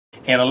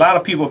And a lot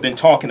of people have been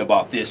talking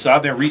about this. So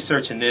I've been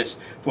researching this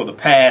for the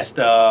past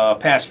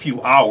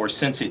few hours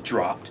since it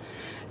dropped.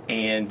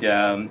 And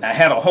I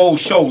had a whole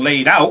show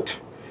laid out,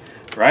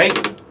 right?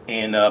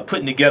 And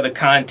putting together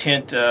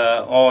content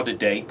all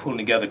today, pulling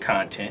together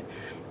content.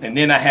 And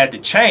then I had to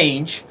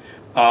change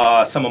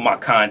some of my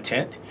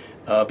content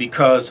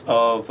because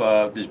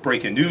of this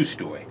breaking news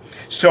story.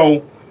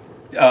 So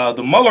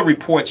the Mueller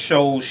report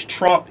shows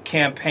Trump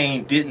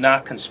campaign did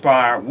not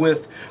conspire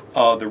with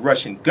the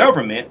Russian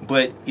government,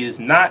 but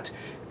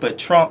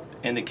Trump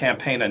and the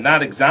campaign are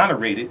not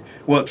exonerated.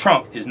 Well,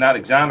 Trump is not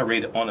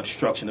exonerated on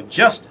obstruction of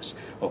justice.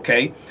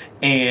 Okay,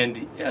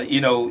 and you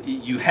know,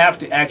 you have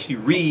to actually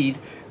read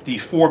the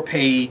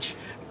 4-page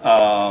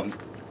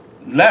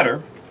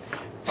letter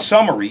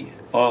summary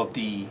of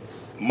the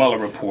Mueller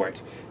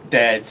report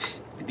that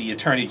the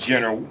Attorney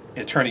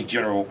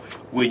General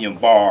William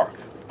Barr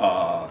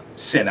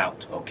sent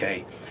out.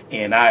 Okay,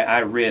 and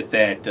I read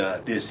that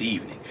this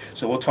evening.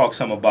 So we'll talk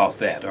some about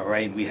that. All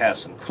right, and we have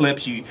some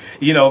clips. You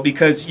know,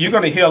 because you're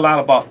going to hear a lot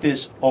about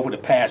this over the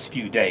past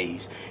few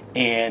days,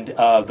 and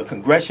the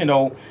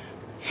congressional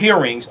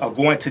hearings are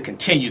going to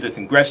continue. The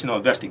congressional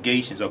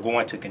investigations are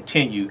going to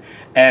continue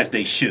as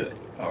they should.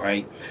 All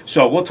right.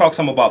 So we'll talk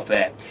some about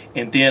that.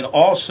 And then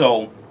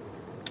also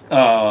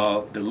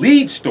the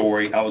lead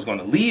story I was going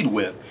to lead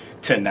with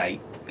tonight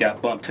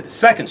got bumped to the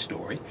second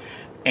story.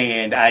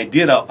 And I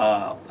did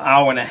a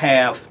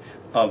hour-and-a-half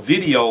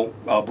video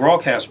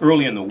broadcast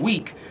early in the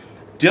week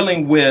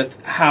dealing with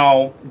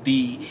how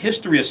the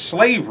history of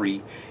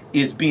slavery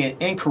is being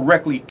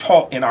incorrectly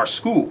taught in our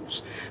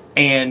schools.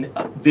 And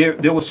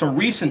there were some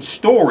recent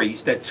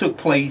stories that took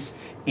place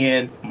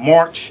in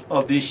March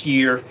of this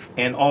year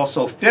and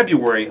also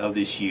February of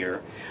this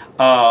year.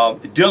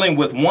 Dealing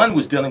with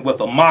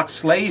a mock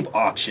slave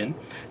auction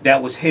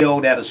that was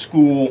held at a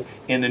school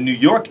in the New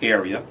York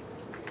area.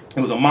 It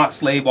was a mock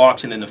slave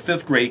auction in the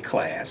 5th grade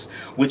class,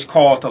 which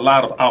caused a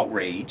lot of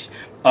outrage.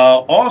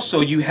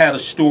 Also, you had a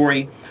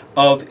story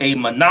of a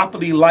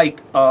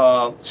Monopoly-like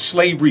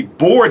slavery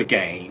board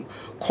game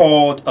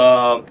called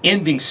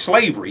Ending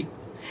Slavery.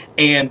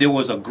 And there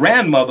was a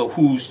grandmother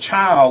whose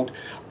grandchild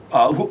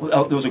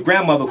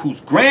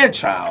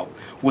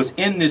was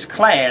in this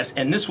class,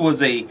 and this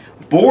was a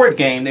board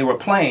game they were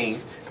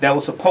playing that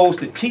was supposed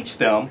to teach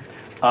them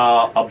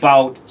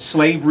about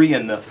slavery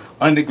and the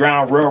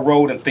Underground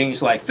Railroad and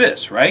things like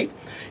this, right?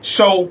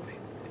 So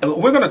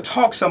we're going to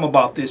talk some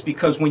about this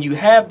because when you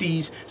have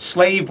these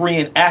slave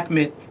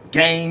reenactment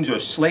games or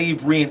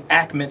slave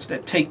reenactments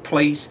that take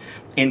place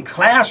in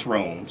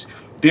classrooms,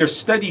 there's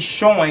studies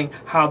showing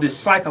how this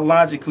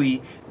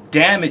psychologically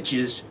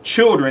damages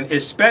children,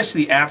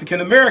 especially African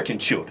American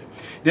children.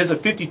 There's a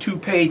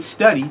 52-page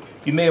study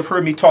you may have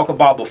heard me talk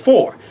about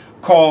before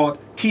called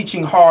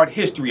Teaching Hard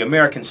History,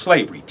 American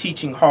Slavery.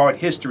 Teaching Hard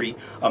History,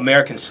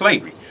 American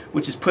Slavery,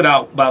 which is put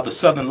out by the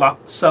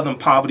Southern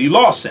Poverty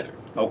Law Center.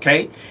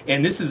 Okay?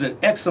 And this is an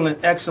excellent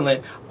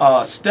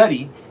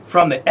study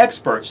from the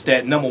experts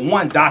that, number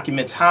one,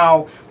 documents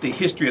how the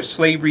history of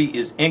slavery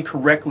is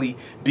incorrectly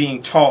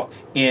being taught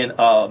in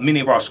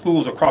many of our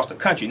schools across the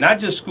country. Not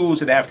just schools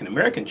that African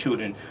American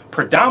children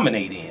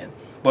predominate in,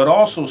 but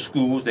also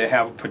schools that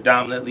have a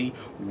predominantly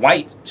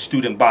white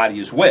student body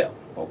as well.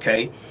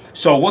 Okay,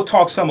 so we'll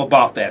talk some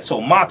about that.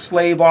 So mock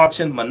slave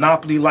auction,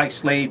 Monopoly-like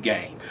slave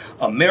game.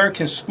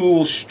 American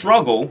schools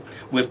struggle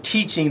with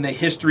teaching the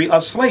history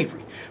of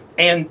slavery.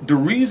 And the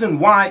reason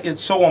why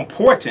it's so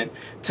important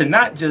to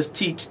not just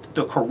teach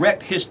the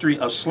correct history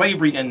of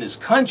slavery in this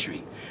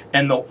country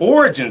and the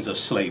origins of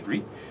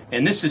slavery,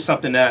 and this is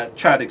something that I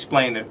tried to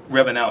explain to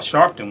Reverend Al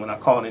Sharpton when I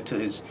called into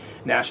his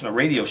national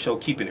radio show,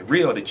 Keeping It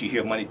Real, that you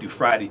hear Monday through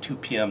Friday, 2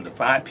 p.m. to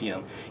 5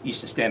 p.m.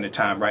 Eastern Standard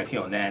Time right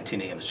here on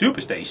 910 AM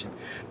Superstation.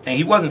 And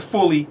he wasn't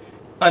fully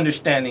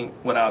understanding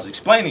what I was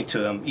explaining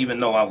to him, even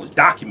though I was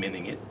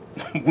documenting it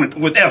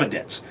with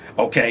evidence.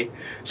 Okay?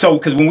 So,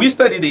 because when we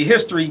study the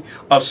history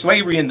of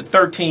slavery in the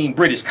 13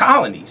 British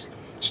colonies,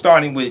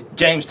 starting with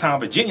Jamestown,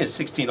 Virginia,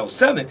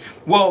 1607,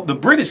 well, the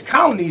British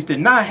colonies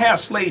did not have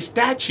slave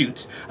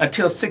statutes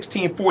until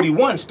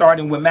 1641,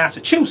 starting with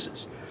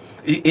Massachusetts.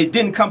 It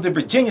didn't come to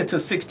Virginia till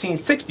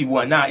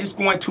 1661. Now, it's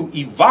going to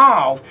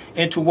evolve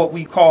into what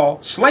we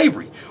call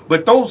slavery.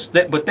 But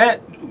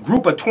that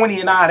group of 20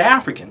 and odd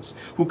Africans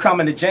who come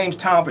into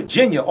Jamestown,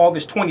 Virginia,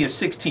 August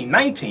 20th,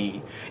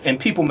 1619, and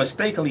people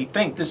mistakenly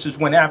think this is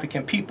when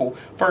African people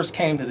first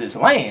came to this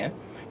land.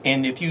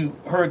 And if you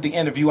heard the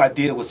interview I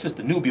did with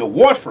Sister Nubia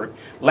Warford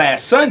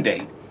last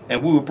Sunday,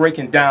 and we were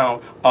breaking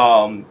down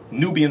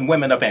Nubian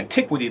women of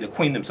antiquity, the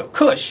queendoms of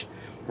Kush,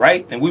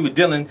 right? And we were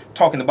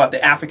talking about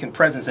the African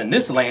presence in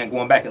this land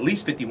going back at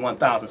least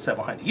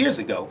 51,700 years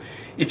ago.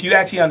 If you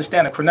actually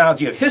understand the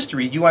chronology of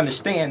history, you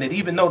understand that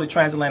even though the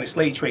transatlantic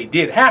slave trade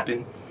did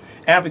happen,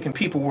 African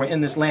people were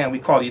in this land we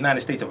call the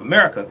United States of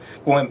America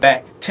going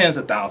back tens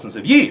of thousands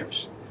of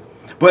years.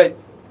 But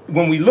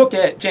when we look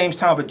at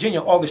Jamestown, Virginia,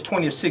 August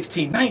 20th,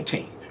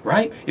 1619,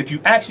 right? If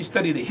you actually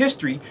study the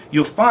history,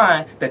 you'll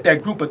find that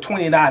that group of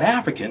 29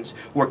 Africans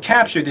were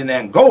captured in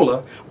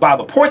Angola by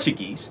the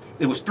Portuguese.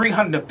 There was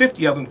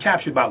 350 of them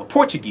captured by the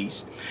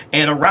Portuguese,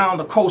 and around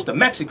the coast of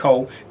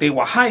Mexico, they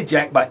were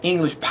hijacked by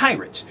English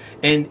pirates.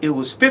 And it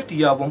was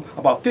 50 of them,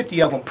 about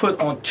 50 of them put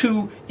on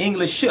 2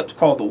 English ships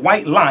called the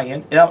White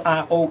Lion,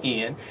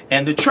 Lion,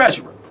 and the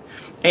Treasurer.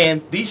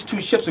 And these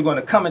 2 ships are going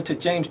to come into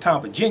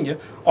Jamestown, Virginia,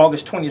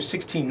 August 20th,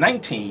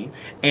 1619.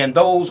 And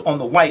those on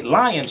the White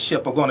Lion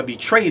ship are going to be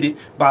traded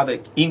by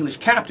the English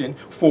captain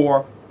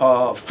for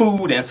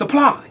food and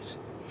supplies.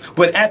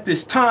 But at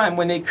this time,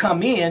 when they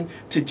come in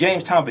to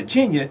Jamestown,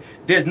 Virginia,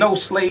 there's no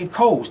slave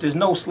codes. There's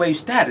no slave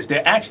status.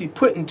 They're actually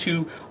put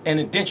into an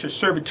indentured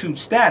servitude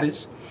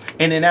status.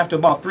 And then after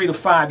about 3 to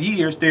 5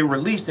 years, they're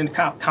released and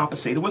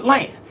compensated with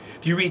land.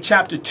 If you read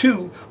chapter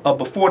 2 of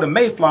Before the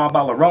Mayflower by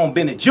Lerone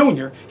Bennett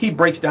Jr., he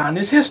breaks down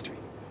this history.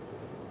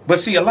 But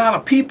see, a lot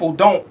of people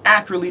don't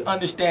accurately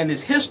understand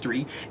this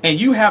history, and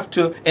you have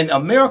to, and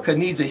America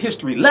needs a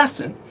history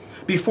lesson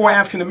before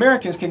African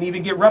Americans can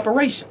even get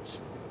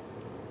reparations.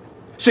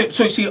 So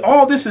you see,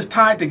 all this is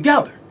tied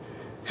together,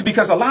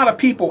 because a lot of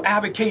people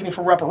advocating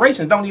for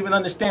reparations don't even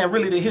understand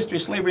really the history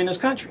of slavery in this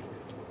country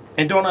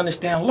and don't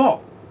understand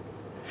law.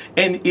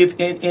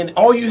 And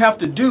all you have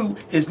to do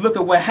is look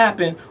at what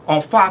happened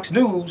on Fox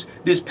News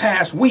this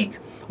past week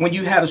when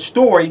you had a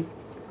story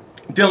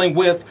dealing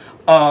with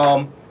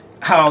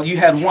how you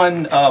had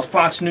one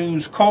Fox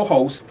News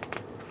co-host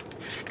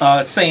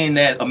saying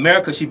that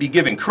America should be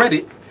given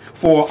credit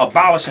for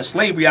abolishing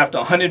slavery after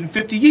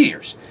 150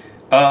 years.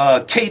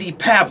 Katie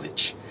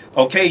Pavlich,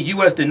 okay,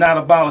 U.S. did not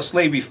abolish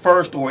slavery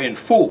first or in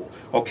full,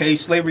 okay,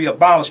 slavery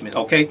abolishment,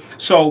 okay.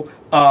 So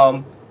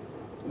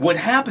what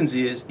happens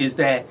is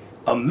that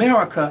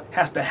America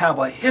has to have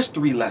a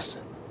history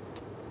lesson.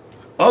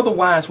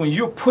 Otherwise, when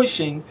you're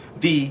pushing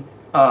the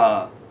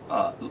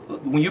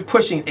when you're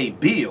pushing a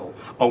bill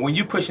or when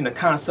you're pushing the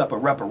concept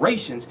of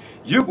reparations,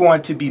 you're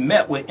going to be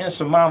met with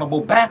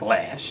insurmountable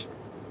backlash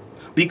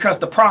because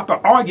the proper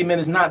argument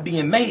is not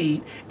being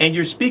made, and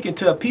you're speaking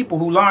to people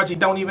who largely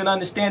don't even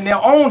understand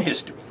their own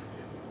history.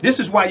 This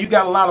is why you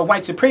got a lot of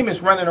white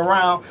supremacists running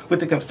around with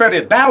the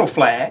Confederate battle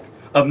flag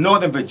of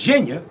Northern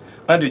Virginia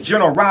under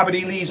General Robert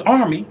E. Lee's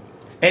army,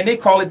 and they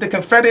call it the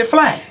Confederate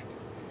flag.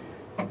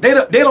 They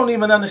don't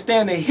even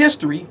understand their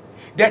history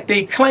that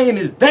they claim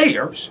is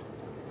theirs.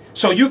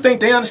 So you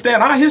think they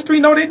understand our history?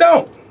 No, they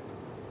don't.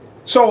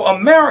 So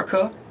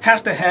America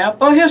has to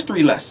have a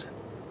history lesson.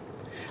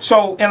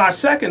 So in our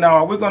second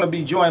hour, we're going to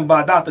be joined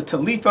by Dr.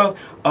 Talitha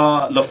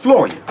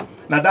LeFlouria.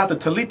 Now, Dr.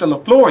 Talitha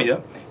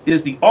LeFlouria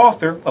is the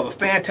author of a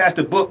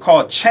fantastic book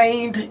called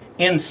Chained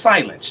in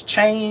Silence.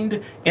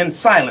 Chained in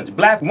Silence,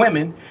 Black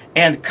Women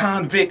and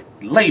Convict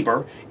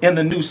Labor in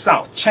the New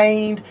South.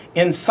 Chained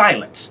in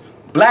Silence,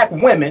 Black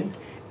Women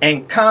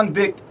and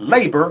Convict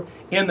Labor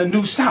in the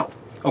New South.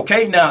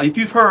 Okay, now if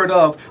you've heard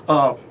of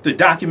the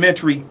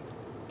documentary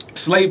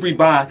Slavery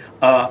by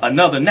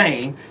Another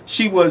Name,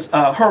 she was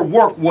her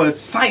work was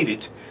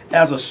cited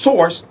as a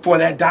source for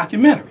that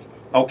documentary.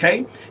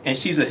 Okay, and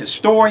she's a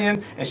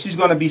historian, and she's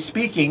going to be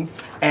speaking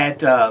at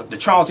the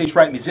Charles H.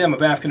 Wright Museum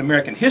of African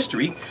American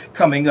History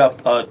coming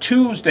up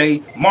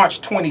Tuesday,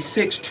 March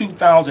 26,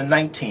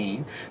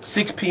 2019,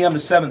 6 p.m. to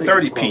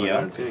 7:30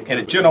 p.m. in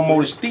the General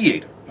Motors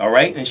Theater. All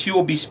right, and she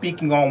will be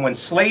speaking on when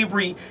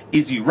slavery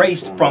is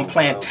erased from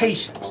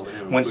plantations.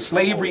 When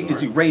slavery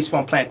is erased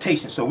from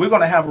plantations. So we're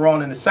going to have her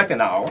on in the second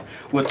hour.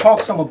 We'll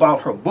talk some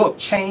about her book,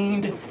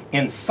 Chained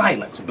in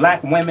Silence,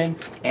 Black Women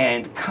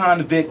and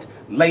Convict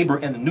Labor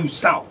in the New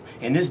South.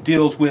 And this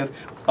deals with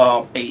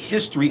a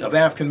history of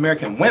African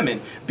American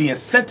women being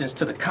sentenced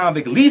to the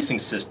convict leasing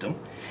system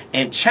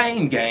and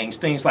chain gangs,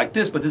 things like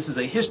this, but this is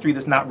a history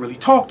that's not really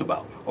talked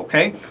about,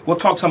 okay? We'll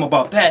talk some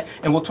about that,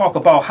 and we'll talk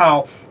about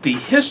how the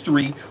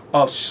history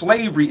of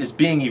slavery is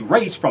being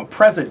erased from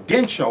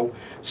presidential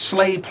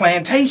slave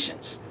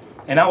plantations.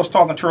 And I was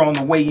talking to her on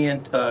the way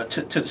in to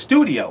the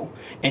studio,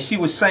 and she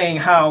was saying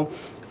how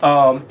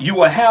you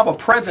will have a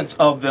presence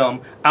of them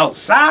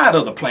outside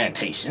of the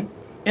plantation,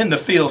 in the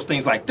fields,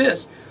 things like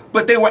this,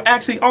 but they were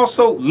actually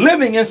also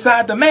living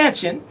inside the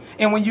mansion.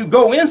 And when you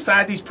go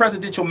inside these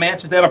presidential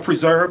mansions that are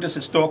preserved as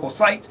historical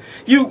sites,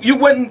 you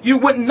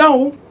wouldn't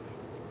know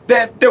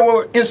that there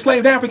were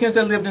enslaved Africans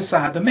that lived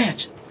inside the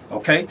mansion.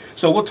 Okay,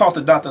 so we'll talk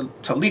to Dr.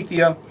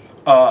 Talitha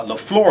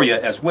LeFlouria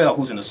as well,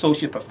 who's an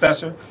associate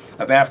professor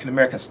of African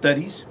American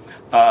Studies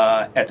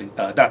at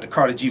the Dr.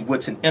 Carter G.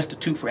 Woodson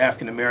Institute for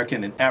African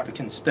American and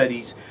African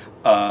Studies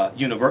at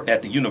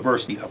the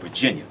University of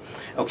Virginia.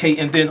 Okay,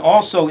 and then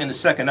also in the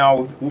second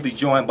hour, we'll be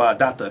joined by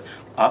Dr.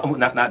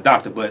 Not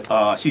doctor,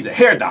 but she's a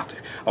hair doctor,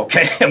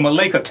 okay,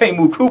 Malaika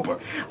Tamu Cooper.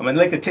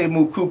 Malaika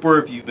Tamu Cooper,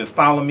 if you've been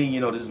following me, you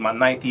know this is my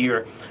 9th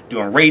year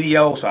doing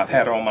radio, so I've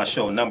had her on my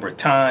show a number of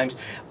times.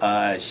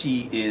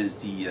 She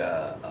is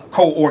the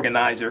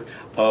co-organizer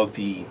of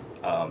the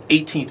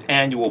 18th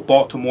annual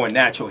Baltimore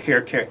Natural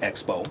Hair Care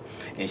Expo,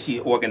 and she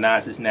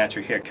organizes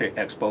natural hair care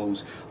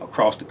expos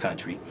across the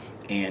country.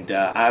 And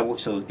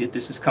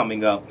this is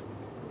coming up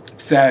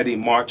Saturday,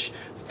 March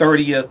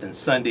 30th and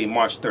Sunday,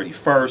 March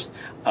 31st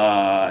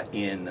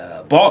in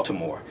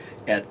Baltimore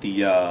at the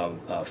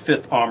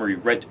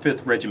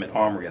 5th Regiment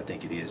Armory, I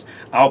think it is.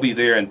 I'll be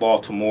there in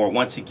Baltimore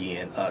once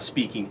again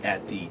speaking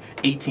at the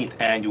 18th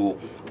Annual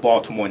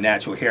Baltimore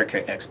Natural Hair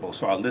Care Expo.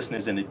 So our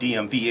listeners in the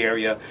DMV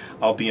area,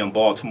 I'll be in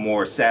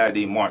Baltimore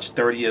Saturday, March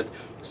 30th,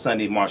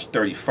 Sunday, March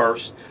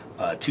 31st,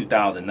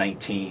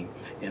 2019.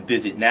 And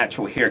visit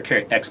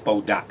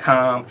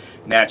naturalhaircareexpo.com,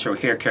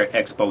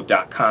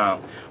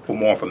 naturalhaircareexpo.com for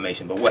more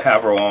information. But we'll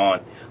have her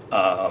on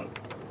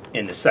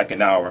in the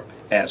second hour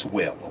as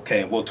well,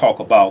 okay? And we'll talk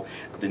about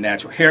the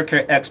Natural Hair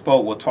Care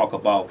Expo. We'll talk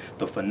about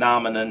the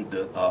phenomenon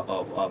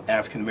of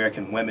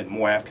African-American women,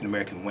 more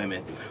African-American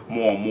women,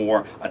 more and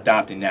more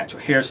adopting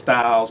natural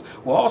hairstyles.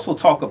 We'll also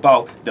talk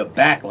about the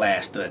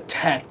backlash, the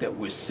attack that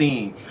we're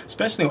seeing,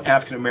 especially on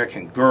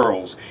African-American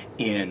girls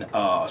in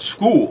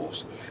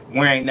schools,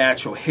 wearing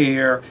natural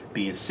hair,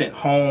 being sent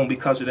home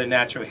because of their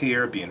natural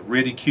hair, being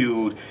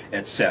ridiculed,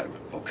 etc.,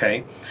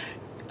 okay?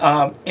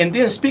 And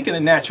then speaking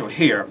of natural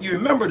hair, you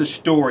remember the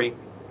story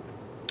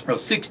of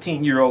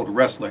 16-year-old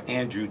wrestler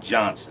Andrew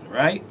Johnson,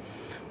 right?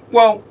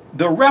 Well,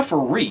 the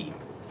referee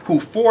who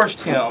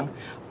forced him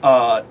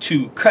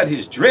to cut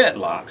his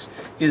dreadlocks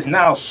is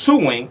now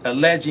suing,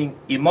 alleging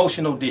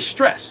emotional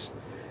distress.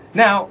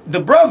 Now, the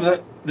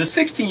brother, the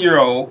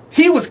 16-year-old,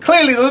 he was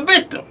clearly the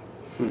victim.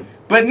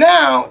 But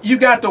now you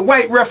got the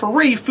white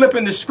referee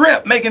flipping the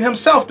script, making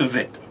himself the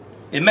victim.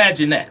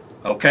 Imagine that.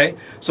 Okay,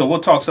 so we'll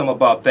talk some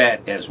about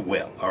that as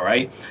well. All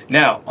right.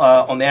 Now,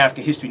 on the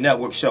African History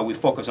Network show, we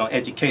focus on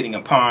educating,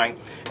 empowering,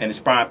 and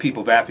inspiring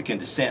people of African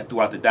descent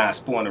throughout the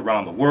diaspora and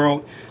around the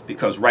world,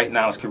 because right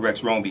knowledge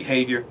corrects wrong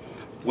behavior.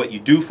 What you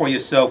do for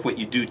yourself, what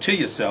you do to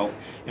yourself,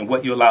 and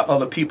what you allow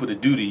other people to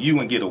do to you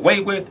and get away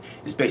with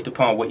is based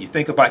upon what you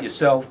think about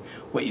yourself.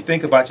 What you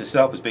think about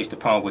yourself is based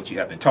upon what you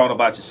have been taught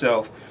about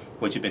yourself.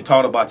 What you've been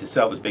taught about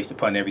yourself is based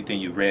upon everything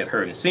you've read,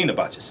 heard, and seen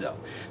about yourself.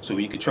 So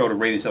when you control the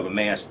radius of a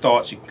man's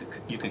thoughts,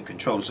 you can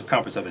control the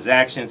circumference of his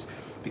actions,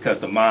 because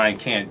the mind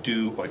can't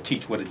do or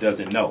teach what it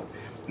doesn't know.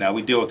 Now,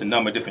 we deal with a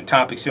number of different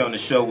topics here on the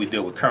show. We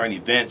deal with current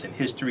events and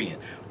history and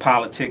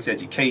politics,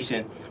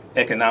 education,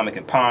 economic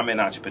empowerment,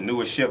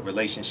 entrepreneurship,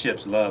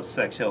 relationships, love,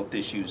 sex, health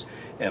issues,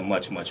 and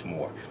much, much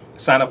more.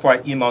 Sign up for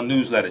our email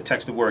newsletter.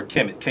 Text the word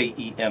KEMET,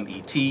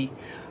 K-E-M-E-T.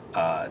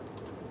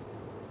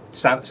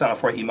 Sign up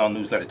for our email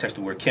newsletter. Text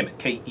the word KEMET,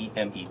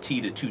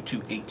 K-E-M-E-T, to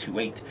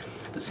 22828.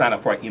 To sign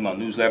up for our email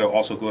newsletter,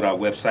 also go to our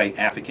website,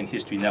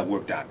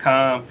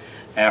 AfricanHistoryNetwork.com,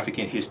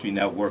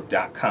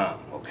 AfricanHistoryNetwork.com,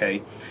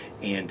 okay?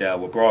 And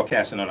we're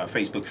broadcasting on our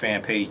Facebook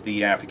fan page,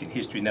 The African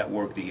History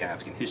Network, The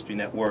African History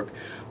Network.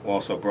 We're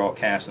also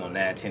broadcasting on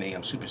 910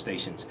 AM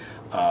Superstations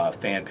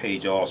fan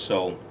page,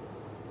 also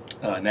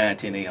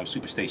 910 AM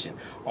Superstation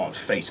on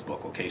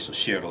Facebook. Okay, so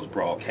share those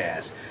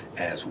broadcasts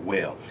as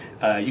well.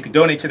 You can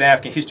donate to the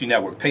African History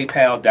Network,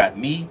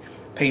 paypal.me,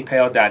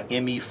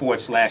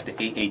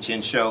 paypal.me/the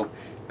AHN show,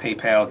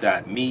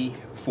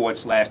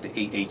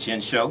 paypal.me/the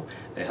AHN show.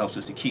 That helps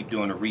us to keep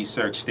doing the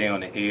research, stay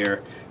on the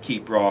air,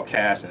 keep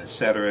broadcasting,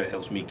 etc. It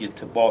helps me get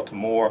to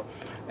Baltimore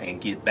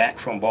and get back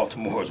from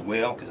Baltimore as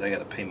well, because I got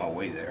to pay my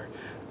way there.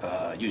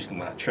 Usually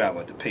when I travel, I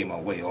have to pay my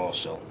way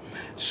also.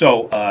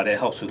 So that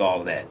helps with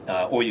all of that.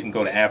 Or you can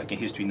go to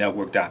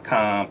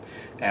AfricanHistoryNetwork.com,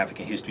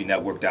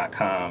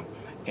 AfricanHistoryNetwork.com,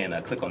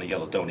 and click on the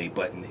yellow donate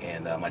button.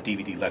 And my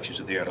DVD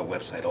lectures are there at our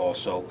website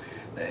also.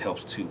 That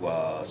helps to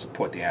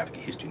support the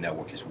African History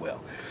Network as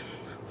well.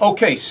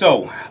 Okay,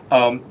 so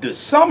the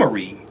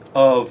summary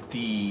of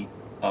the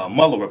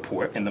Mueller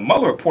report, and the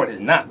Mueller report has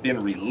not been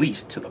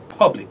released to the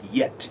public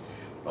yet.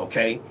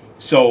 Okay,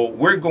 so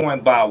we're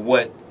going by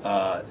what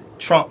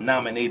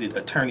Trump-nominated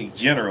Attorney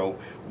General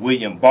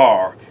William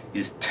Barr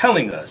is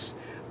telling us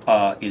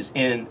is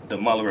in the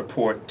Mueller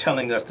report,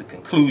 telling us the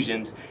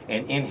conclusions.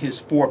 And in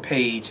his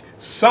 4-page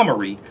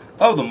summary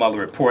of the Mueller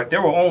report,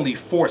 there were only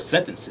 4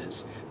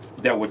 sentences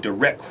that were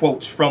direct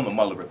quotes from the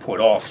Mueller report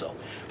also,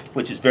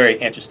 which is very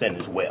interesting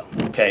as well.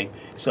 Okay,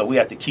 so we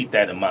have to keep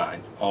that in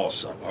mind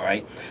also. All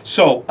right,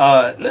 so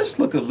let's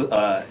look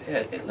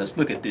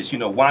at this. You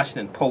know,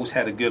 Washington Post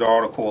had a good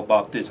article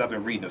about this. I've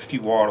been reading a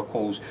few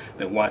articles,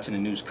 been watching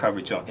the news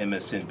coverage on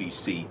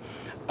MSNBC.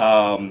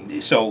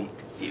 So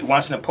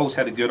Washington Post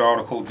had a good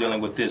article dealing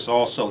with this.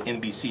 Also,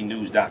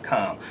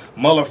 NBCnews.com.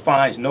 Mueller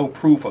finds no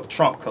proof of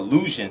Trump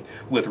collusion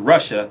with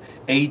Russia.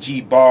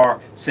 AG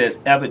Barr says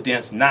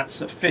evidence not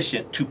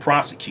sufficient to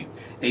prosecute.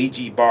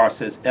 AG Barr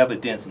says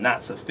evidence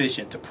not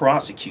sufficient to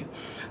prosecute.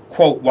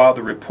 Quote, while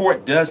the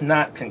report does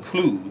not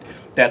conclude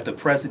that the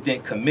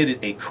president committed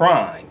a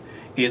crime,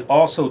 it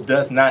also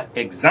does not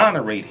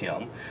exonerate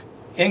him,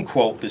 end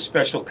quote, the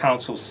special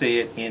counsel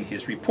said in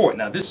his report.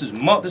 Now, this is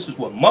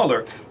what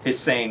Mueller is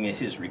saying in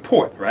his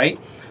report, right?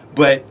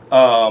 But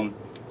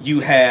you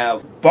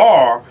have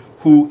Barr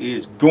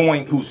who's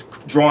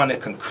drawing a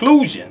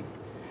conclusion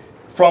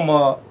from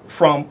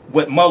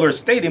what Mueller is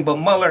stating, but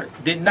Mueller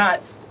did not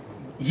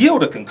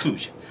yield a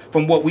conclusion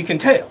from what we can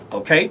tell,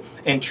 okay?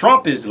 And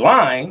Trump is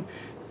lying,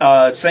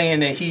 saying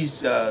that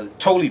he's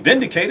totally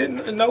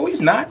vindicated. No,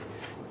 he's not.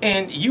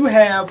 and you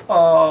have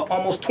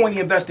almost 20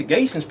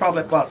 investigations,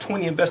 probably about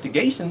 20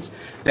 investigations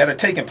that are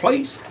taking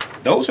place.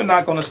 Those are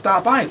not going to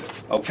stop either.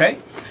 Okay,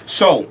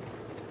 so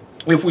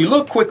if we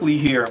look quickly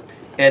here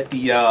at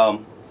the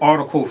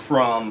article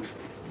from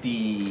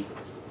the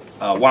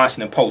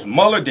Washington Post,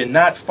 Mueller did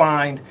not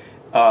find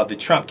the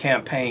Trump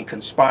campaign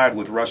conspired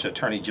with Russia,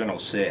 Attorney General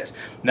says.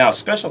 Now,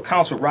 Special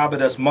Counsel Robert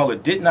S. Mueller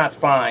did not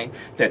find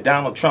that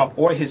Donald Trump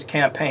or his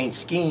campaign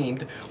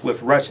schemed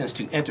with Russians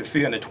to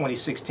interfere in the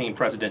 2016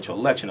 presidential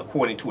election,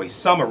 according to a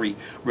summary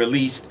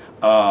released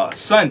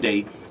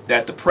Sunday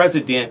that the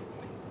president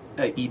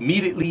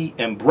immediately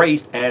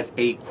embraced as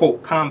a,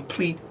 quote,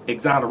 complete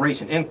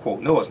exoneration, end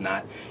quote. No, it's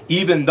not.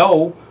 Even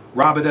though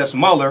Robert S.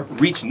 Mueller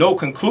reached no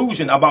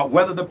conclusion about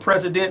whether the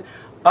president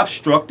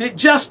obstructed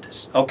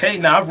justice. Okay,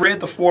 now I've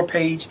read the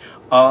 4-page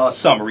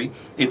summary.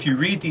 If you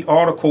read the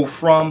article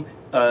from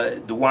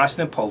the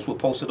Washington Post, we'll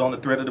post it on the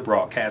thread of the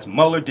broadcast.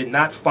 Mueller did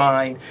not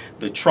find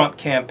the Trump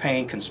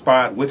campaign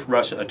conspired with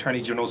Russia,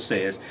 Attorney General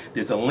says.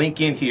 There's a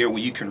link in here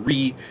where you can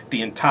read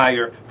the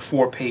entire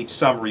 4-page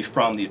summary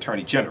from the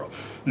Attorney General.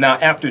 Now,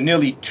 after a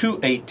nearly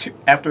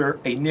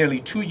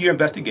 2-year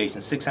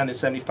investigation,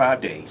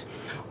 675 days,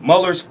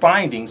 Mueller's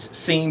findings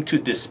seem to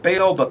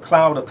dispel the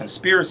cloud of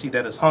conspiracy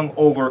that has hung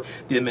over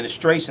the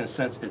administration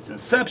since its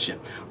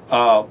inception.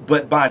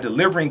 But by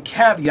delivering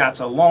caveats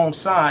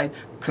alongside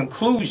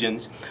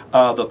conclusions,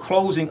 the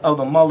closing of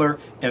the Mueller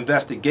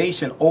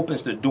investigation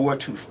opens the door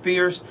to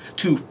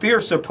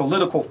fiercer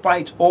political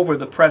fights over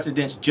the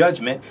president's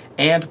judgment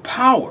and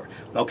power.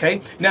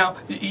 Okay, now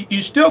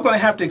you're still going to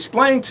have to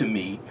explain to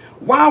me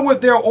why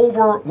did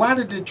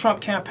the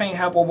Trump campaign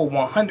have over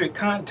 100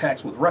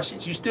 contacts with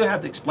Russians? You still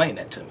have to explain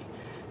that to me.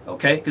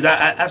 Okay, because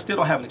I still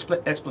don't have an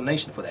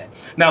explanation for that.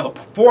 Now, the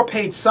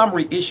 4-page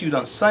summary issued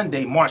on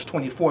Sunday, March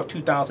 24,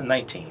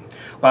 2019,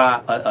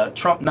 by a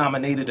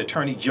Trump-nominated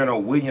Attorney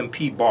General William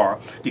P. Barr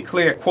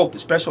declared, quote, the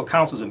special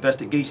counsel's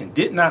investigation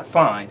did not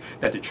find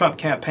that the Trump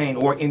campaign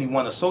or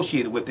anyone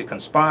associated with it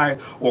conspired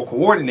or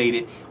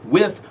coordinated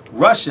with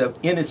Russia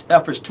in its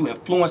efforts to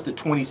influence the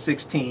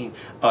 2016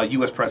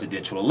 U.S.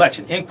 presidential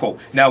election, end quote.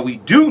 Now, we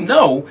do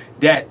know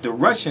that the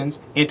Russians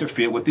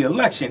interfered with the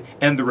election,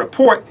 and the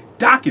report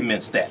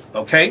documents that,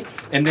 okay?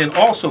 And then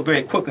also,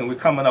 very quickly, we're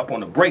coming up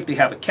on the break, they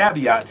have a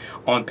caveat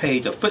on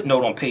a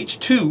footnote on page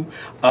 2.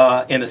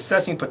 In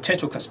assessing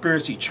potential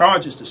conspiracy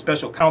charges, the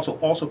special counsel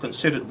also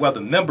considered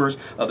whether members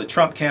of the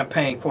Trump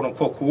campaign, quote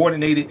unquote,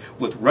 coordinated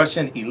with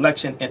Russian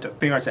election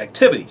interference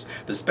activities.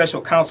 The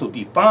special counsel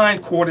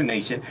defined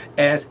coordination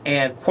as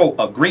an, quote,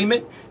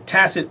 agreement,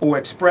 tacit or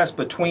express,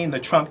 between the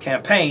Trump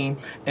campaign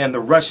and the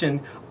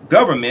Russian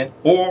government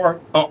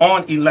or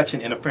on election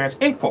interference,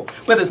 end quote.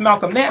 But as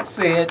Malcolm Nance,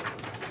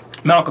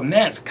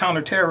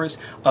 counterterrorist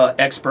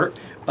expert,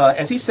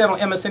 as he said on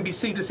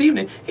MSNBC this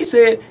evening, he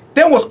said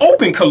there was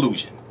open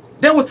collusion.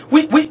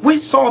 We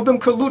saw them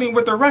colluding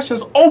with the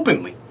Russians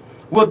openly.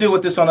 We'll deal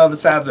with this on the other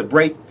side of the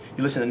break.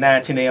 You listen to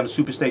 910 AM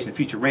Superstation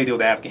Future Radio,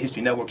 the African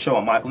History Network show.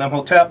 I'm Michael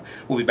Imhotep.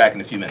 We'll be back in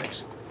a few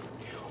minutes.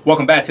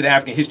 Welcome back to the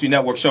African History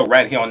Network show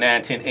right here on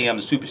 910 AM,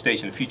 the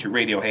Superstation Future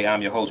Radio. Hey,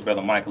 I'm your host,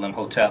 Brother Michael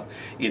Imhotep.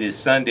 It is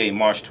Sunday,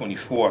 March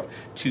 24th,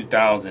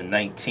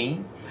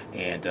 2019,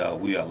 and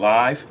we are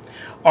live.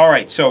 All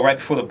right, so right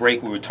before the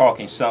break, we were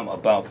talking some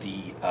about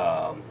the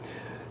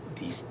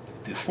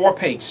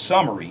 4-page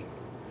summary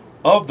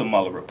of the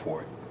Mueller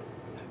report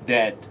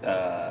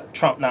that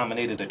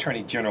Trump-nominated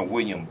Attorney General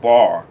William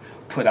Barr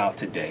put out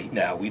today.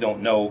 Now, we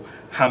don't know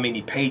how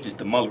many pages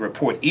the Mueller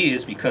report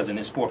is, because in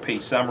this 4-page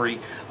summary,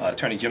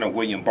 Attorney General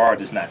William Barr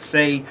does not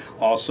say.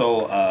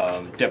 Also,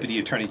 Deputy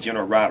Attorney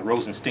General Rod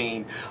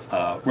Rosenstein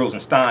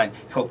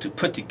helped to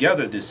put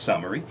together this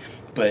summary,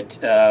 but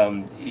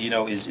you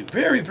know, is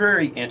very,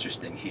 very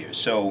interesting here.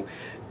 So,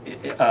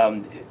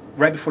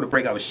 right before the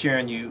break, I was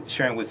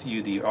sharing with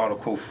you the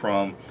article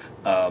from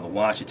the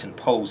Washington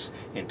Post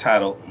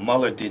entitled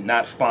 "Mueller Did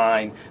Not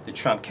Find the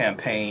Trump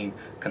Campaign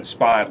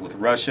Conspired with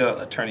Russia,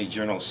 Attorney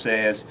General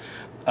Says."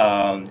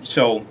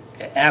 So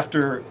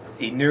after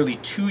a nearly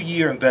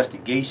 2-year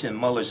investigation,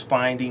 Mueller's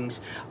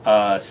findings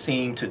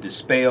seem to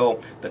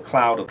dispel the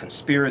cloud of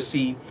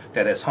conspiracy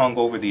that has hung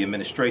over the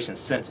administration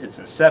since its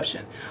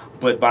inception.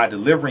 But by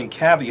delivering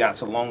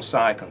caveats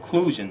alongside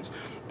conclusions,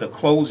 the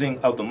closing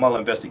of the Mueller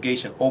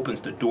investigation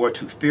opens the door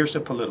to fiercer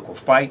political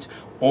fights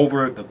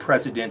over the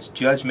president's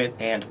judgment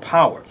and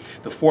power.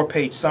 The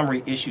 4-page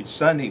summary issued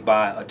Sunday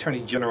by Attorney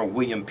General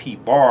William P.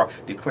 Barr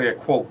declared,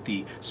 quote,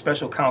 the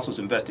special counsel's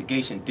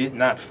investigation did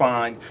not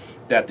find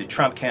that the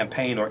Trump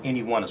campaign or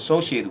anyone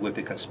associated with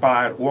it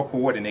conspired or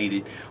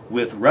coordinated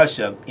with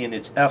Russia in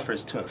its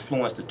efforts to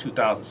influence the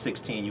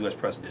 2016 U.S.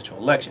 presidential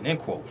election, end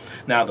quote.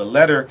 Now, the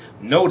letter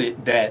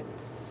noted that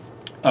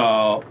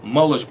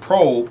Mueller's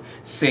probe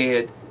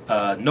said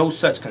no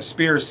such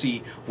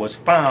conspiracy was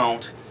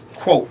found,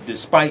 quote,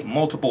 despite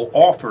multiple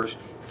offers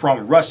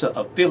from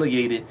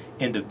Russia-affiliated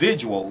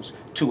individuals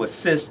to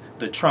assist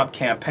the Trump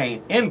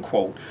campaign, end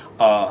quote.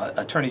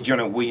 Attorney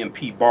General William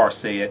P. Barr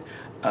said.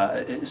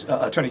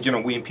 Attorney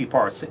General William P.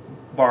 Barr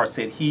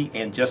said he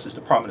and Justice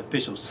Department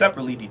officials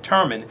separately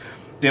determined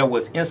there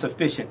was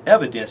insufficient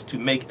evidence to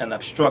make an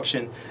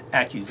obstruction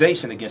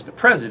accusation against the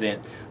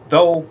president,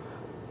 though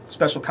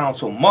Special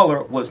Counsel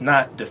Mueller was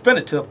not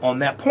definitive on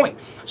that point.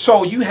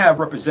 So you have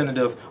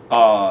Representative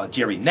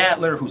Jerry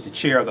Nadler, who's the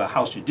chair of the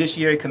House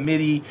Judiciary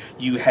Committee.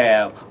 You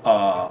have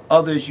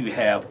others. You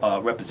have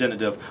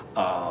Representative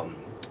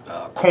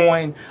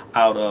Coyne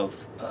out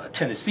of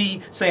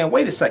Tennessee saying,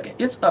 wait a second,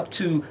 it's up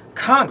to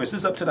Congress,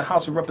 it's up to the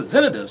House of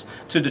Representatives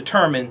to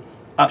determine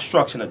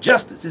obstruction of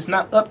justice. It's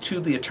not up to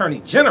the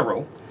Attorney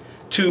General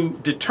to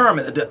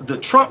determine, the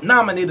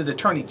Trump-nominated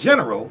Attorney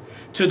General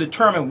to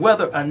determine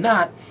whether or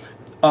not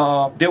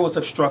there was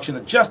obstruction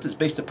of justice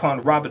based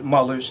upon Robert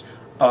Mueller's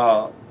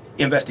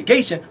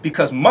investigation,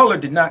 because Mueller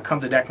did not come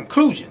to that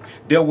conclusion.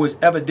 There was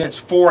evidence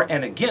for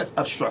and against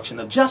obstruction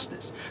of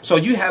justice. So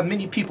you have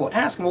many people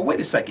asking, well, wait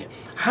a second,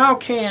 how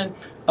can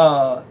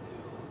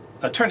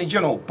Attorney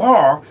General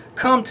Barr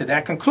come to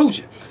that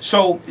conclusion?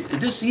 So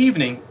this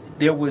evening,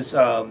 there was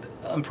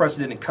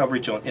unprecedented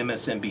coverage on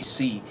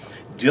MSNBC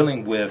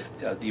dealing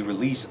with the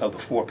release of the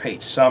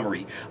 4-page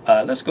summary.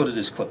 Let's go to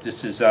this clip.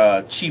 This is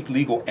Chief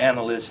Legal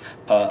Analyst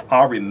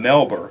Ari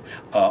Melber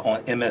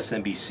on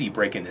MSNBC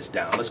breaking this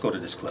down. Let's go to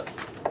this clip.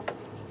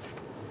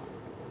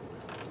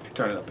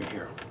 Turn it up in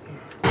here.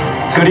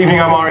 Good evening,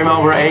 I'm Ari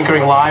Melber,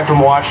 anchoring live from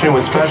Washington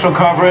with special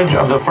coverage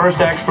of the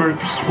first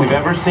experts we've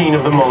ever seen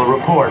of the Mueller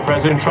report.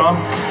 President Trump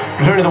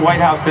returned to the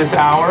White House this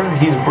hour.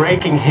 He's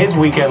breaking his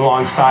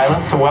weekend-long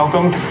silence to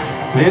welcome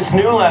this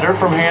new letter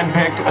from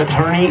hand-picked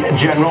Attorney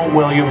General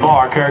William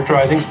Barr,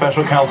 characterizing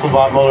Special Counsel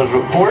Bob Mueller's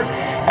report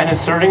and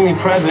asserting the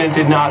president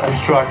did not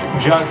obstruct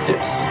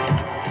justice.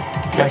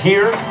 Now,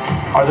 here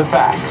are the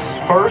facts.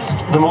 First,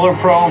 the Mueller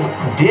probe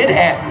did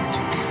end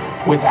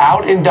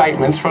without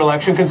indictments for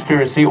election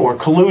conspiracy or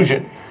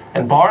collusion.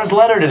 And Barr's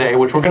letter today,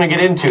 which we're going to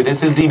get into,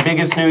 this is the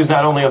biggest news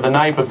not only of the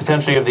night but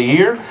potentially of the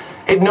year,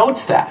 it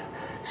notes that.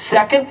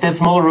 Second, this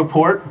Mueller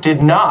report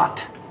did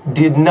not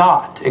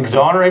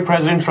exonerate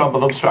President Trump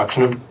of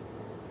obstruction of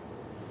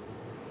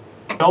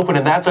open,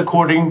 and that's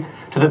according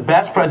to the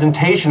best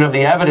presentation of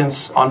the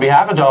evidence on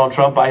behalf of Donald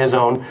Trump by his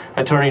own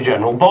Attorney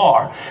General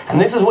Barr.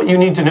 And this is what you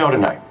need to know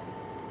tonight.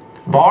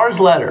 Barr's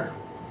letter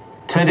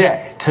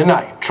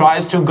tonight,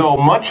 tries to go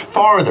much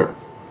farther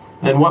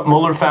than what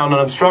Mueller found on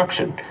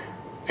obstruction.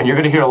 And you're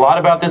going to hear a lot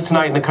about this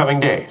tonight in the coming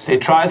days.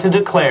 It tries to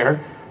declare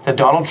that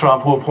Donald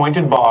Trump, who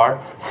appointed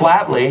Barr,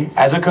 flatly,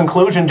 as a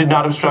conclusion, did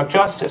not obstruct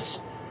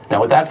justice.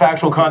 Now, with that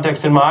factual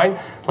context in mind,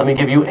 let me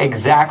give you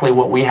exactly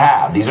what we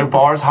have. These are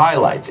Barr's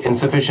highlights.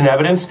 Insufficient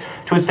evidence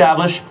to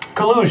establish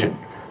collusion.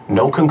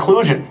 No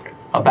conclusion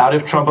about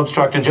if Trump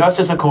obstructed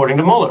justice, according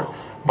to Mueller.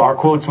 Barr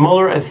quotes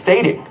Mueller as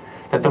stating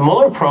that the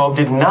Mueller probe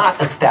did not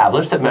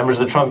establish that members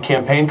of the Trump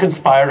campaign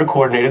conspired or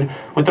coordinated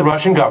with the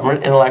Russian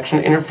government in election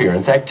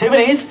interference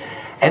activities,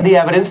 and the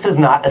evidence does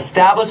not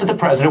establish that the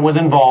president was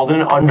involved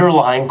in an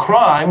underlying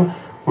crime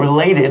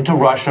related to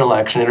Russian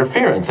election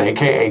interference,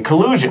 aka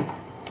collusion.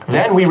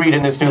 Then we read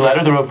in this new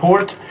letter, the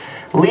report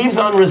leaves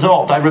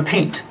unresolved, I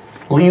repeat,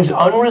 leaves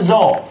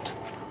unresolved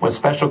what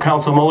Special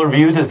Counsel Mueller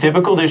views as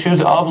difficult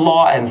issues of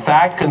law and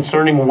fact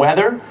concerning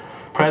whether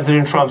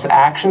President Trump's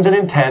actions and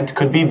intent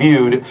could be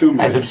viewed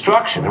as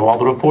obstruction. And while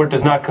the report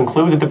does not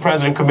conclude that the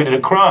president committed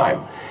a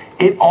crime,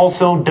 it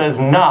also does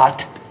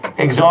not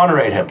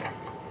exonerate him.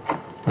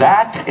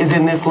 That is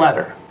in this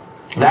letter.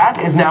 That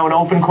is now an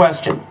open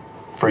question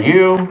for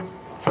you,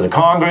 for the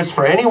Congress,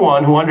 for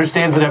anyone who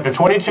understands that after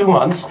 22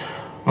 months,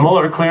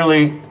 Mueller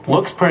clearly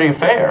looks pretty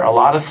fair. A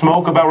lot of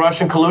smoke about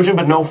Russian collusion,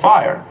 but no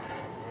fire.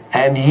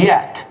 And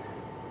yet,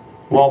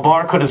 while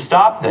Barr could have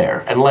stopped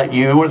there and let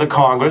you or the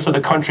Congress or the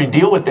country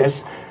deal with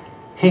this,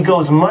 he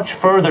goes much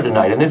further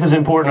tonight. And this is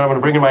important. I'm going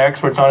to bring in my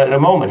experts on it in a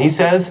moment. He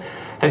says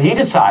that he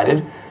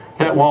decided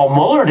that while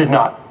Mueller did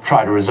not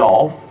try to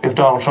resolve if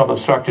Donald Trump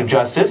obstructed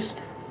justice,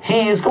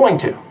 he is going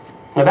to.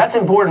 Now, that's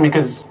important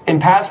because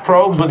in past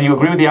probes, whether you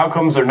agree with the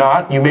outcomes or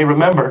not, you may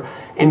remember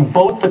in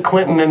both the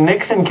Clinton and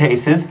Nixon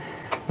cases,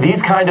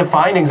 these kind of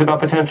findings about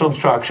potential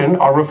obstruction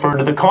are referred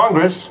to the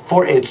Congress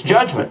for its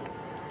judgment.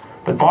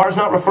 But Barr's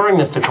not referring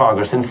this to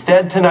Congress.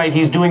 Instead, tonight,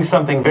 he's doing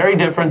something very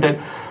different that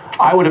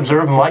I would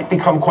observe might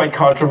become quite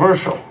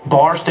controversial.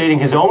 Barr stating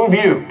his own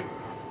view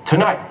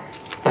tonight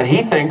that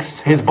he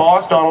thinks his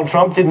boss, Donald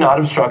Trump, did not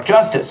obstruct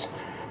justice.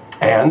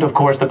 And, of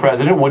course, the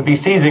president would be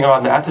seizing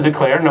on that to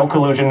declare no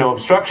collusion, no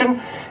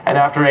obstruction. And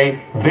after a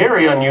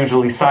very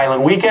unusually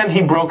silent weekend,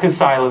 he broke his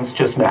silence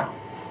just now.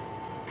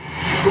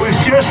 It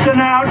was just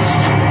announced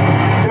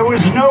there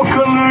was no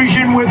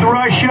collusion with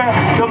Russia,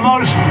 the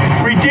most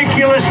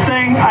ridiculous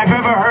thing I've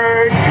ever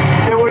heard.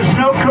 There was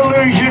no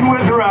collusion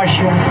with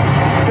Russia.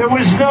 There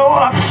was no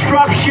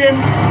obstruction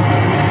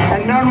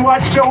and none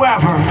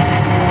whatsoever.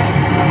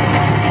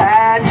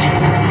 And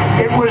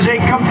it was a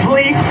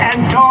complete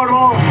and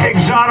total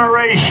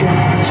exoneration.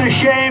 It's a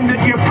shame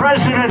that your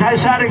president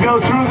has had to go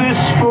through this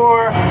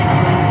before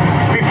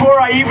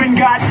I even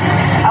got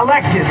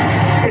elected.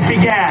 It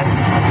began.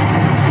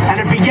 And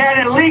it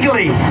began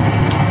illegally.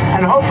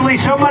 And hopefully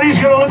somebody's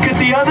going to look at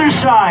the other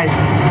side.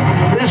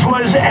 This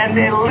was an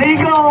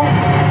illegal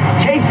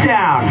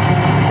takedown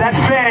that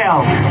failed.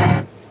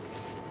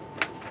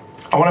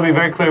 want to be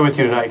very clear with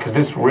you tonight because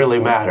this really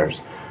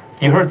matters.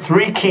 You heard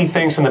three key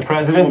things from the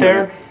president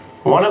there.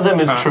 One of them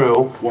is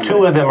true.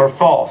 Two of them are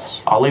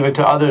false. I'll leave it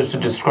to others to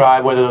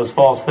describe whether those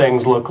false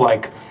things look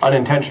like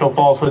unintentional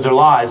falsehoods or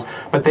lies,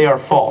 but they are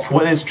false.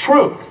 What is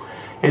true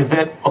is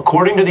that,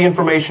 according to the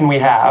information we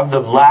have, the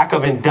lack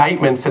of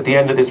indictments at the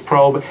end of this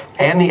probe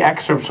and the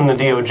excerpts from the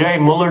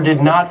DOJ, Mueller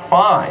did not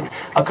find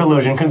a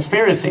collusion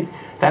conspiracy.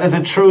 That is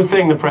a true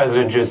thing the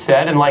president just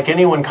said, and like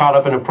anyone caught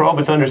up in a probe,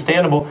 it's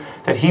understandable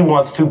that he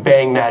wants to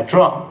bang that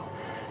drum.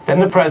 Then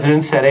the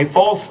president said a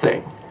false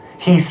thing.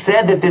 He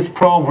said that this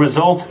probe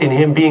results in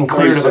him being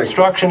cleared of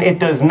obstruction. It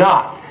does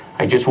not.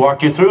 I just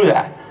walked you through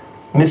that.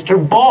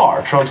 Mr.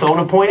 Barr, Trump's own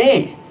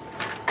appointee,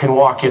 can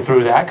walk you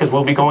through that because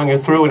we'll be going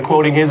through and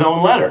quoting his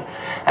own letter.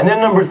 And then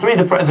number three,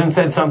 the president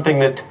said something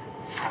that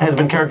has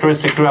been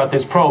characteristic throughout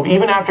this probe.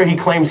 Even after he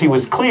claims he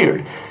was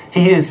cleared,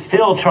 he is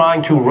still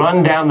trying to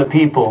run down the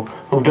people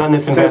who've done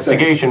this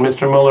investigation,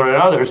 Mr. Mueller and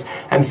others,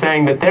 and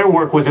saying that their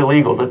work was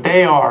illegal, that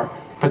they are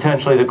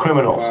potentially the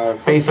criminals.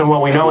 Based on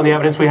what we know and the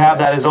evidence we have,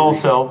 that is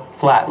also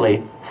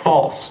flatly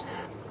false.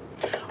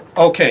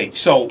 Okay,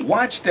 so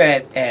watch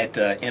that at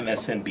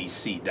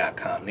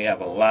MSNBC.com. They have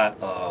a lot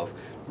of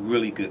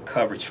really good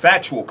coverage,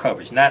 factual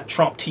coverage, not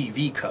Trump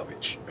TV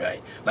coverage,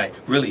 right? Like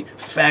really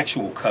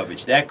factual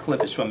coverage. That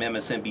clip is from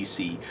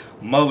MSNBC.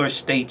 Mueller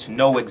states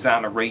no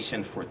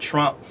exoneration for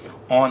Trump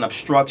on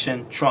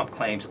obstruction. Trump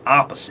claims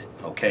opposite,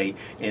 okay?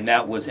 And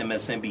that was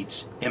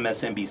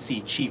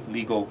MSNBC chief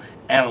legal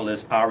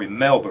analyst Ari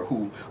Melber,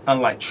 who,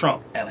 unlike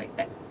Trump,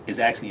 is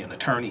actually an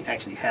attorney,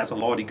 actually has a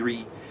law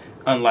degree.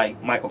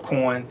 Unlike Michael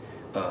Cohen,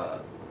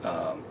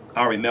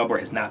 Ari Melber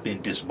has not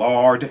been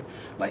disbarred,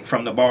 like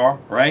from the bar,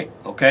 right?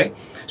 Okay,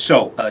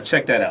 so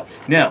check that out.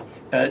 Now,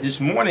 this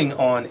morning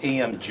on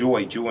AM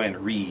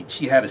Joanne Reed,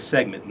 she had a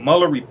segment,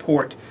 Mueller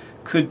report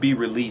could be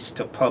released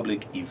to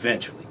public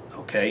eventually,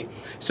 okay?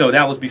 So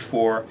that was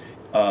before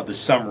the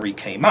summary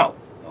came out,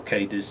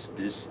 okay,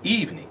 this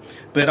evening.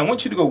 But I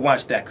want you to go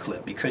watch that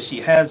clip because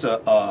she has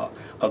a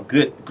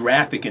good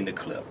graphic in the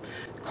clip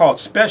called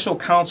Special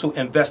Counsel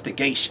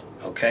Investigation,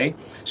 okay?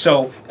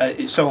 So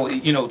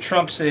you know,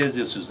 Trump says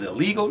this is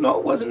illegal. No,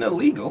 it wasn't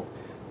illegal.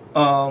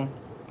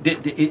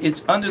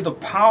 It's under the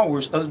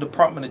powers of the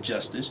Department of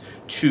Justice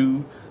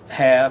to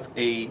have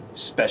a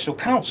special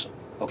counsel.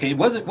 Okay, it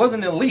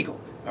wasn't illegal.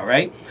 All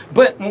right,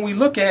 but when we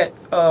look at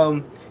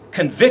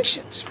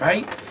convictions,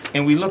 right,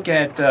 and we look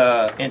at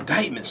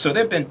indictments, so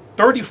there have been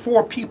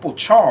 34 people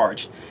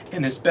charged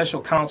in this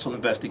special counsel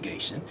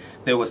investigation.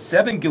 There were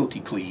 7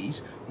 guilty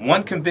pleas,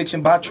 1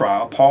 conviction by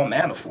trial, Paul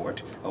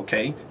Manafort.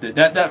 Okay,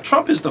 that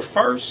Trump is the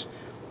first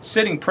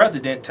sitting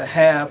president to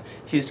have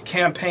his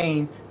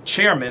campaign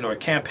chairman or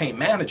campaign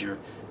manager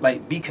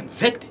like be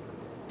convicted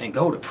and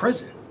go to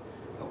prison.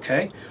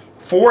 Okay,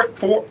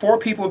 four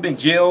people have been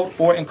jailed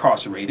or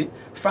incarcerated.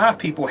 5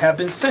 people have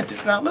been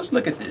sentenced. Now let's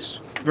look at this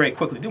very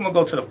quickly. Then we'll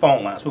go to the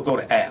phone lines. We'll go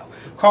to Al.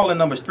 Call-in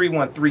number is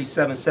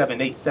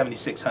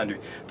 313-778-7600.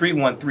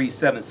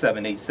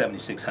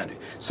 313-778-7600.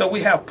 So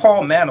we have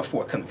Paul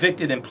Manafort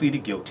convicted and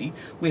pleaded guilty.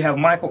 We have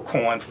Michael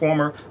Cohen,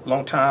 former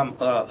longtime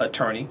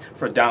attorney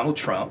for Donald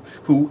Trump,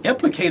 who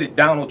implicated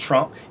Donald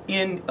Trump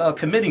in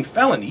committing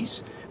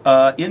felonies.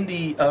 In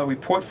the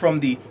report from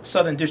the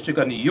Southern District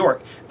of New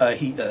York,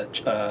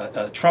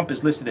 Trump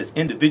is listed as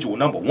individual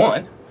number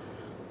 1.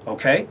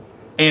 Okay,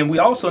 and we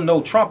also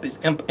know Trump is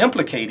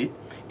implicated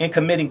in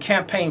committing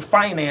campaign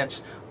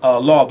finance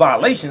law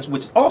violations,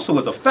 which also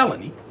is a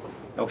felony.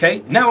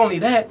 Okay, not only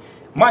that,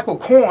 Michael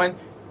Cohen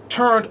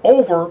turned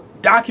over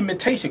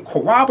documentation,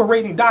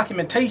 corroborating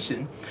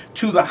documentation,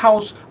 to the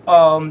House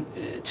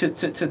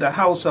to the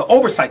House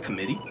Oversight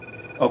Committee.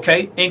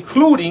 Okay,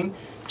 including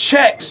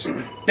checks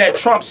that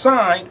Trump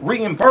signed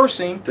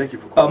reimbursing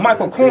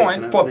Michael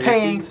Cohen for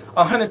paying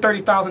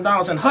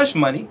 $130,000 in hush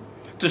money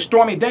to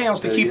Stormy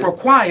Daniels to keep her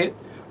quiet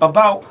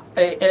about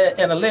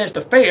an alleged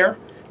affair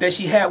that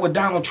she had with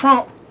Donald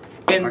Trump.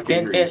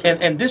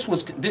 And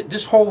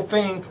this whole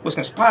thing was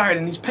conspired,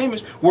 and these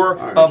payments were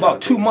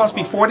about 2 months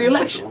before the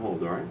election.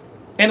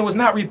 And it was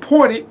not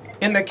reported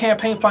in the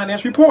campaign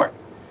finance report.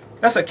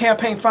 That's a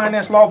campaign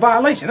finance law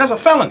violation. That's a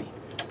felony.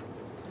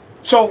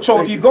 So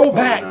if you go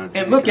back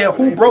and look at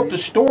who broke the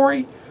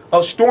story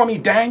of Stormy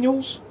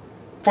Daniels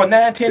for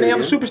 910 AM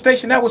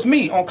Superstation, that was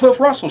me on Cliff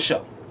Russell's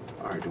show.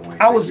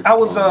 I was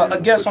a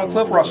guest on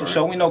Cliff Russell's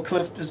show. We know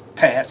Cliff is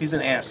passed. He's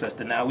an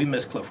ancestor now. We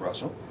miss Cliff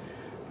Russell,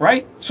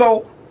 right?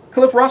 So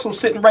Cliff Russell's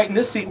sitting right in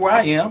this seat where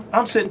I am.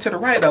 I'm sitting to the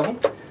right of him.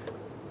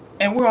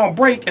 And we're on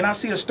break, and I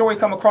see a story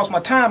come across my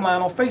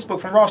timeline on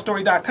Facebook from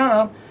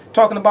rawstory.com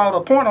talking about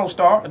a porno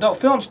star, adult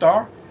film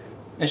star,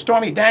 and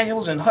Stormy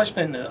Daniels and Hush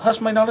money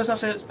and all this. I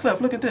said,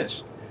 Cliff, look at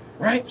this,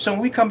 right? So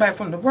when we come back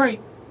from the break,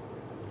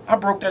 I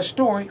broke that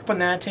story for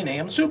 910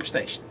 AM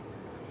Superstation.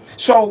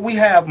 So we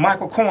have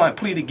Michael Cohen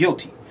pleaded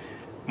guilty.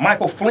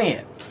 Michael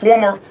Flynn,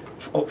 former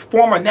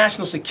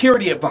national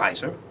security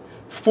advisor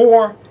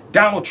for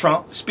Donald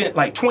Trump, spent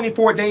like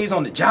 24 days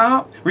on the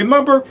job.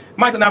 Remember,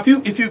 Michael, now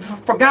if you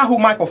forgot who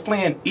Michael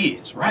Flynn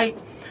is, right?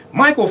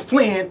 Michael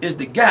Flynn is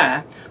the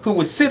guy who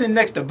was sitting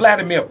next to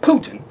Vladimir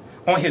Putin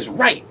on his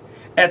right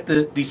at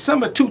the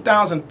December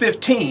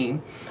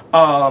 2015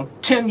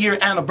 10-year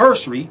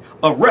anniversary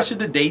of Russia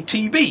Today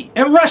TV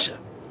in Russia.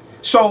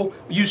 So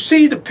you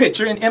see the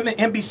picture, and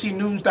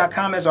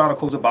NBCnews.com has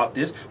articles about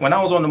this. When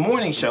I was on the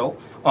morning show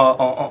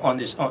on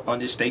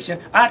this station,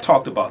 I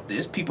talked about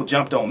this. People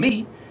jumped on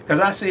me because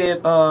I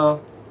said,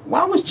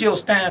 why was Jill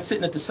Stein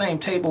sitting at the same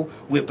table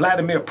with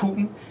Vladimir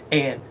Putin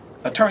and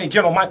Attorney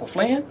General Michael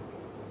Flynn?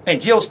 And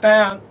Jill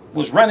Stein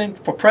was running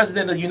for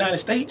president of the United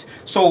States.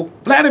 So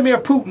Vladimir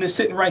Putin is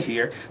sitting right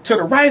here. To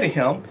the right of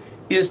him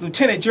is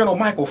Lieutenant General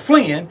Michael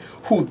Flynn,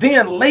 who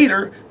then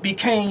later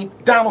became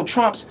Donald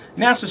Trump's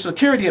national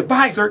security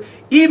advisor,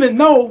 even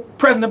though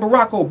President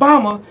Barack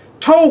Obama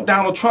told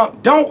Donald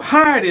Trump, don't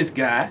hire this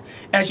guy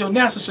as your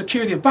national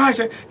security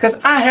advisor because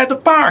I had to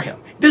fire him.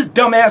 This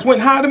dumbass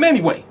went and hired him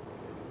anyway.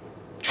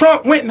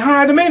 Trump went and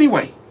hired him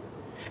anyway.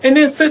 And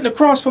then sitting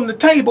across from the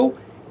table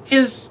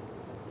is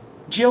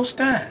Jill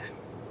Stein.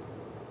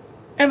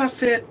 And I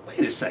said, wait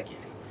a second.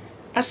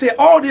 I said,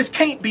 all this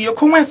can't be a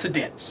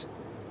coincidence.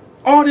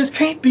 All this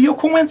can't be a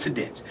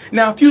coincidence.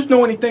 Now, if you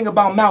know anything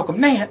about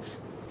Malcolm Nance,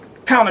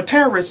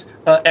 counterterrorist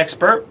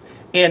expert,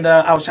 and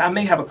I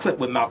may have a clip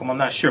with Malcolm, I'm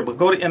not sure, but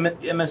go to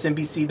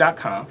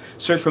MSNBC.com,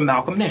 search for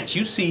Malcolm Nance.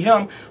 You see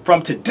him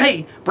from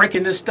today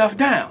breaking this stuff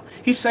down.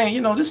 He's saying,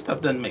 you know, this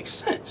stuff doesn't make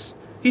sense.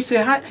 He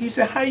said, how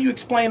do you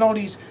explain all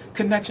these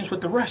connections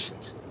with the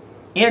Russians?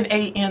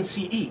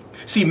 N-A-N-C-E.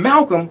 See,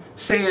 Malcolm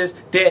says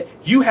that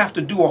you have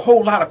to do a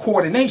whole lot of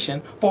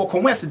coordination for a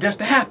coincidence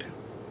to happen.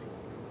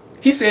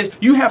 He says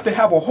you have to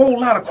have a whole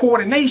lot of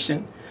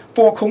coordination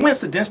for a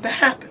coincidence to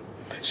happen.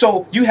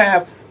 So you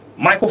have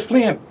Michael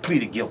Flynn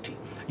pleaded guilty.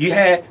 You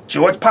had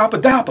George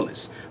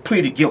Papadopoulos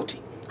pleaded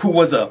guilty, who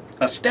was a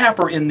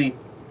staffer in the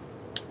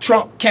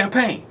Trump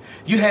campaign.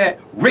 You had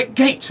Rick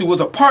Gates, who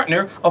was a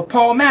partner of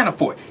Paul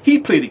Manafort. He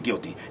pleaded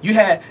guilty. You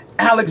had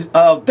Alex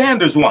van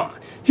der Zwaan.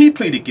 He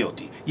pleaded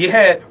guilty. You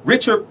had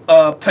Richard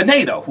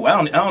Pinedo, who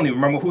I don't even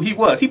remember who he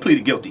was. He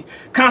pleaded guilty.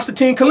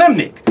 Konstantin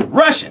Kalemnik,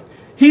 Russian.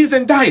 He's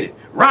indicted.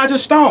 Roger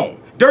Stone,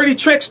 dirty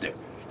trickster,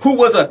 who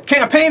was a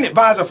campaign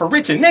advisor for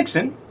Richard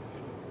Nixon,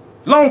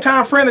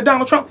 longtime friend of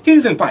Donald Trump.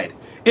 He's indicted.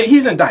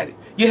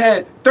 You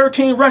had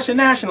 13 Russian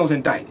nationals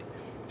indicted.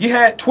 You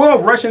had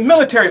 12 Russian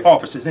military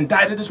officers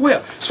indicted as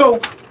well.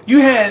 So you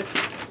had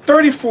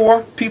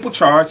 34 people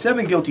charged,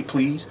 7 guilty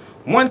pleas,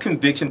 1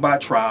 conviction by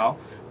trial,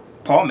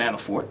 Paul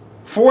Manafort,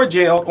 4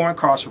 jailed or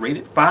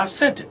incarcerated, 5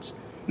 sentenced.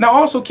 Now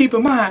also keep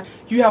in mind,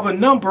 you have a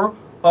number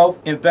of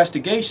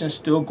investigations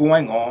still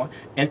going on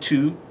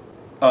into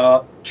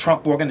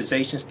Trump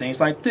organizations, things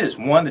like this.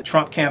 1, the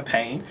Trump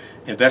campaign,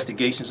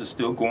 investigations are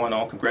still going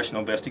on, congressional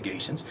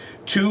investigations.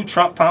 2,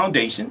 Trump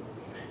Foundation.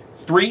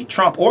 3,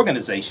 Trump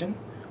Organization.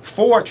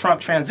 4, Trump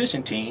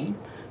Transition Team.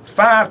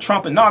 5,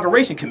 Trump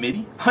Inauguration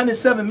Committee.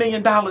 $107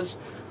 million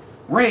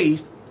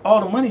raised. All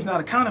the money's not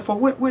accounted for.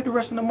 Where'd the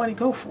rest of the money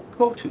go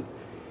to?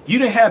 You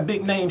didn't have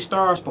big name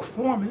stars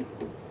performing.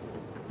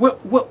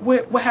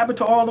 What happened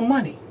to all the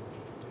money?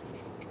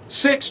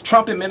 6,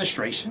 Trump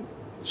administration.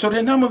 So there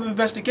are a number of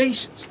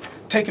investigations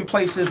taking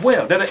place as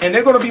well. And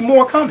there are going to be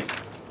more coming.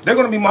 They're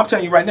going to be, I'm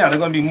telling you right now, there are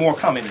going to be more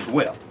coming as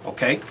well.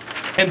 Okay?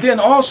 And then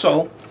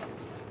also,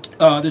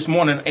 this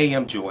morning,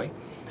 AM Joy,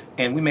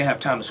 and we may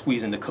have time to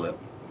squeeze in the clip,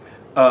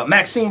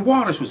 Maxine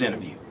Waters was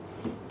interviewed.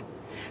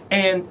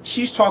 And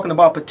she's talking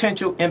about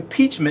potential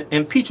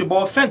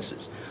impeachable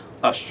offenses.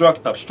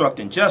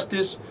 Obstructing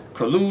justice,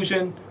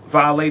 collusion,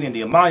 violating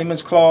the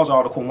Emoluments Clause,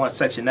 Article 1,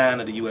 Section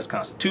 9 of the U.S.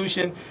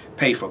 Constitution,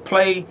 pay for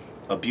play,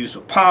 abuse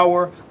of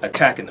power,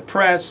 attacking the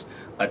press,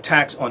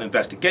 attacks on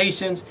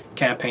investigations,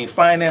 campaign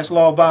finance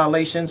law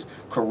violations,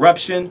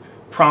 corruption,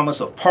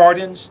 promise of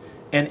pardons,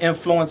 and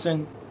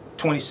influencing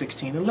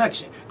 2016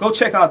 election. Go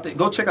check out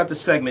the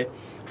segment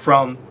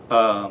from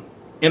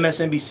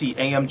MSNBC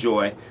AM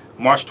Joy,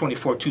 March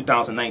 24,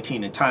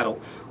 2019, entitled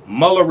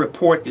Mueller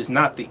Report is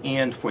not the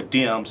end for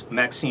Dems,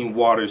 Maxine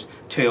Waters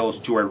tells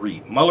Joy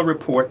Reid. Mueller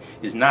Report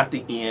is not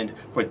the end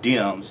for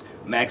Dems,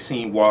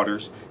 Maxine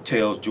Waters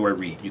tells Joy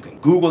Reid. You can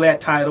Google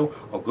that title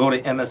or go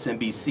to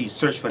MSNBC,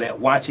 search for that,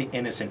 watch it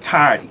in its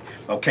entirety.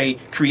 Okay,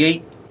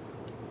 create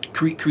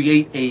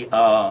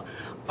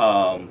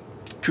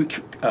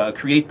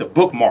the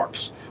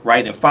bookmarks,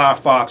 right, in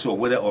Firefox or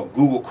whatever, or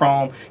Google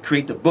Chrome.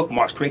 Create the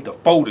bookmarks, create the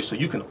folders so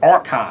you can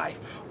archive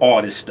all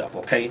this stuff,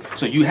 okay?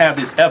 So you have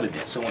this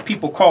evidence. So when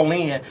people call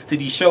in to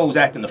these shows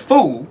acting the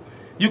fool,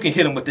 you can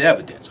hit them with the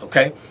evidence,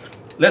 okay?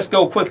 Let's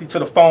go quickly to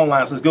the phone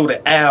lines. Let's go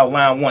to Al,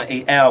 line 1.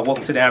 Hey, Al,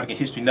 welcome to the African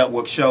History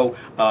Network show.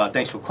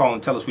 Thanks for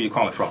calling. Tell us where you're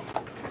calling from.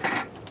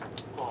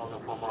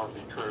 Calling from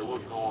Detroit.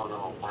 What's going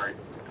on, Mike?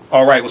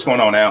 All right, what's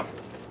going on, Al?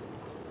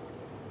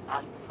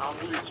 I'm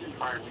with you,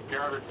 Mike. We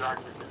got a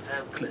document to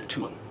have Clip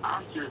 2.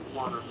 I just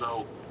want to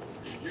know,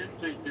 do you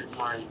think this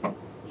might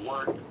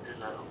work in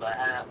the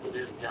behalf of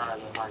this guy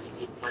that might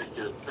just make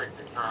it a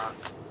second time?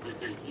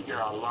 Because you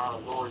got a lot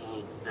of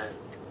lawyers that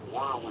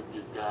won with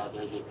this guy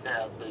that just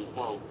have their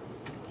vote.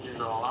 You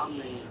know, I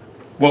mean,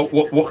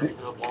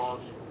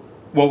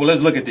 Well,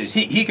 let's look at this.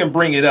 He can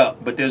bring it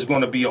up, but there's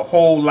going to be a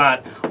whole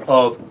lot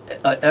of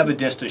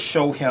evidence to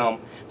show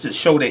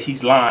that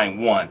he's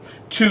lying. 1,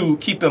 2.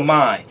 Keep in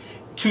mind,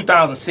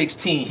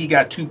 2016 he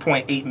got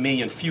 2.8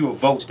 million fewer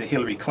votes than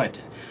Hillary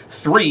Clinton.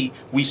 3.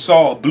 We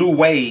saw a blue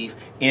wave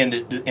in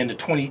the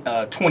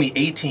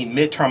 2018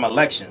 midterm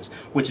elections,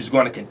 which is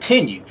going to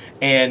continue.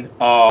 And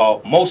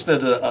most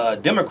of the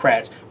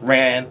Democrats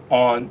ran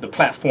on the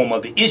platform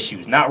of the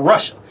issues, not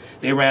Russia.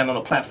 They ran on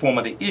the platform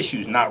of the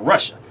issues, not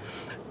Russia.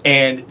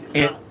 And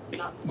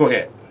go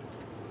ahead.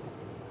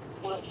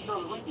 Well, the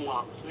reason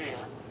why I'm saying,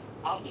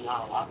 I'll be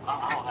honest,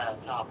 I don't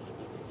have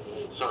confidence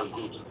in certain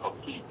groups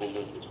of people in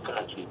this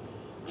country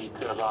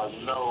because I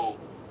know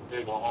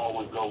they're going to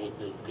always go with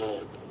their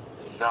gut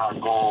and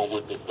not going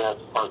with the best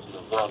person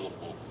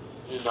available.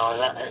 You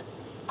know,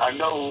 I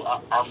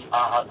know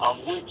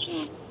I'm with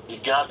you. You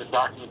got the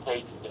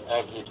documentation, the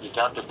evidence. You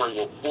got to bring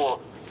it forth.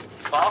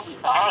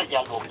 I ain't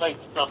got no faith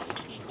in some of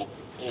these people.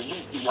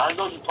 And I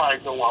know you probably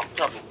know where I'm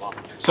coming from.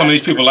 Some of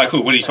these people like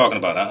who? What are you talking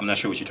about? I'm not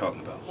sure what you're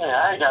talking about. Yeah,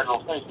 I ain't got no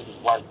faith in these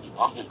white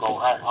people. I'm just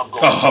going.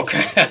 Oh,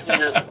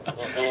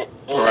 okay.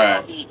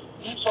 Right.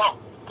 You talk.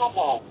 Come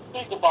on,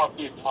 think about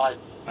this, Mike.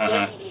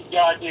 These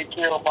guys didn't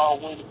care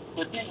about women,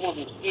 but these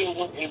women still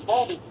went and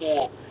voted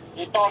for him.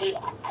 They thought it.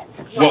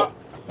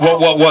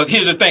 Well,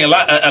 here's the thing. A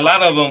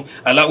lot of them.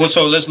 Well,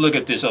 so let's look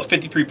at this.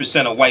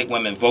 53% of white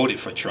women voted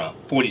for Trump.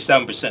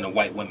 47% of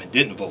white women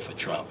didn't vote for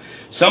Trump.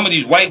 Some of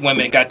these white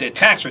women got their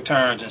tax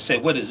returns and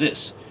said, "What is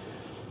this?"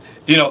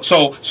 You know.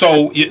 So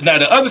now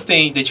the other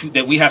thing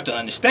that we have to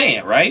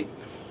understand, right,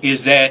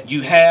 is that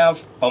you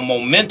have a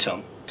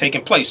momentum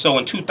taking place. So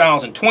in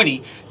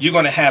 2020, you're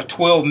going to have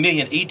 12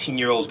 million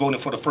 18-year-olds voting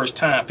for the first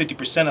time.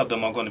 50% of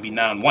them are going to be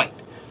non-white.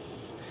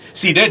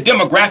 See, there are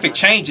demographic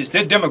changes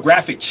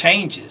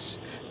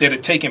that are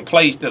taking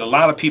place that a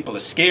lot of people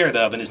are scared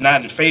of and is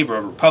not in favor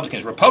of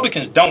Republicans.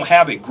 Republicans don't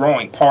have a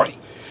growing party.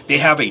 They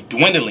have a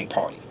dwindling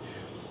party.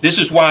 This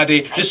is why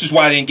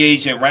they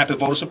engage in rampant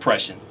voter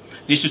suppression.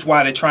 This is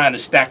why they're trying to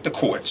stack the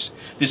courts.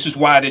 This is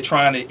why they're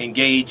trying to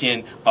engage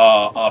in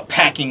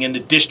packing in the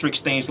districts,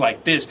 things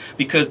like this,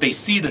 because they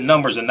see the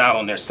numbers are not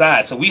on their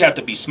side. So we have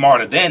to be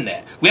smarter than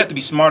that. We have to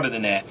be smarter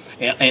than that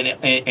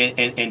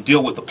and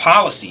deal with the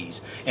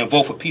policies and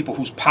vote for people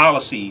whose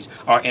policies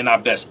are in our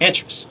best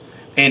interests.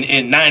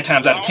 And 9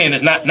 times out of 10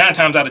 is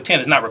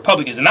not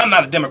Republicans. And I'm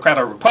not a Democrat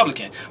or a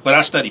Republican, but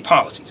I study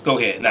policies. Go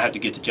ahead, and I have to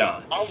get to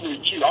John. I'm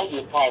with you. I'm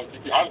with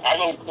politics. I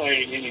don't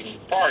claim any of these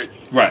parties.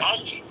 Right.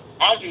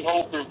 I just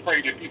hope and pray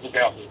that people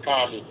got some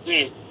common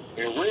sense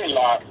and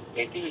realize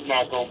that he's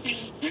not going to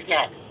be. This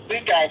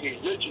guy's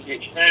enriching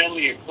his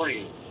family and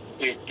friends.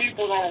 If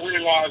people don't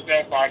realize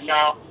that by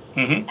now,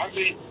 I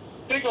mean,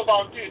 think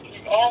about this.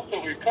 He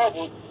also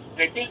recovered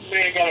that this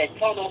man got a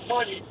ton of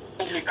money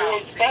from the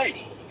Deutsche Bank.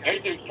 They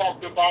just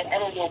talked about, I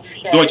don't know if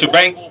you saw Deutsche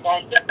Bank?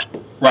 About that.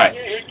 Right.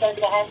 Yeah, they talked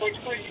about how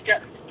much money you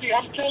got. See,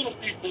 I'm telling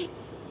people,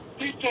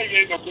 they tell you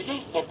ain't no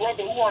producer, but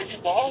brother, who are you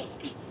beholden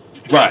to?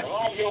 Because right. A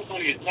lot of your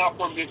money is not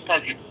from this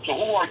country, so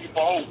who are you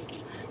beholden to?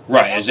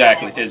 Right,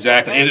 exactly.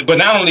 But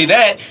not only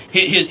that,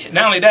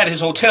 his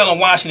hotel in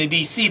Washington,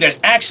 D.C. that's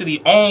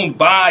actually owned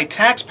by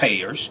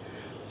taxpayers,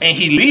 and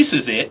he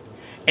leases it.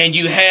 And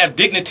you have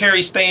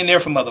dignitaries staying there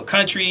from other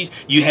countries.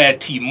 You had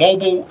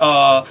T-Mobile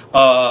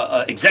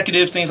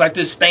executives, things like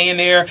this, staying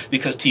there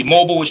because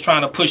T-Mobile was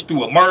trying to push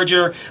through a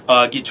merger,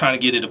 trying to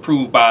get it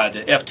approved by the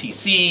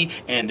FTC,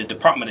 and the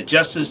Department of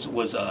Justice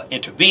was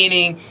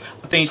intervening,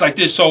 things like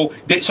this. So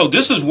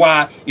this is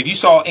why, if you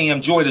saw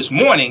AM Joy this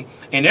morning,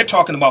 and they're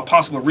talking about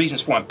possible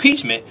reasons for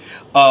impeachment,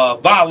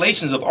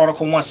 violations of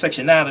Article 1,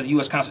 Section 9 of the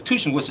U.S.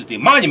 Constitution, which is the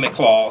Emolument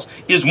Clause,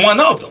 is one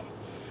of them.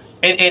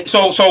 And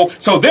so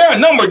there are a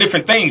number of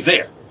different things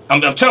there.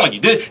 I'm telling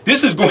you,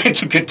 this is going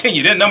to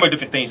continue. There are a number of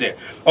different things there.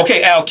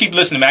 Okay, Al, keep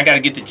listening, man. I got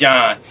to get to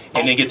John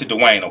and then get to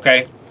Dwayne,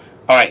 okay?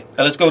 All right,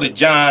 let's go to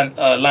John,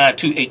 line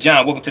 2. Hey,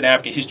 John, welcome to the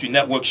African History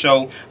Network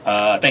show.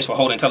 Thanks for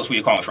holding. Tell us where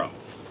you're calling from.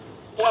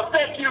 Well,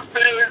 thank you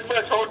very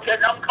much, Hotep.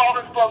 I'm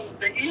calling from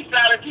the east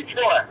side of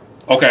Detroit.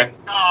 Okay,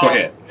 go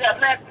ahead. Yeah,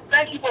 man,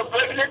 thank you for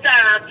breaking it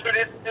down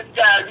to this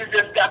guy you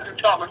just got to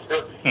talking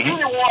to. He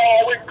the one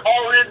always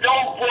calling,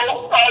 don't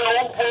vote, I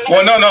don't vote.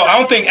 Well, no, I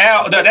don't think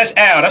Al, that's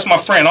Al, that's my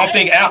friend. I don't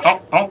think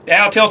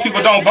Al tells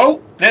people don't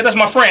vote. That's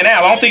my friend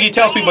Al. I don't think he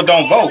tells people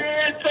don't vote.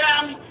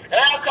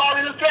 Al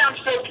calling the time,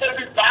 so tell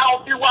me, I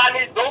don't see why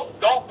they don't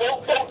vote.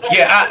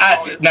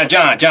 Yeah, now,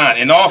 John,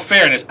 in all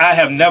fairness, I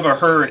have never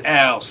heard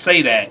Al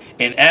say that,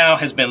 and Al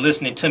has been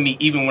listening to me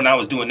even when I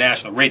was doing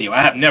national radio.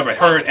 I have never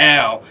heard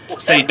Al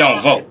say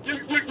don't vote. You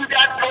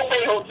got no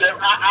way, Hotep.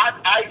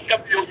 I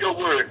accept your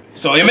word.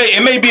 So it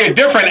may be a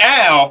different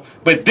Al,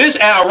 but this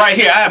Al right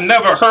here, I have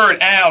never heard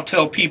Al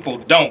tell people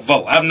don't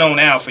vote. I've known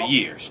Al for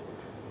years.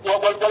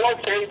 Well,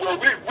 okay. Well,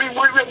 we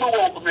move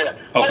on from there.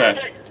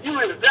 Okay. You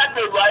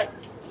exactly right.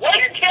 Why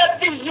you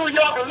can't see New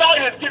York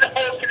lawyers get a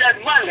hold of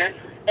that money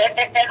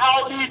and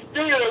all these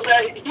deals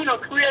that he done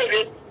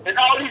created and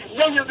all these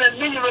millions and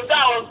millions of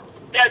dollars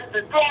that's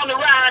been thrown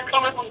around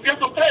coming from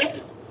different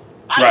places?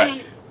 I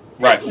mean,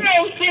 Right. He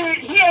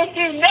ain't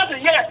seen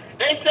nothing yet.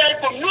 They they say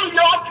from New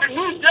York to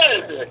New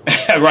Jersey.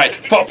 Right.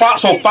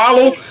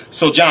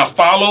 So John,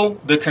 follow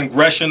the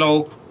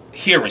congressional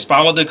hearings,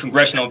 follow the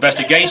congressional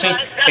investigations,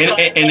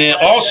 and then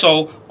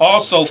also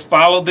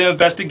follow the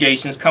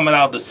investigations coming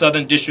out of the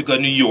Southern District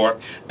of New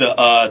York,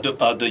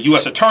 the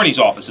U.S. Attorney's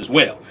Office as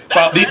well,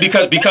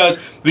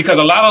 because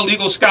a lot of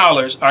legal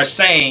scholars are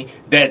saying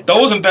that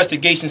those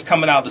investigations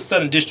coming out of the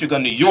Southern District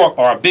of New York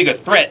are a bigger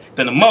threat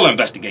than the Mueller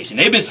investigation.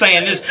 They've been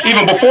saying this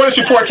even before this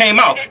report came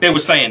out. They were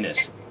saying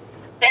this.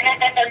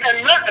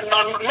 And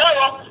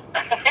Mueller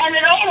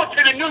handed over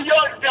to the New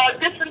York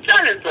district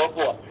attorney and so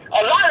forth.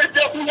 A lot of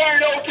stuff he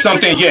handed over to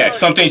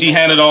some things he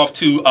handed off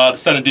to the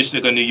Southern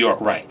District of New York.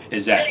 Right,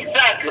 exactly.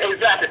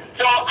 Exactly.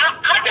 So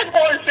I just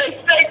want to say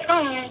stay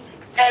tuned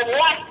and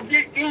watch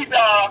these,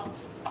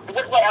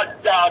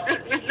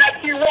 this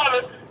Maxine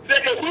Waters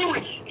said that he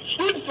was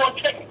going to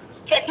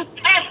check his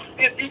taxes.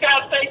 He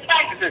got to pay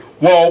taxes.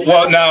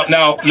 Well,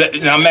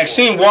 now,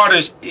 Maxine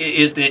Waters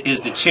is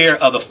the chair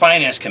of the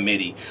Finance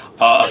Committee.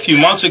 A few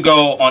months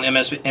ago on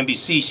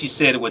MSNBC, she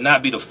said it would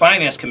not be the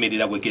Finance Committee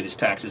that would get his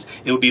taxes.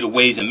 It would be the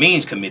Ways and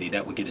Means Committee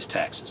that would get his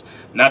taxes,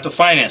 not the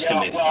Finance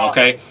Committee.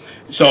 Okay.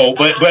 So,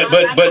 but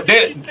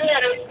then.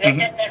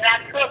 And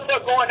I trust her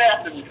going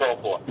after me so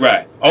forth.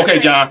 Right. Okay,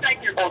 John.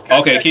 Thank you.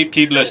 Okay,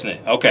 keep listening.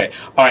 Okay.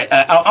 All right.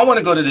 I want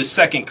to go to this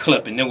second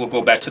clip, and then we'll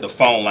go back to the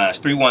phone lines.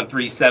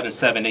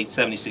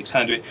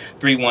 313-778-7600.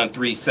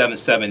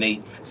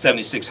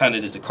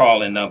 313-778-7600 is the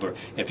call-in number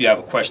if you have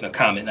a question or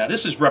comment. Now,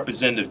 this is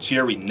Representative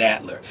Jerry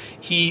Nadler.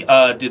 He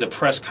did a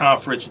press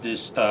conference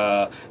this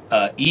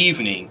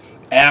evening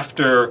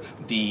after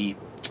the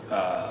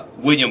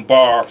William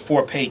Barr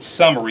 4-page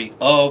summary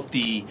of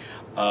the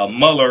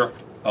Mueller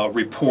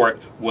report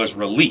was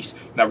released.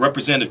 Now,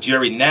 Representative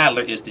Jerry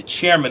Nadler is the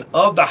chairman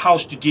of the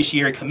House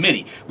Judiciary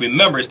Committee.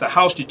 Remember, it's the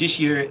House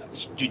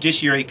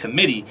Judiciary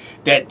Committee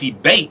that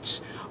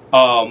debates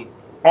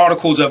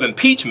articles of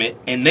impeachment,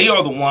 and they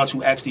are the ones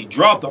who actually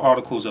drop the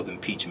articles of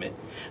impeachment,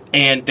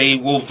 and they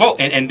will vote,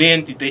 and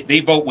then they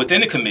vote within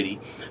the committee.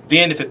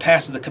 Then if it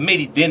passes the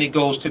committee, then it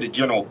goes to the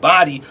general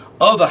body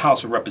of the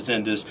House of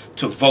Representatives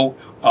to vote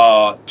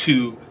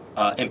to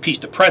impeach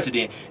the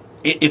president.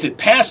 If it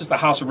passes the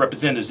House of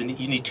Representatives, and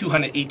you need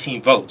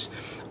 218 votes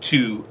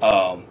to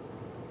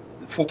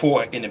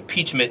for an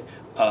impeachment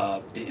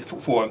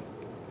for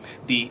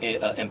the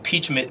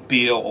impeachment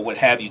bill or what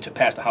have you to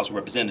pass the House of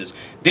Representatives,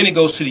 then it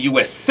goes to the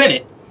U.S.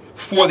 Senate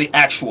for the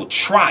actual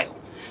trial.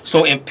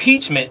 So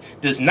impeachment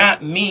does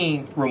not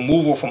mean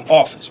removal from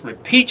office.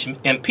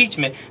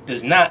 Impeachment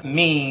does not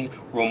mean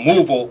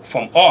removal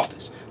from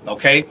office.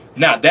 Okay?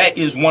 Now, that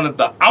is one of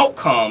the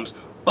outcomes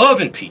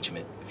of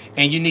impeachment.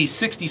 And you need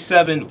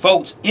 67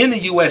 votes in the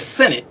U.S.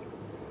 Senate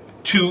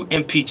to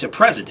impeach a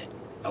president.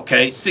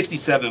 Okay?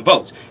 67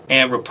 votes.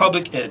 And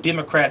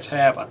Democrats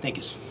have, I think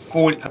it's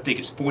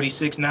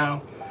 46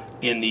 now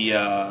in the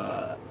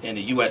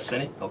U.S.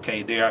 Senate.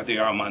 Okay? They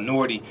are a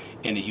minority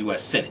in the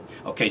U.S. Senate.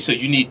 Okay, so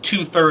you need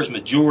 2/3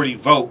 majority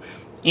vote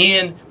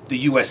in the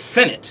U.S.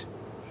 Senate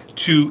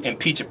to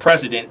impeach a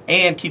president.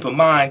 And keep in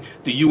mind,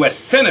 the U.S.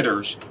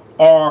 senators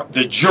are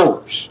the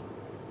jurors.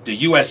 The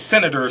U.S.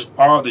 senators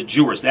are the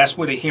jurors. That's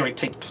where the hearing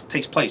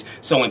takes place.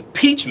 So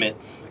impeachment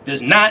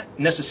does not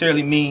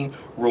necessarily mean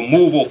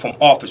removal from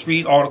office.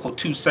 Read Article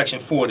 2, Section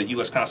 4 of the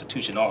U.S.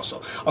 Constitution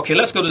also. Okay,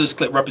 let's go to this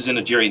clip.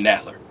 Representative Jerry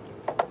Nadler.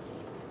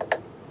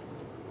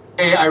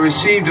 I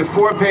received a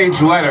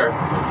 4-page letter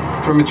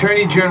from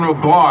Attorney General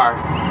Barr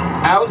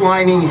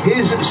outlining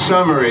his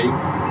summary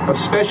of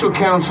Special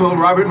Counsel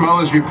Robert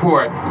Mueller's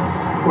report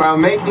while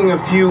making a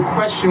few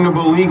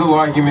questionable legal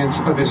arguments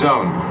of his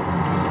own.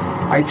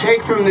 I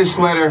take from this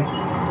letter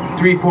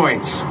 3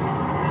 points.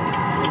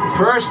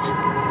 First,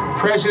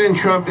 President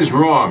Trump is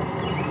wrong.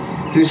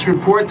 This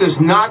report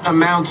does not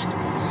amount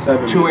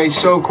to a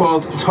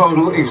so-called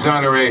total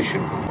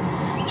exoneration.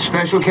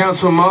 Special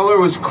Counsel Mueller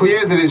was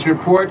clear that his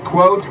report,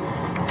 quote,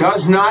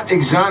 does not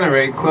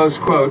exonerate, close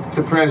quote,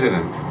 the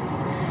president.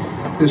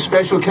 The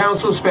special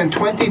counsel spent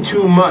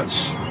 22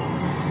 months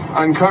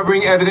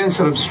uncovering evidence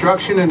of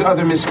obstruction and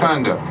other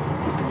misconduct.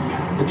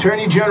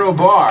 Attorney General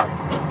Barr,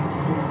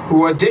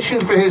 who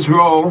auditioned for his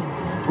role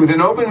with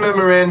an open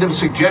memorandum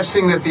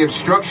suggesting that the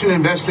obstruction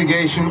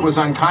investigation was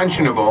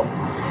unconscionable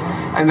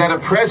and that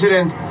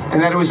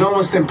it was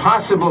almost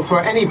impossible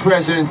for any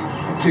president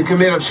to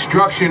commit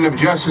obstruction of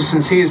justice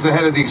since he is the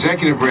head of the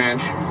executive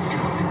branch,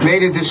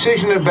 made a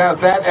decision about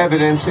that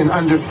evidence in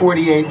under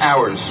 48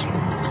 hours.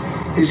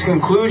 His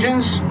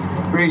conclusions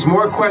raise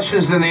more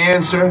questions than they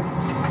answer,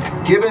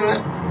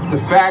 given the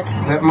fact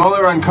that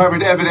Mueller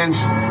uncovered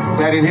evidence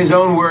that, in his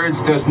own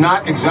words, does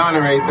not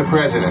exonerate the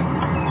president.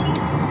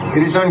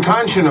 It is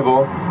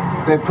unconscionable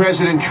that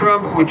President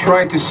Trump would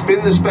try to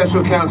spin the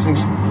special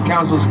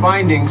counsel's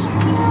findings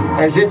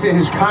as if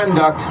his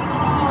conduct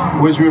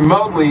was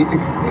remotely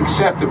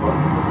acceptable.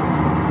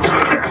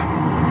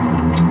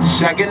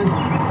 Second,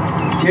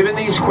 given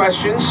these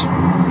questions,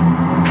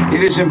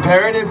 it is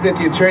imperative that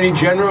the Attorney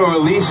General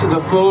release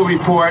the full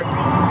report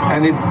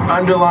and the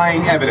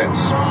underlying evidence.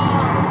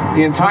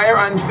 The entire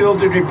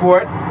unfiltered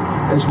report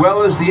as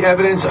well as the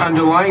evidence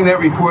underlying that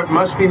report,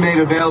 must be made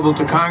available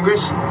to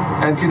Congress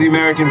and to the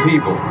American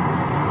people.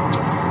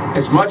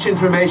 As much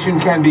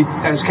information can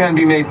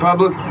be made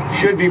public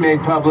should be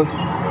made public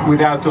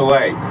without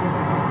delay.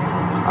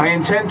 I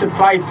intend to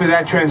fight for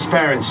that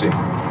transparency.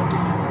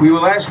 We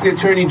will ask the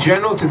Attorney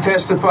General to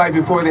testify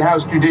before the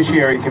House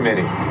Judiciary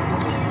Committee.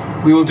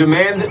 We will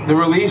demand the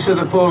release of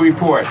the full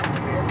report.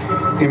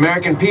 The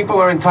American people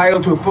are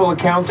entitled to a full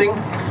accounting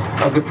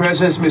of the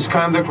President's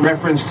misconduct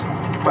referenced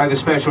by the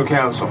Special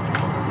Counsel.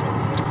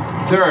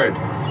 Third,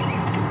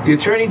 the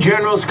Attorney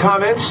General's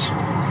comments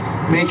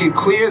make it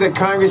clear that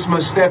Congress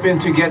must step in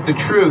to get the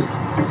truth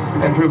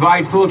and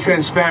provide full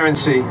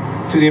transparency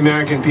to the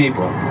American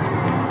people.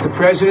 The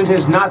President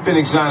has not been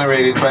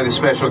exonerated by the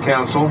Special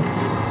Counsel,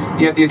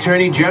 yet the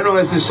Attorney General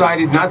has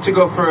decided not to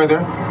go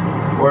further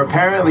or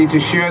apparently to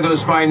share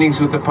those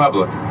findings with the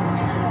public.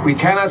 We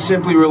cannot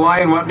simply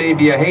rely on what may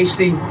be a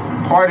hasty,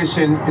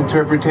 partisan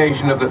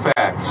interpretation of the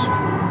facts.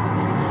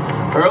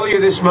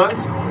 Earlier this month,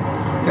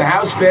 the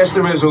House passed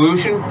a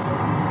resolution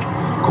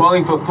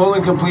calling for full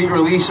and complete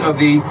release of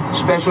the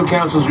Special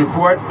Counsel's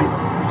report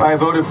by a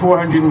vote of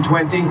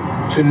 420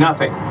 to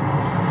nothing.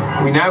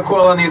 We now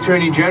call on the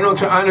Attorney General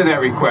to honor that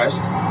request,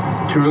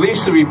 to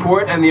release the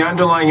report and the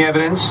underlying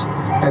evidence,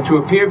 and to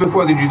appear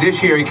before the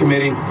Judiciary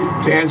Committee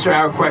to answer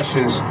our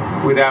questions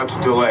without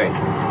delay.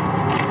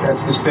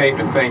 That's the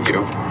statement. Thank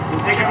you.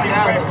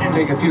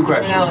 Take a few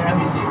questions.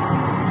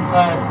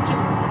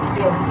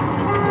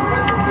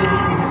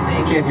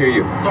 Can't hear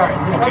you. Sorry.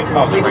 Okay,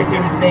 pause it right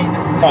there.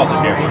 Pause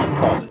it there.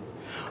 Pause it.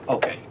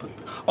 Okay.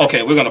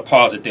 Okay, we're going to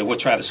pause it there. We'll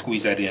try to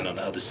squeeze that in on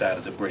the other side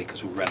of the break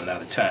because we're running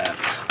out of time.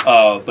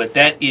 But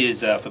that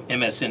is from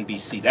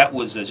MSNBC. That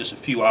was just a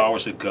few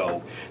hours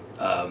ago.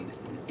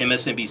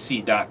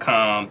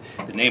 MSNBC.com.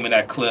 The name of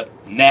that clip,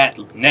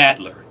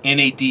 Nadler,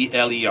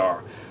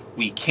 N-A-D-L-E-R.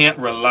 We can't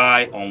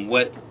rely on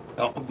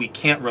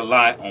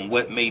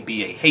what may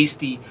be a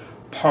hasty,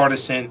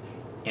 partisan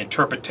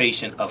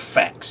interpretation of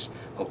facts.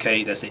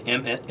 Okay, that's at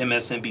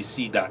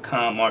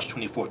MSNBC.com, March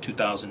 24,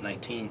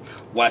 2019.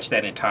 Watch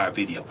that entire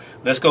video.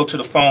 Let's go to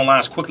the phone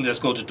lines quickly. Let's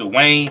go to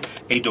Dwayne.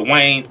 Hey,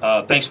 Dwayne,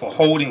 thanks for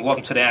holding.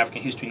 Welcome to the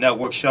African History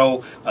Network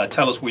show.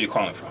 Tell us where you're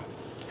calling from.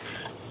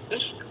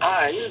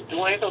 Hi, this is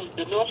Dwayne from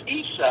the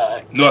northeast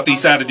side.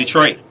 Northeast side of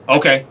Detroit.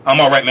 Okay,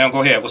 I'm all right, man.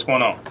 Go ahead. What's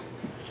going on?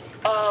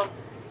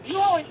 You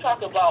always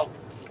talk about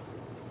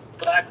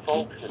black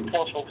folks and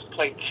poor folks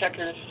play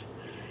checkers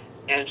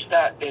and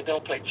they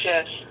don't play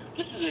chess.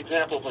 This is an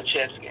example of a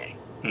chess game.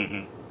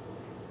 Mm-hmm.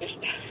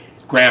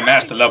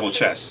 Grandmaster level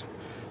chess.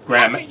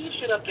 You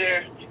sit up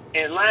there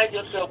and line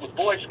yourself with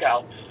Boy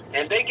Scouts,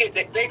 and they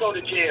go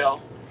to jail,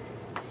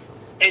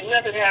 and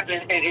nothing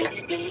happened, and you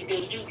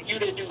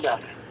didn't do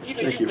nothing. You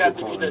got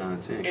to be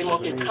the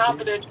most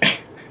incompetent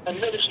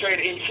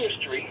administrator in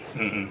history.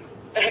 Mm-hmm.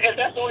 And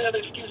that's the only other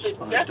excuse.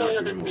 That's the only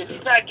other. If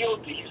he's not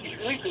guilty, he's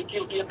at least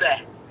guilty of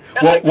that.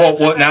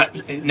 Well.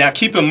 Now,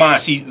 keep in mind.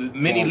 See,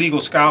 many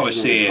legal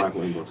scholars said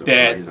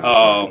that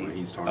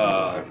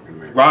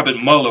Robert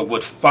Mueller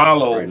would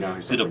follow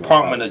the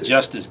Department of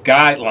Justice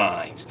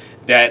guidelines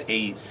that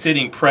a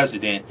sitting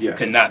president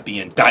cannot be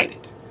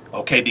indicted.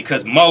 Okay,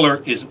 because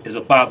Mueller is a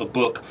by the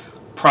book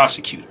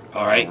prosecutor.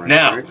 All right.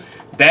 Now,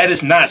 that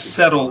is not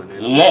settled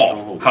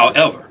law.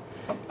 However,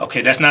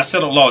 okay, that's not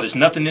settled law. There's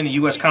nothing in the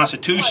U.S.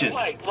 Constitution.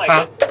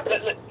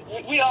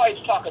 We always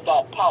talk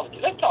about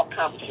politics. Let's talk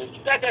common sense.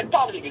 That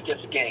politics is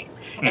just a game,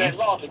 and that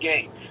law is a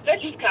game.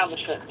 Let's use common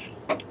sense.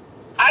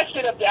 I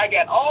sit up there. I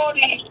got all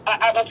these.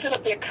 I sit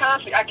up there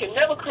constantly. I can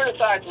never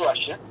criticize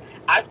Russia.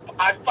 I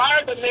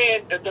fired the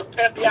man, the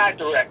FBI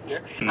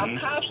director. I'm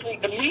constantly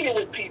meeting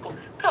with people.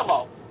 Come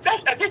on,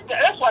 that's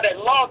why that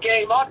law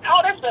game,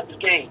 all that stuff is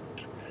game.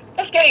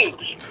 That's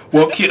games.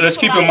 Well, let's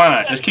keep in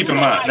mind. Let's keep in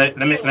mind. Let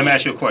me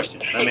ask you a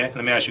question. Let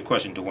me ask you a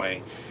question,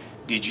 Dwayne.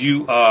 Did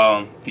you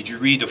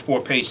read the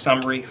 4-page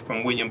summary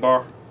from William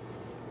Barr?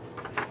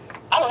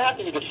 I don't have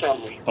to read the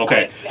summary.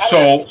 Okay.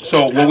 So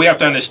what we have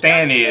to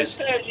understand is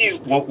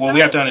what we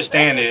have to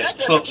understand is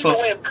slow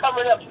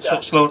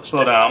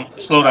down.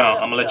 I'm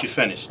gonna let you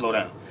finish. Slow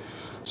down.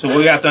 So what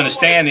we have to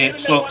understand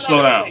is slow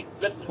down.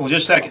 Well,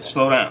 just a second.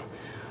 Slow down.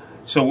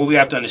 So what we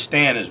have to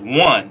understand is,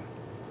 one,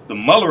 the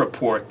Mueller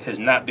report has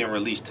not been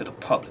released to the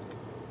public.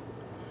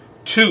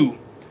 Two,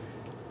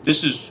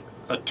 this is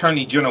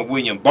Attorney General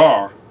William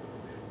Barr,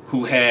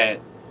 who had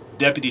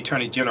Deputy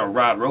Attorney General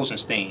Rod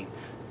Rosenstein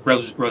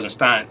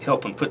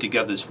help him put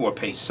together this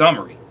 4-page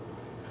summary.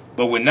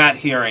 But we're not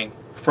hearing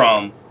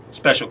from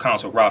Special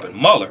Counsel Robert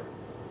Mueller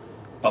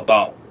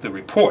about the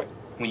report.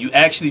 When you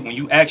actually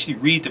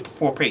read the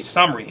 4-page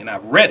summary, and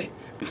I've read it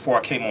before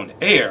I came on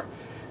the air,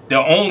 there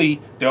are only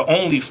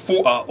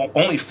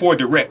four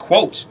direct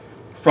quotes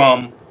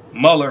from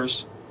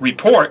Mueller's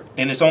report,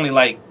 and it's only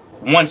like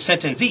one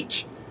sentence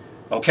each.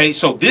 Okay,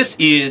 so this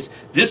is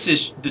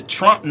the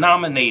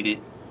Trump-nominated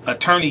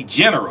Attorney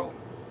General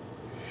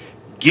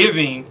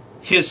giving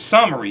his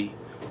summary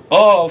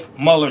of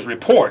Mueller's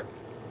report,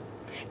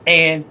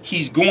 and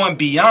he's going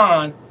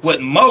beyond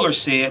what Mueller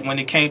said when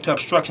it came to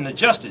obstruction of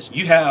justice.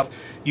 You have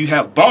you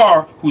have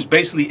Barr, who's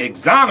basically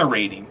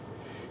exonerating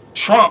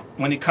Trump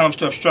when it comes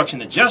to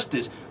obstruction of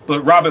justice,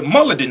 but Robert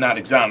Mueller did not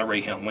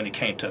exonerate him when it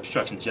came to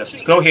obstruction of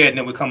justice. Go ahead, and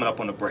then we're coming up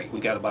on the break.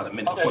 We got about a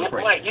minute before the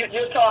break. Mike,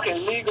 you're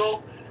talking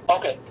legal.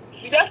 Okay,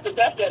 see, that's the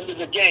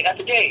game. That's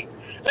the game.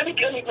 Let me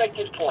make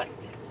this point.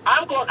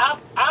 I'm going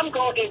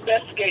to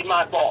investigate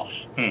my boss.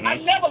 Mm-hmm. I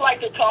never like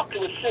to talk to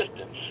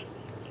assistants.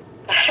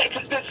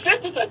 The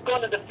assistants are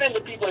going to defend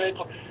the people.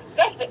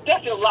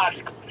 That's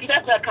illogical. See,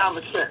 that's not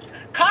common sense.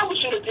 Congress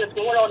should have just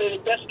went on and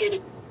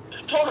investigated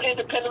totally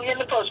independently in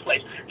the first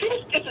place. See,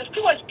 it's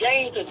too much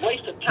games and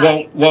waste of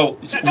time.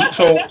 That's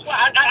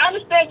why I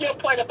understand your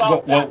point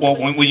about.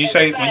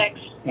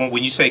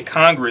 When you say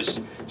Congress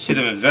should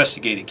have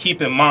investigated,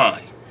 keep in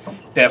mind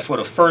that for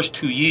the first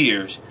 2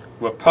 years,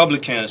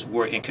 Republicans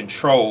were in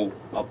control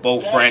of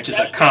both branches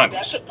of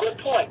Congress. That's a good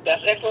point.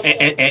 That's excellent.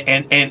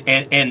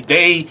 And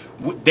they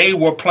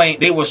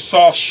were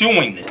soft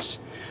shoeing this.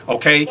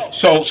 Okay,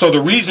 so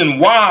the reason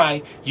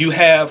why you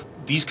have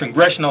these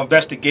congressional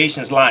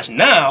investigations launched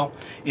now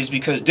is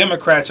because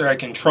Democrats are in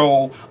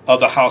control of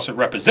the House of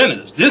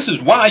Representatives. This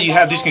is why you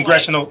have these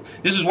congressional.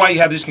 This is why you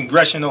have these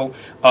congressional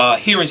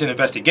hearings and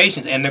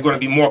investigations, and they're going to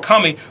be more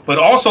coming. But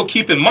also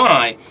keep in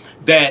mind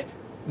that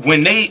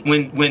when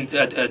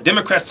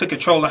Democrats took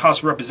control of the House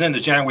of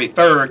Representatives January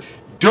 3rd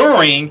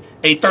during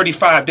a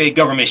 35-day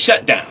government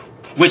shutdown,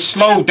 which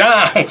slowed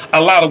down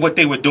a lot of what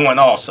they were doing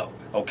also.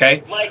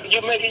 Okay, Mike,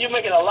 you're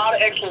making a lot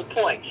of excellent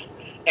points,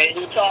 and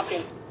you're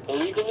talking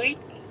legally,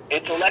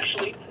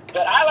 intellectually.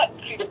 But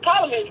see, the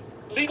problem is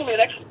legally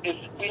and is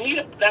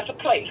that's a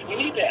place. We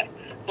need that.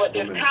 But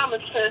there's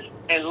common sense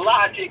and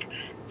logic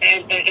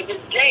and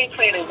this game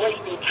plan and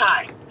wasting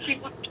time. See,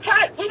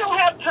 we don't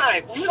have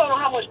time. We don't know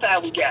how much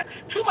time we got.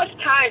 Too much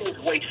time is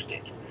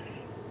wasted.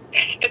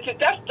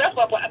 That's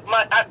why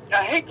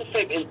I hate to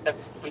say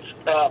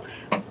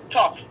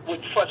talk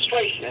with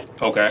frustration.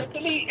 Okay. But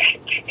to me,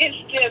 it's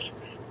just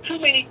too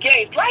many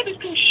games. Life is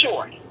too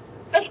short.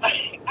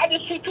 I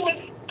just see too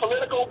many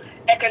political,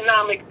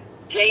 economic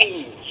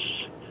games.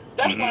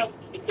 That's why.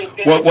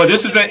 Well,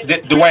 this is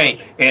Dwayne,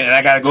 and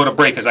I got to go to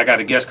break because I got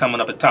a guest coming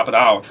up at the top of the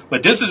hour.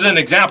 But this is an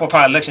example of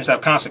how elections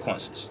have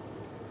consequences.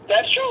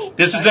 That's true.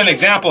 This is an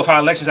example of how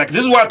elections have.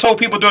 This is what I told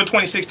people during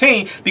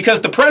 2016, because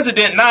the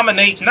president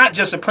nominates not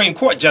just Supreme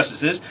Court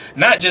justices,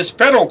 not just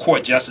federal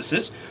court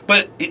justices,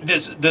 but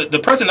the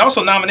president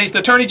also nominates the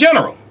Attorney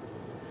General.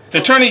 The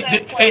attorney,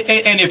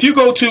 and if you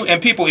go to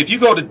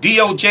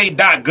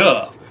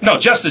DOJ.gov. No,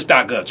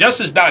 justice.gov.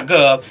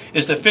 Justice.gov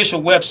is the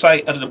official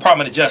website of the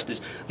Department of Justice.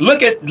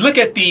 Look at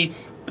the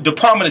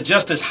Department of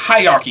Justice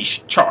hierarchy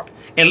chart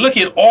and look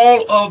at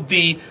all of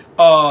the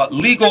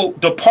legal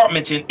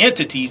departments and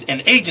entities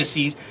and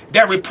agencies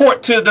that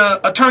report to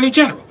the Attorney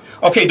General.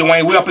 Okay,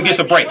 Dwayne, we're up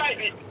against a break.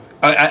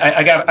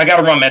 I got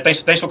to run, man.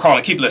 Thanks for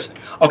calling. Keep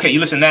listening. Okay, you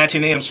listen to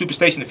 19 AM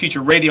Superstation, the Future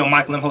Radio.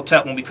 Michael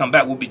Imhotep. When we come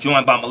back, we'll be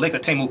joined by Malaika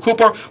Tamu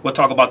Cooper. We'll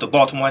talk about the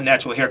Baltimore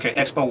Natural Hair Care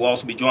Expo. We'll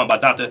also be joined by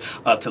Dr.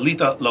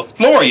 Talitha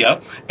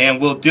LeFlouria, and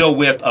we'll deal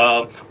with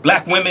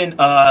black women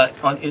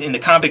in the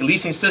convict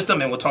leasing system,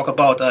 and we'll talk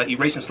about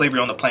erasing slavery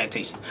on the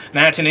plantations.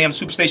 19 AM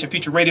Superstation,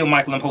 Future Radio.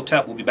 Michael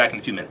Imhotep. We'll be back in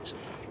a few minutes.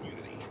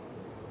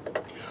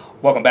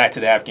 Welcome back to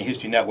the African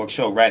History Network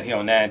show right here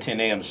on 910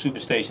 AM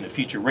Superstation, the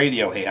Future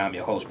Radio. Hey, I'm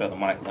your host, Brother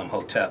Michael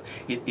Imhotep.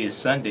 It is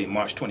Sunday,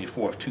 March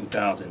 24th,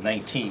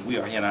 2019. We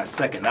are in our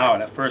second hour.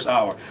 That first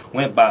hour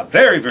went by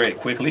very, very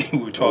quickly. We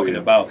were talking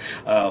about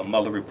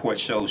Mueller report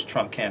shows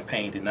Trump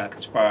campaign did not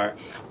conspire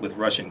with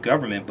Russian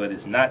government, but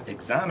is not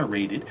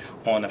exonerated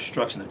on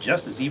obstruction of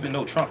justice, even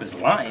though Trump is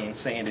lying,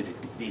 saying that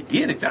it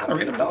did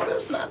exonerate him. No,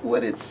 that's not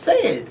what it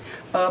said.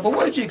 But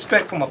what did you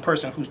expect from a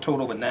person who's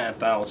told over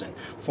 9,000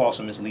 false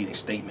and misleading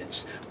statements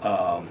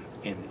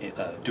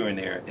during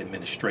their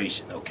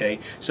administration? Okay,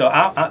 so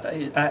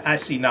I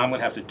see now I'm going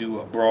to have to do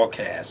a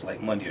broadcast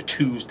like Monday or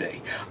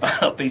Tuesday,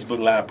 a Facebook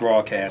Live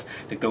broadcast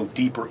to go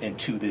deeper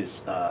into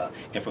this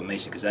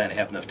information because I didn't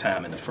have enough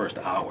time in the first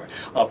hour.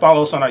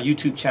 Follow us on our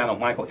YouTube channel,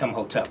 Michael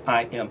Imhotep,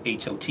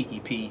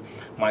 IMHOTEP.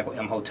 Michael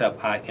Imhotep,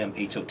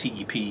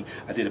 IMHOTEP.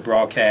 I did a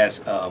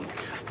broadcast on,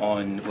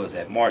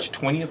 March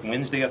 20th,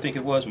 Wednesday I think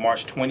it was,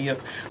 March 20th,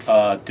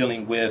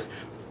 dealing with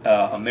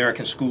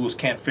American schools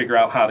can't figure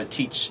out how to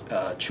teach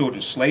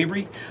children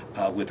slavery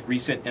with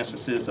recent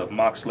instances of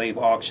mock slave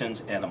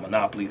auctions and a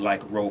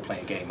monopoly-like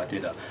role-playing game. I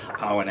did an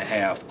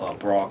hour-and-a-half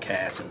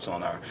broadcast, and it's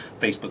on our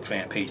Facebook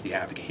fan page, the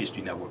African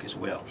History Network, as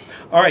well.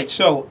 All right,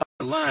 so on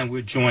the line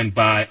we're joined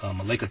by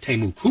Malaika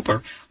Tamu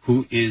Cooper,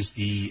 who is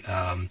the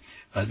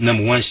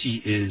number one.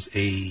 She is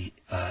a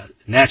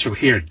natural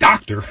hair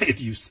doctor, if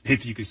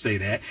you could say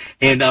that,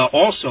 and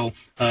also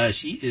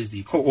she is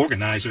the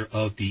co-organizer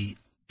of the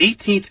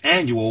 18th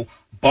annual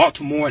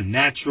Baltimore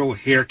Natural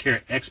Hair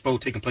Care Expo,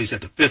 taking place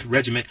at the 5th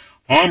Regiment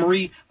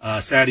Armory,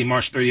 Saturday,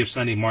 March 30th,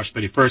 Sunday, March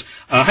 31st.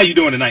 How you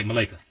doing tonight,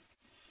 Malaika?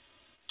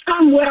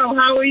 I'm well.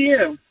 How are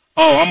you?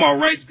 Oh, I'm all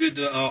right. It's good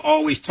to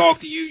always talk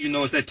to you. You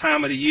know, it's that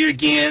time of the year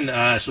again,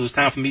 so it's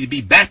time for me to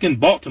be back in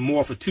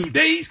Baltimore for 2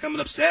 days, coming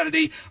up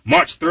Saturday,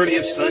 March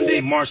 30th,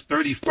 Sunday, March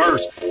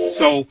 31st.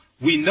 So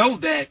we know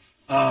that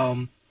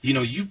you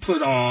know,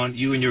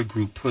 you and your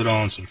group put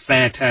on some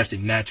fantastic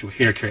natural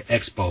hair care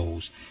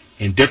expos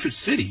in different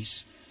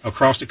cities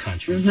across the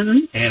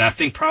country. And I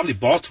think probably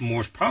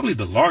Baltimore is probably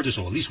the largest,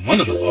 or at least one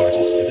of the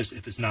largest,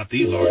 if it's not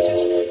the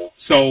largest.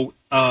 So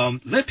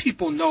let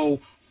people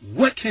know,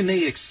 what can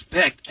they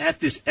expect at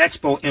this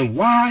expo, and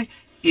why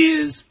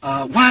is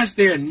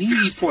there a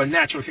need for a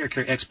natural hair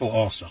care expo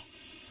also?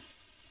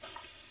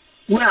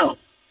 Well,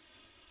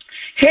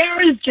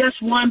 hair is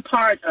just one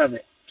part of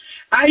it.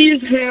 I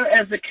use hair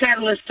as the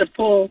catalyst to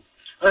pull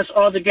us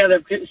all together,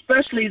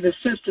 especially the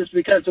sisters,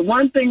 because the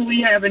one thing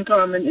we have in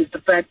common is the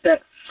fact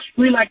that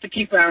we like to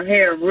keep our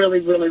hair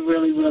really, really,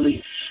 really,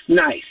 really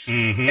nice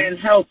and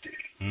healthy.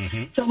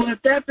 So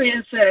with that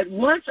being said,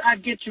 once I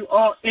get you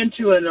all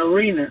into an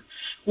arena,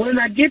 when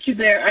I get you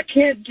there, I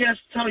can't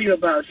just tell you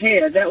about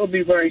hair. That would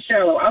be very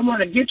shallow. I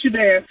want to get you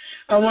there.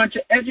 I want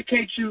to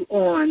educate you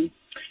on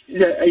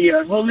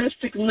your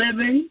holistic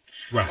living,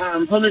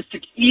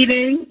 holistic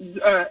eating.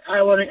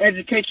 I want to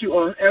educate you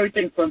on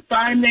everything from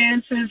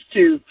finances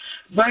to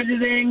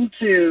budgeting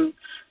to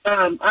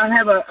I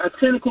have a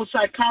clinical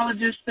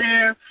psychologist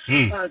there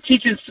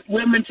teaching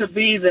women to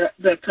be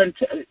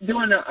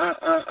doing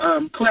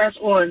a class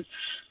on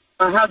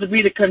how to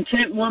be the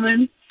content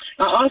woman.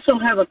 I also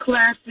have a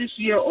class this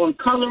year on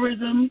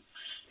colorism.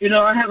 You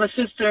know, I have a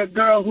sister, a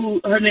girl who,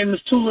 her name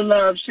is Tula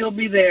Love. She'll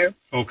be there.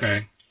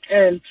 Okay.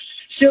 And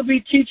she'll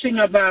be teaching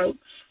about,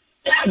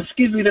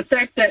 excuse me, the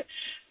fact that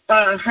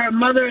her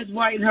mother is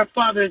white and her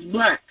father is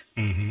black.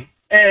 And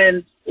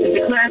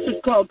the class is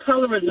called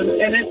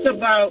Colorism, and it's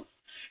about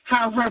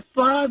how her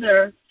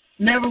father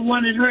never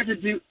wanted her to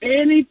do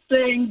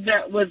anything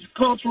that was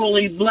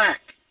culturally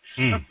black.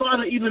 Her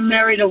father even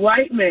married a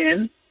white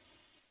man,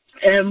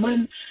 and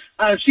when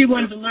she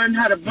wanted to learn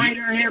how to braid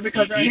her hair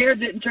because her hair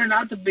didn't turn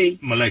out to be.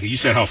 Malaika, you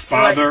said her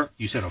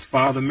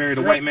father married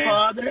a white man?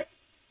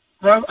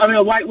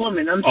 A white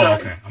woman. I'm sorry. Oh,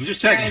 okay. I'm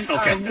just checking.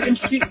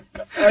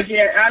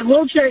 Okay. I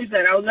will change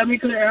that. Let me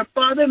clear. Her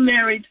father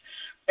married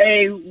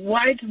a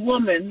white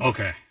woman.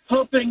 Okay.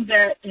 Hoping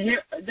that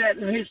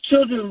his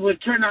children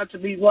would turn out to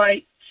be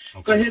white.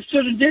 But his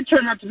children did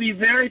turn out to be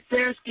very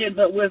fair-skinned,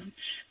 but with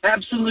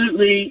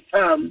absolutely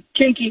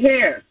kinky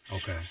hair.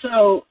 Okay.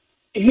 So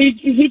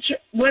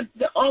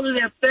all of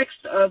the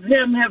effects of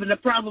him having a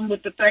problem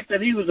with the fact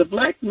that he was a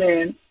black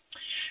man,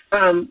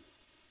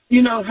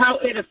 you know, how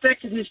it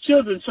affected his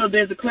children. So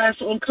there's a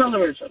class on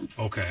colorism.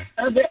 Okay.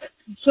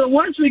 So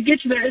once we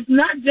get you there, it's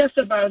not just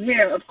about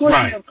hair. Of course,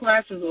 we have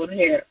classes on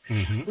hair.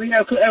 We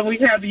have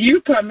you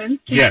coming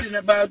teaching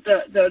about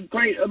the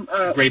great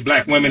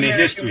black women in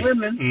American history,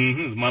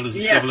 women. mothers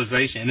of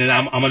civilization, and then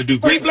I'm going to do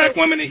great black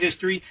women in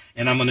history,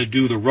 and I'm going to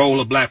do the role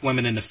of black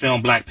women in the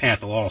film Black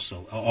Panther,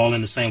 also, all in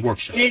the same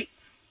workshop.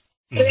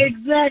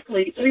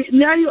 Exactly.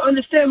 Now you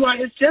understand why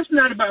it's just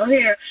not about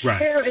hair.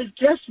 Hair is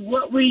just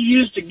what we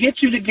use to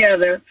get you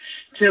together,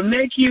 to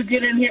make you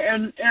get in here.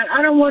 And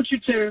I don't want you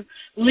to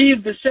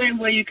leave the same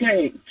way you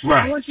came.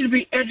 I want you to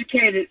be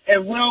educated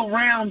and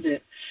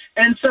well-rounded.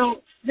 And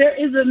so there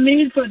is a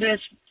need for this,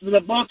 the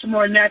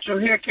Baltimore Natural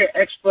Hair Care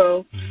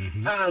Expo,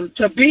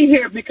 to be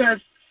here, because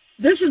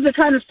this is the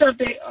kind of stuff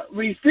they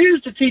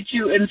refuse to teach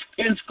you in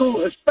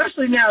school,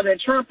 especially now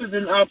that Trump is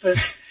in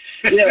office.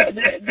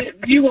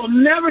 You will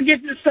never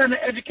get this kind of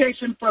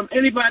education from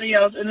anybody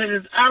else, and it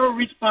is our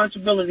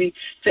responsibility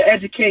to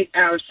educate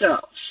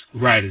ourselves.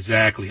 Right,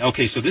 exactly.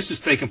 Okay, so this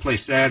is taking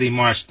place Saturday,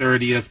 March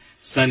 30th,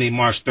 Sunday,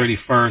 March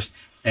 31st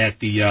at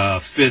the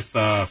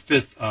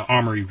 5th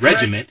Armory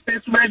Regiment.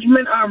 5th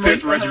Regiment Armory.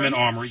 5th Regiment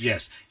Armory,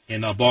 yes,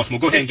 in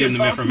Baltimore. Go ahead and give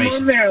them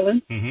information.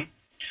 Maryland.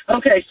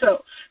 Okay,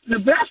 so the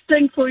best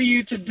thing for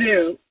you to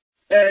do,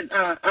 and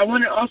I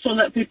want to also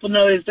let people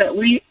know, is that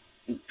we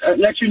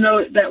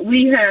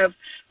have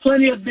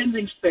plenty of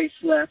vending space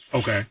left.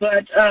 Okay.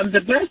 But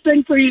the best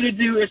thing for you to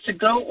do is to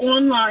go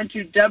online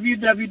to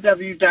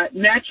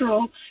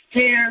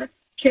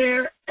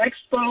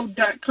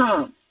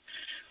www.naturalhaircareexpo.com.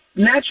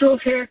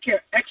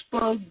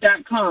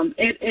 Naturalhaircareexpo.com.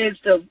 It is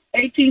the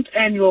 18th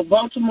annual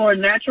Baltimore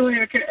Natural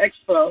Hair Care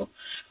Expo,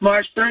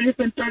 March 30th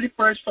and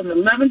 31st from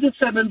 11 to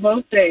 7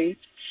 both days.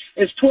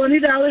 It's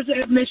 $20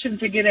 admission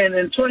to get in,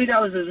 and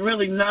 $20 is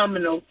really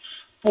nominal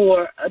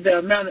for the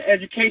amount of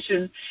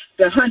education,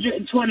 the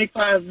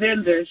 125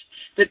 vendors,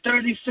 the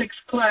 36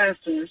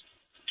 classes.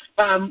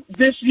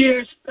 This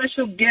year's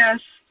special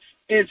guest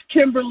is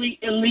Kimberly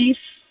Elise.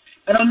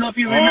 I don't know if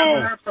you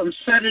remember her from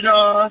Set It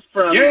Off,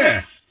 from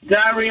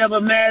Diary of a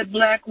Mad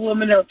Black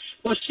Woman.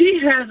 Well, she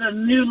has a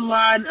new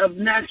line of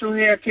natural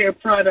hair care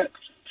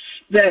products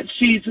that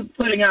she's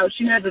putting out.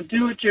 She has a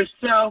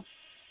do-it-yourself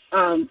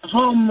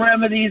home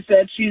remedies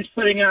that she's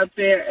putting out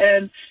there,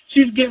 and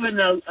she's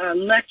given a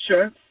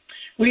lecture.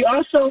 We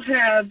also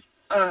have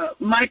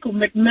Michael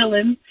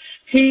McMillan.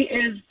 He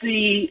is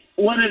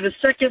one of the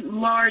second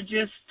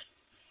largest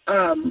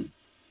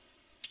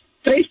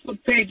Facebook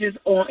pages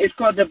on. It's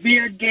called The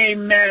Beard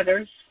Game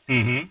Matters.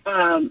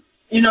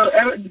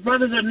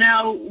 Brothers are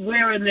now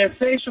wearing their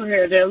facial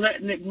hair. They're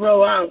letting it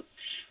grow out.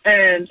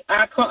 And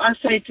I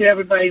say to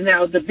everybody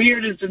now, the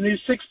beard is the new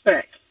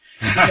six-pack.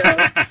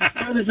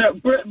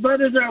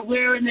 Brothers are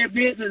wearing their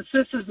beards and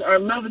sisters are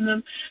loving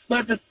them.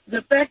 But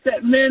the fact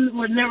that men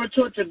were never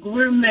taught to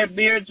groom their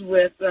beards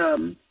with,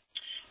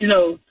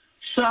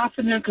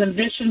 soften and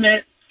condition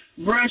it,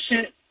 brush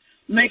it,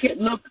 make it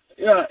look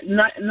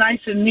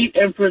nice and neat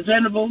and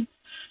presentable.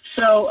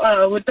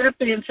 So with that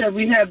being said,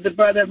 we have the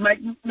brother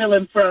Mike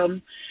McMillan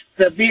from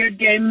The Beard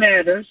Game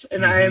Matters,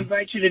 and I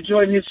invite you to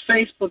join his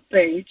Facebook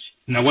page.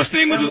 Now, what's the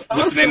name of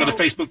the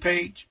Facebook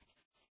page?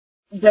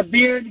 The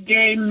Beard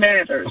Game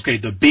Matters. Okay,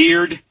 The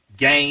Beard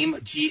Game,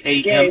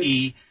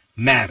 Game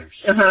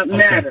Matters.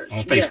 Matters.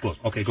 On Facebook.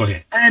 Yes. Okay, go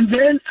ahead. And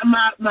then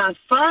my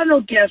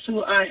final guest,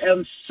 who I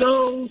am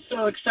so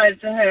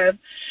excited to have,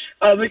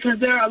 because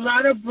there are a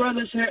lot of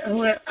brothers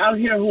who are out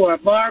here who are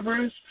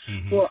barbers,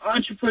 who are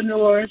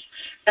entrepreneurs,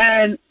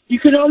 and you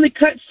can only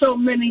cut so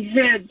many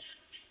heads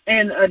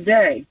in a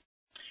day.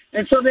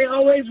 And so they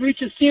always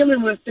reach a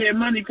ceiling with their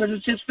money because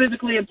it's just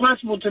physically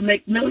impossible to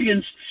make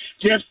millions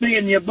just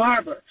being your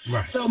barber.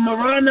 Right. So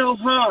Morano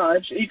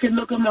Hodge, you can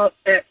look him up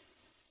at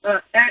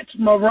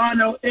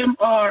Morano,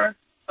 MORONO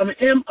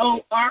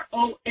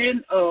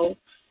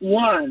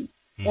 1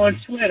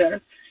 on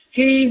Twitter.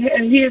 He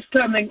is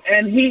coming,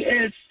 and he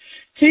is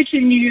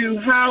teaching you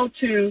how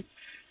to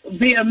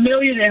be a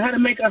millionaire, how to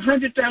make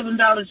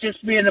 $100,000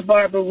 just being a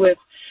barber, with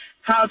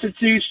how to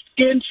do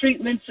skin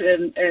treatments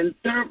and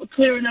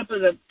clearing up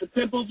of the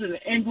pimples and the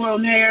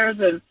ingrown hairs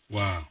and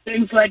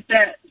things like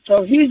that.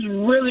 So he's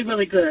really,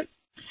 really good.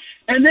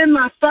 And then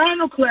my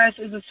final class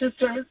is a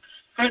sister.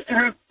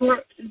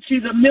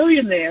 She's a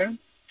millionaire.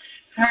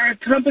 Her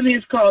company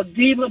is called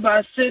Diva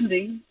by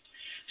Cindy.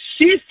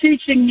 She's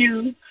teaching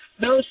you,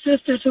 those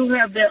sisters who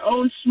have their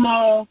own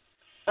small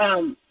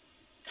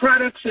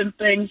products and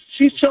things.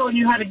 She's showing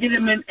you how to get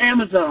them in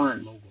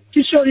Amazon.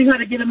 She's showing you how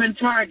to get them in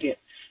Target.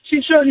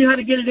 She's showing you how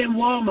to get it in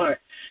Walmart.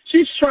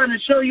 She's trying to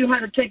show you how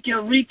to take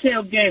your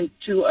retail game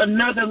to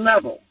another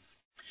level.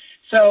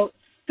 So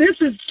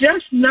this is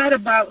just not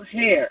about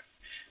hair.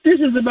 This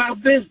is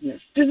about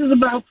business. This is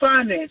about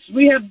finance.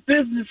 We have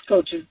business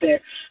coaches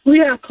there. We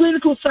have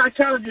clinical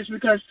psychologists,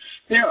 because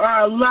there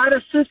are a lot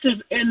of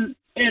sisters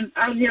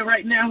out here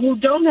right now who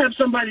don't have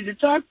somebody to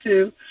talk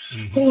to,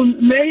 who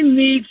may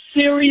need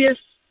serious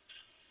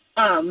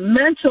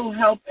mental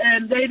help,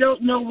 and they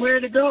don't know where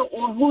to go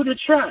or who to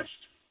trust.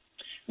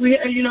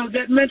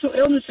 That mental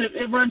illness,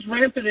 it runs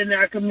rampant in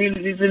our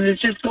communities, and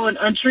it's just going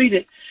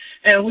untreated.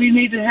 And we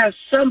need to have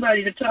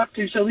somebody to talk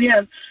to. So we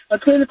have a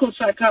clinical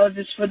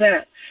psychologist for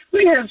that.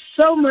 We have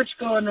so much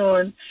going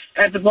on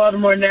at the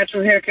Baltimore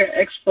Natural Hair Care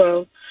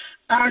Expo.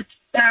 Our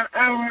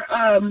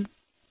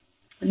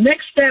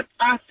next step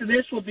after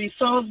this will be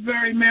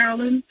Salisbury,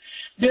 Maryland.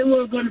 Then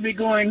we're going to be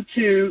going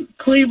to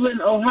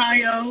Cleveland,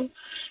 Ohio.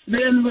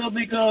 Then we'll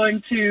be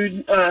going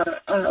to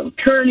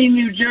Kearney,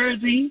 New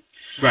Jersey.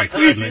 Right,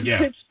 Cleveland, yeah.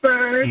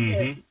 Pittsburgh,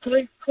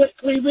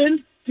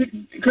 Cleveland,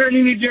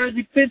 Kearney, New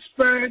Jersey,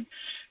 Pittsburgh,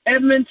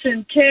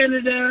 Edmonton,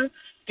 Canada,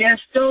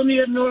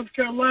 Gastonia, North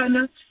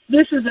Carolina.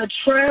 This is a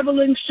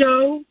traveling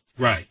show.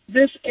 Right.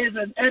 This is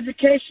an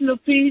educational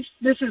piece.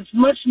 This is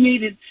much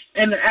needed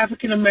in the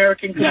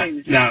African-American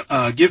community. Now,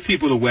 give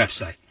people the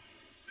website.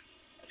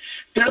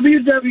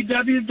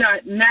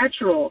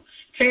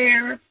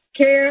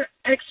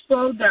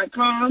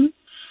 www.naturalhaircareexpo.com,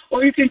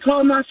 or you can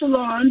call my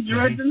salon,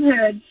 Dreads and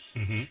Heads,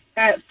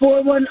 at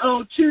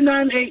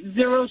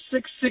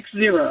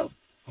 410-298-0660.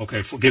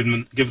 Okay, give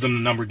them the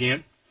number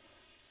again.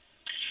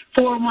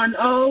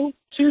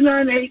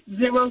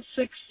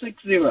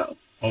 410-298-0660.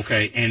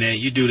 Okay, and then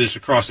you do this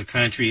across the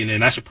country, and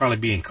then that should probably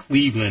be in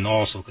Cleveland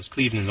also, because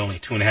Cleveland is only a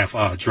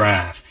 2.5-hour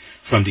drive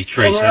from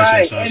Detroit.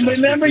 Right, and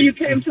remember you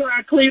came to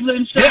our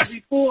Cleveland show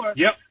before,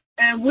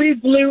 and we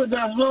blew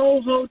the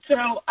whole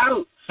hotel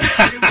out.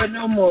 There were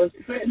no more.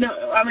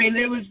 No, I mean,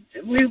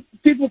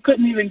 people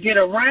couldn't even get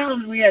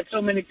around. We had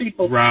so many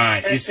people.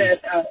 Right. At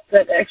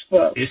that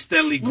expo. It's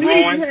steadily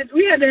growing.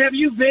 We had to have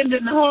you vend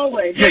in the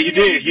hallway. Yeah, you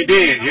did. You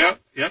did.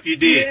 Yep, you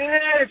did.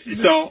 Yes.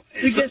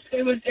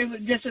 It was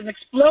just an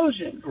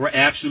explosion. Right,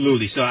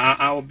 absolutely. So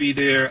I will be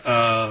there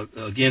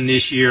again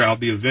this year. I'll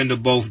be a vendor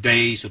both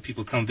days, so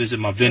people come visit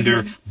my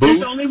vendor booth.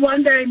 There's only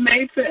one day,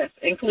 May 5th,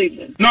 in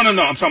Cleveland. No.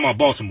 I'm talking about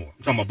Baltimore.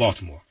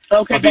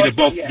 Okay. I'll be there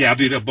both. Yeah, I'll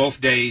be there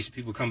both days.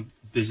 People come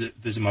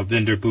visit my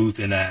vendor booth,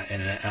 and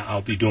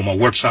I'll be doing my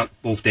workshop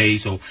both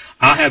days. So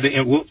I'll have the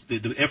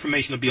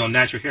information will be on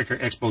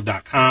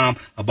naturalhaircareexpo.com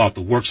about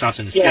the workshops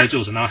and the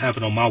schedules, and I'll have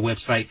it on my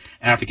website,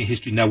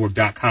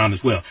 AfricanHistoryNetwork.com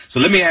as well. So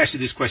let me ask you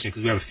this question,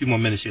 because we have a few more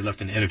minutes here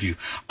left in the interview.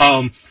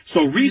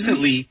 So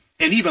recently,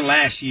 and even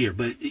last year,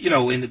 but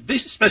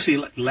especially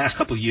the last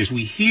couple of years,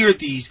 we hear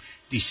these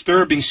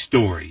disturbing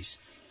stories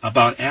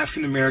about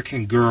African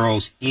American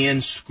girls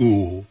in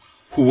school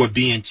who are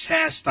being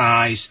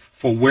chastised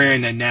for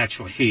wearing their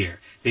natural hair.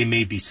 They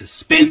may be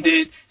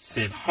suspended,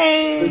 sent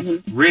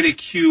home,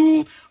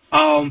 ridiculed.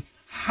 How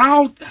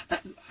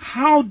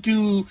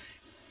do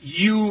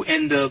you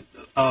and the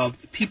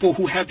people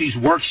who have these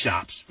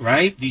workshops,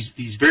 right?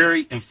 These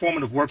very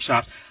informative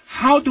workshops,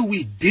 how do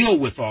we deal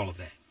with all of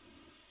that?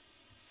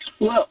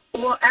 Well,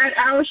 at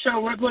our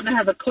show, we're going to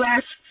have a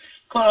class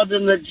called The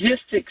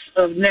Logistics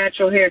of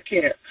Natural Hair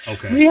Care.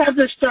 Okay. We have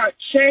to start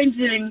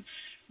changing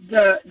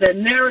the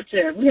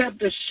narrative. We have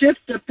to shift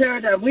the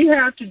paradigm. We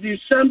have to do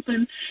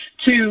something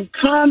to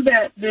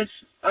combat this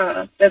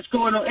that's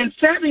going on. And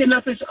sadly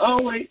enough, it's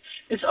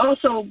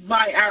also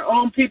by our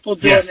own people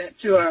doing it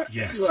to us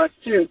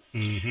too.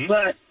 Mm-hmm.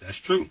 But that's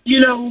true.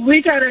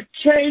 We got to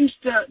change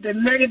the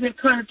negative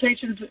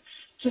connotations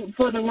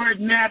for the word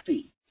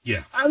nappy.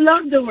 Yeah. I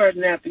love the word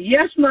nappy.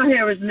 Yes, my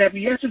hair is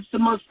nappy. Yes, it's the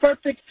most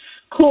perfect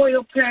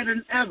coil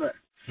pattern ever.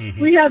 Mm-hmm.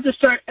 We have to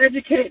start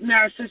educating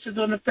our sisters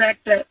on the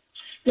fact that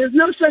there's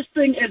no such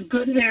thing as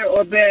good hair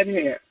or bad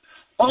hair.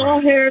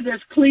 All hair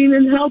that's clean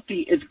and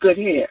healthy is good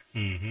hair.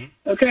 Mm-hmm.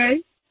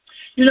 Okay?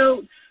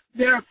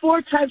 There are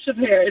 4 types of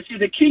hair. It's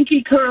either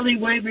kinky, curly,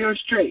 wavy, or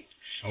straight.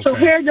 Okay. So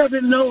hair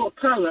doesn't know a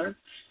color.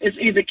 It's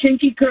either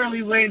kinky,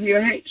 curly, wavy,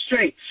 or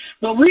straight.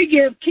 But we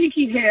give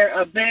kinky hair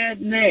a bad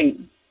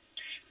name.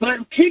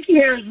 But kinky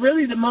hair is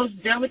really the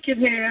most delicate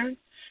hair.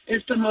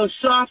 It's the most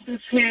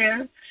softest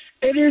hair.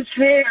 It is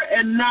hair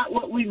and not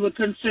what we would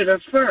consider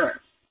fur.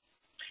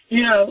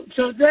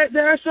 So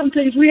there are some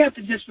things we have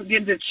to just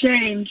begin to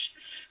change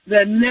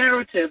the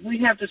narrative. We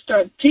have to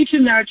start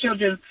teaching our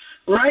children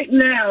right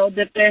now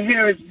that their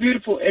hair is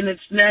beautiful in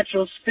its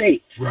natural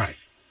state. Right.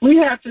 We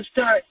have to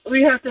start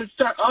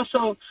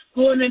also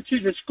going into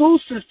the school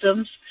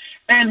systems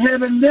and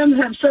having them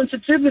have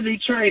sensitivity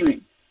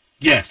training.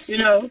 Yes.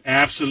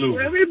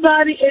 Absolutely.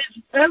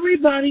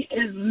 Everybody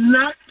is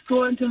not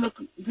going to look.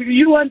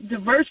 You want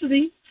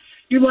diversity.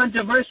 You want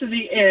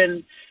diversity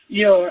in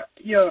your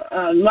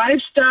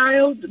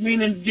lifestyle,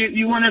 meaning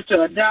you want us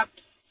to adopt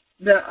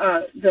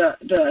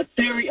the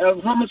theory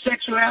of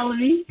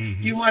homosexuality.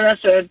 Mm-hmm. You want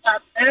us to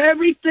adopt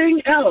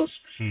everything else.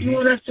 Mm-hmm. You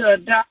want us to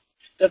adopt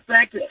the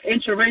fact that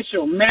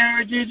interracial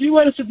marriages. You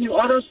want us to do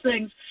all those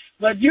things,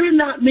 but you're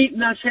not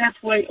meeting us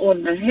halfway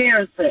on the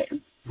hair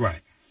thing. Right.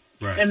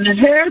 Right. And the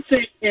hair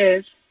thing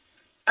is,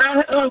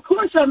 of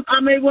course,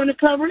 I may want to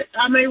cover it.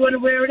 I may want to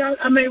wear it out.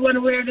 I may want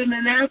to wear it in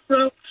an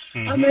afro.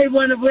 Mm-hmm. I may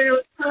want to wear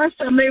it pressed.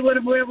 I may want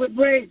to wear it with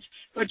braids.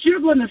 But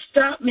you're going to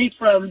stop me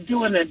from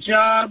doing a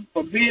job,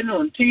 from being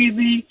on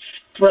TV,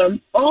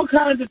 from all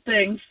kinds of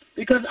things,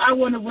 because I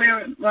want to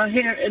wear my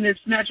hair in its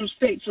natural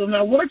state. So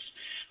now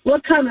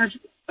what kind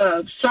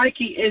of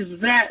psyche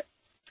is that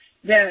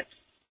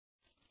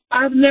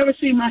I've never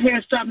seen my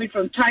hair stop me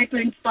from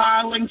typing,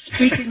 filing,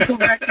 speaking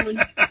correctly.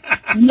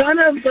 None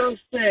of those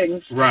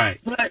things. Right.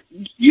 But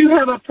you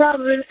have a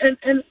problem.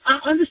 And I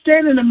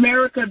understand in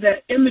America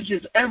that image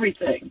is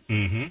everything.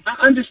 Mm-hmm.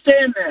 I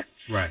understand that.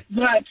 Right.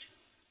 But,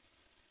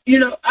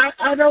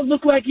 I don't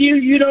look like you.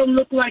 You don't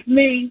look like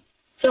me.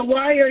 So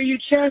why are you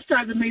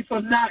chastising me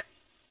for not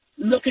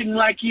looking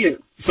like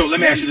you? So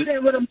let me ask you this.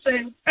 Understand what I'm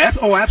saying?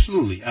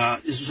 Absolutely.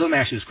 So let me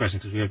ask you this question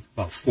because we have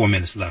about 4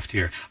 minutes left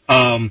here.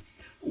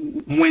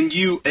 When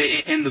you,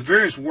 in the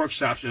various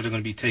workshops that are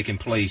going to be taking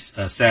place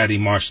Saturday,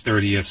 March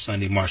 30th,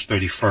 Sunday, March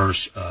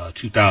 31st,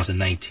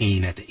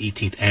 2019 at the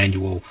 18th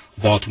Annual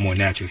Baltimore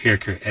Natural Hair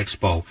Care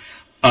Expo,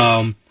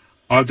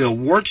 are there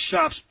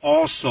workshops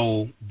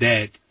also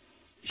that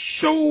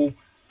show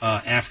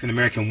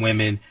African-American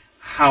women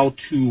how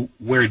to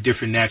wear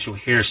different natural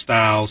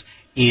hairstyles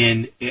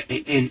in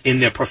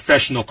their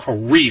professional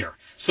career?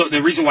 So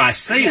the reason why I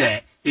say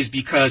that is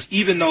because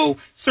even though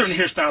certain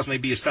hairstyles may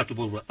be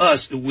acceptable to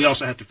us, we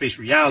also have to face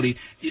reality.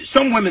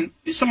 Some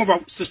of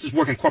our sisters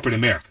work in corporate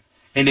America,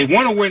 and they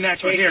want to wear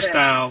natural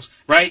hairstyles,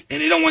 right?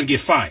 And they don't want to get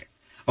fired.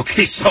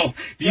 Okay, so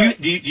do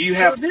you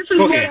have? So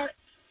go ahead.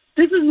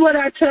 This is what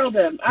I tell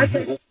them. I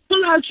say,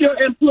 pull out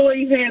your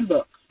employee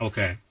handbook.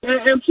 Okay.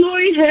 The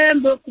employee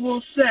handbook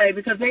will say,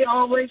 because they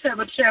always have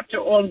a chapter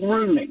on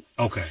grooming.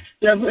 Okay.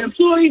 The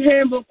employee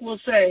handbook will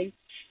say,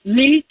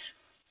 neat,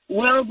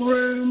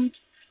 well-groomed,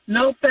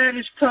 no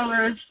faddish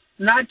colors,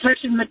 not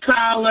touching the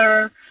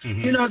collar,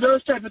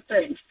 those type of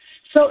things.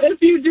 So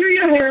if you do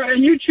your hair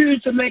and you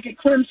choose to make it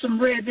crimson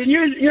red, then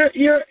you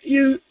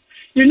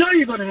know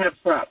you're going to have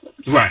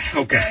problems. Right.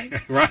 Okay.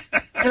 Right.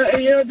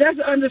 That's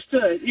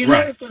understood. You know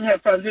it's going to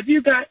have problems. If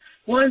you got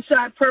one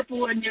side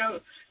purple and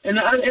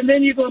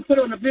then you're going to put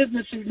on a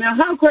business suit. Now,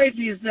 how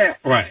crazy is that?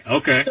 Right.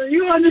 Okay. So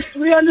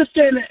we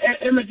understand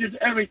that image is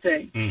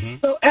everything. Mm-hmm.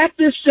 So at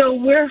this show,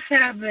 we're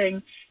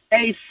having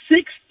a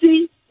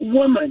 60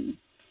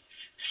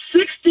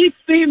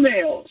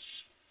 females,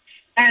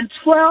 and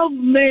 12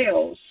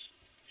 males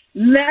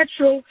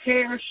natural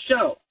hair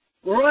show.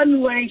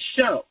 Runway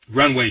show.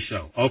 Runway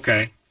show.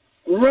 Okay.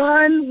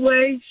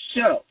 Runway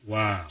show.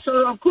 Wow.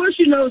 So, of course,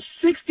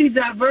 60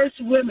 diverse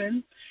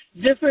women,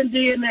 different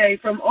DNA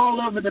from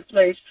all over the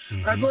place,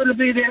 are going to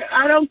be there.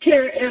 I don't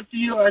care if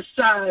you're a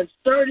size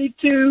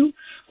 32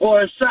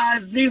 or a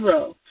size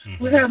 0.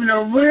 We're having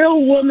a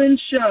real woman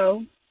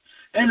show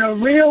and a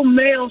real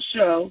male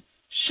show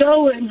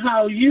showing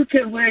how you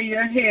can wear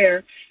your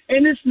hair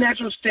in its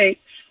natural state,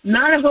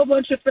 not a whole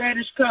bunch of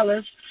faddish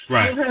colors.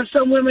 Right. We'll have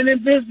some women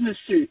in business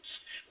suits.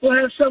 We'll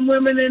have some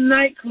women in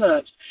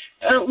nightclubs.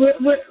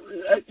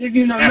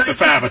 You know, after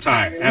 5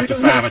 attire. After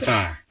 5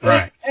 attire.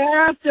 Right.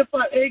 After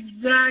 5,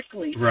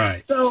 exactly.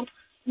 Right. So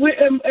we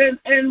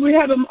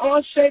have them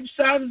all shapes,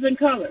 sizes, and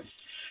colors.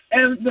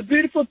 And the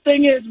beautiful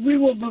thing is, we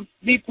will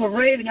be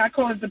parading. I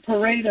call it the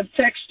parade of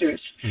textures.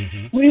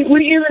 Mm-hmm.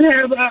 We even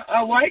have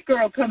a white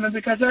girl coming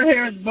because her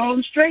hair is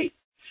bone straight.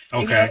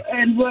 Okay. You know?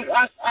 And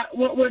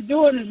what we're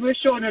doing is we're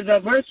showing the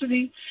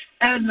diversity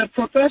and the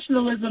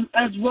professionalism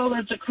as well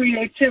as the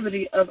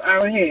creativity of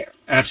our hair.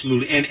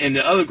 Absolutely. And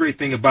the other great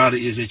thing about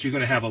it is that you're going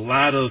to have a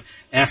lot of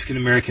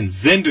African-American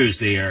vendors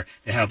there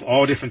that have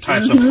all different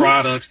types of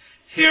products,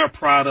 hair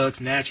products,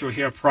 natural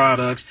hair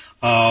products,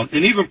 and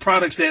even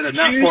products that are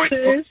not for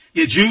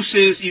your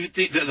juices, even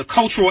the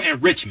cultural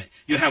enrichment.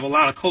 You'll have a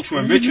lot of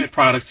cultural enrichment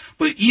products,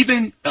 but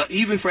even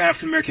for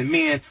African-American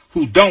men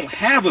who don't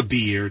have a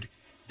beard,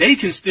 they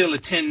can still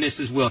attend this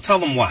as well. Tell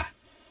them why.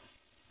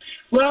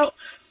 Well,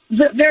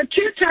 there are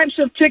 2 types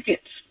of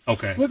tickets.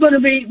 Okay. We're going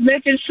to be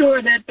making sure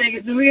that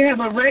we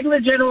have a regular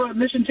general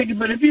admission ticket,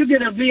 but if you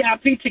get a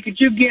VIP ticket,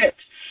 you get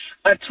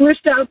a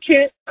twist-out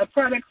kit, a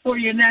product for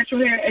your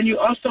natural hair, and you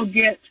also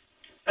get,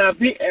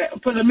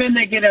 for the men,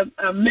 they get a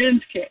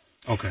men's kit.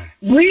 Okay.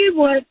 We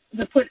want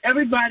to put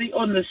everybody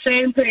on the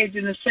same page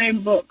in the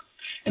same book,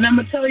 and I'm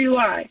going to tell you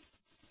why.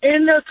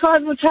 In the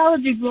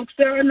cosmetology books,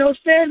 there are no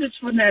standards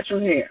for natural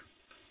hair.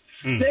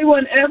 They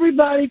want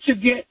everybody to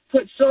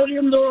put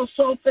sodium lauryl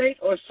sulfate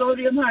or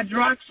sodium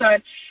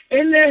hydroxide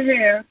in their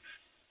hair,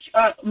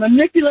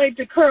 manipulate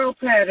the curl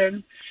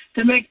pattern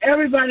to make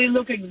everybody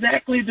look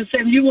exactly the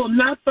same. You will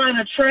not find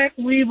a track,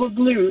 weave, or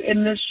glue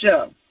in this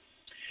show.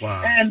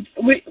 Wow. And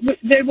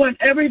they want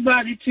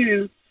everybody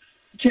to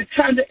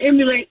kind of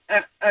emulate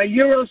a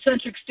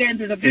Eurocentric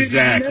standard of beauty.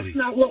 Exactly. And that's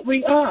not what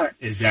we are.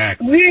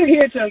 Exactly. We're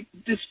here to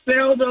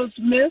dispel those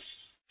myths.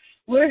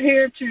 We're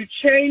here to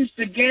change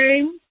the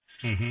game.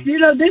 Mm-hmm. You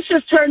know, this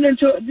has turned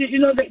into, you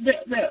know,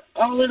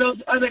 all of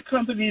those other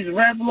companies,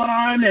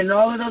 Revlon and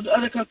all of those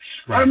other companies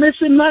are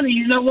missing money.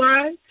 You know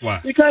why? Why?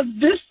 Because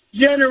this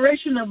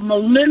generation of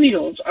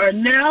millennials are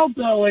now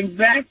going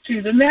back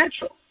to the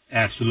natural.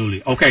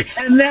 Absolutely. Okay.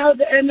 And now,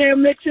 they're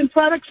mixing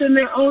products in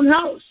their own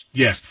house.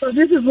 Yes. So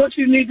this is what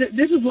you need to,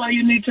 this is why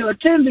you need to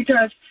attend,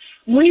 because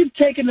we've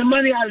taken the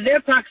money out of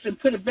their pockets and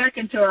put it back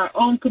into our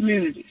own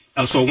community.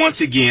 So once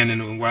again,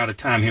 and we're out of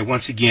time here,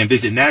 once again,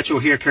 visit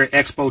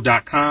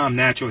naturalhaircareexpo.com,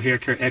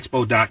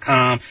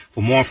 naturalhaircareexpo.com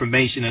for more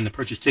information and to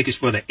purchase tickets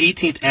for the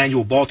 18th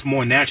Annual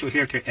Baltimore Natural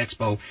Hair Care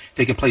Expo,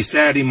 taking place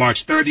Saturday,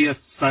 March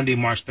 30th, Sunday,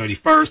 March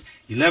 31st,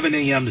 11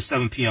 a.m. to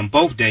 7 p.m.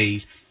 both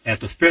days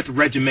at the 5th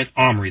Regiment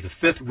Armory. The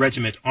 5th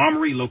Regiment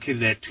Armory,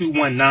 located at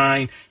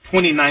 219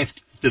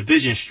 29th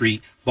Division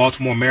Street,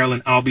 Baltimore,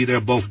 Maryland. I'll be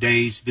there both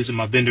days. Visit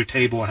my vendor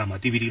table. I have my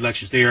DVD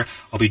lectures there.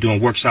 I'll be doing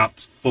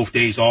workshops both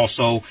days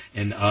also.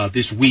 And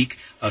this week,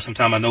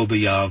 sometime I know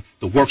the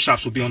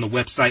workshops will be on the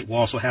website. We'll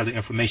also have the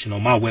information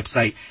on my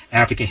website,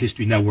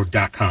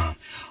 AfricanHistoryNetwork.com.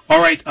 All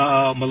right,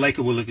 Malaika,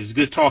 well, it was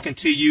good talking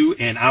to you,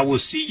 and I will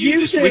see you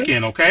this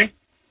weekend, okay?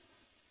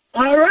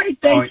 All right.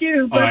 Thank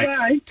you. Bye-bye.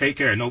 Right. Take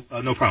care. No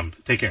problem.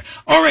 Take care.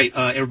 All right,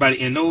 everybody.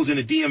 And those in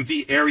the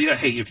DMV area,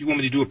 hey, if you want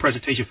me to do a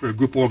presentation for a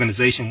group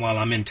organization while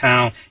I'm in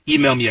town,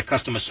 email me at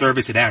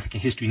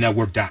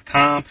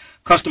customerservice@AfricanHistoryNetwork.com.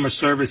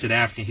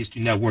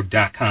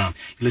 Customerservice@AfricanHistoryNetwork.com.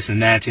 You listen to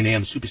 910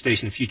 AM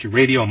Superstation Future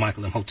Radio.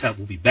 Michael Imhotep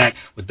will be back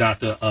with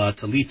Dr.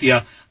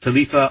 Talitha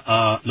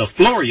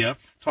LeFlouria,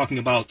 talking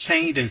about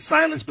chained and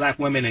silenced black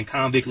women in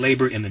convict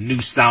labor in the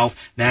New South.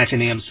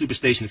 910 AM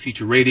Superstation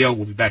Future Radio.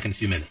 We'll be back in a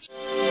few minutes.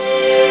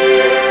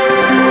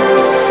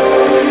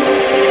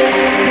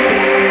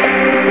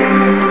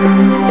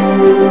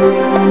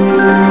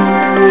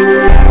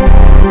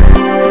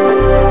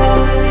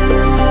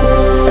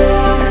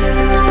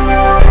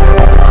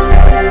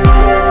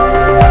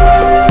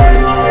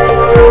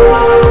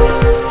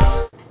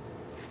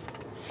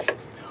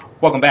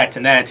 Welcome back to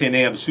 910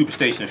 AM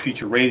Superstation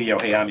Future Radio.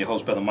 Hey, I'm your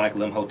host, Brother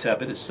Michael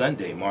Imhotep. It is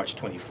Sunday, March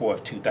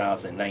 24th,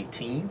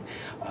 2019.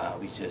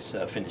 We just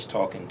finished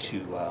talking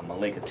to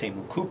Malaika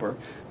Tamu Cooper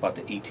about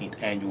the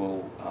 18th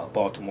Annual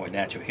Baltimore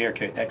Natural Hair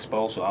Care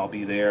Expo. So I'll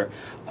be there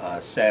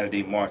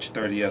Saturday, March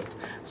 30th,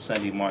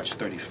 Sunday, March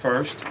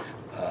 31st.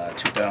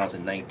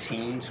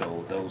 2019.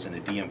 So those in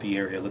the DMV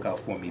area, look out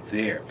for me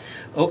there.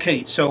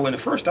 Okay, so in the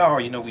first hour,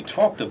 you know, we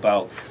talked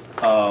about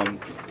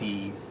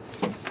the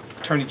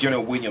Attorney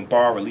General William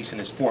Barr releasing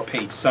his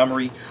 4-page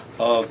summary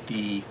of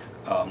the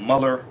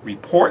Mueller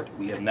report.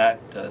 We have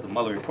not, the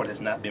Mueller report has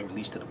not been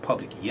released to the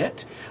public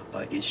yet.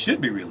 It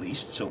should be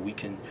released so we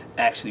can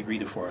actually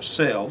read it for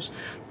ourselves.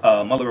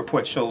 Mueller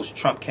report shows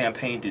Trump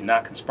campaign did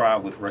not conspire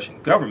with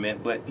Russian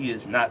government, but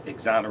is not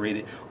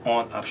exonerated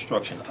on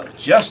obstruction of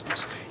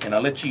justice. And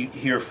I'll let you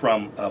hear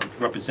from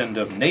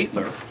Representative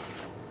Nadler,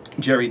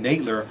 Jerry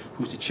Nadler,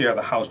 who's the chair of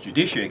the House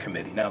Judiciary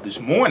Committee. Now, this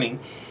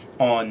morning,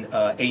 on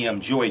AM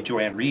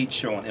Joanne Reed's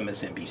show on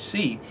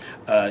MSNBC,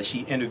 she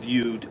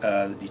interviewed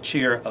the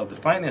chair of the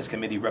Finance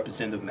Committee,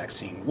 Representative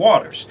Maxine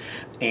Waters.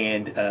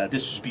 And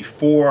this was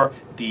before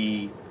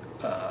the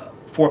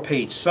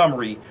 4-page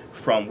summary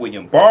from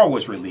William Barr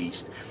was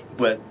released.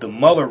 but the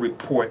Mueller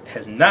report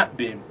has not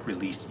been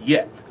released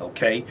yet,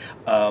 okay?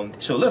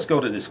 So let's go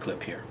to this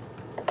clip here.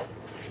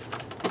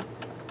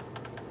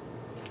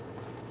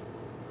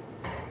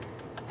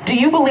 Do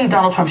you believe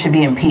Donald Trump should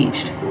be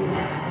impeached?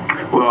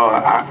 Well,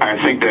 I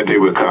think that they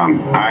will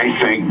come. I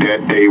think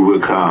that they will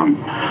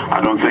come.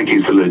 I don't think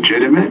he's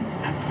illegitimate.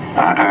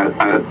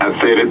 I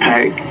said it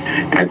back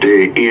at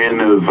the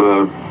end of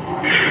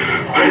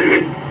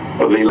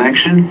the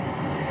election,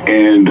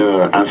 and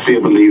I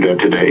still believe that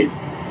today.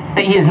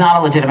 That he is not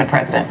a legitimate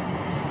president?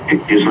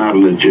 He's not a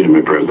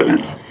legitimate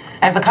president.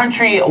 As the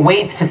country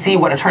waits to see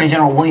what Attorney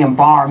General William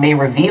Barr may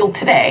reveal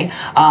today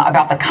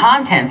about the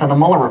contents of the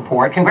Mueller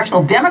report,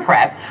 congressional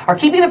Democrats are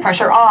keeping the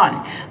pressure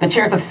on. The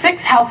chairs of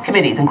 6 House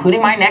committees,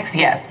 including my next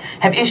guest,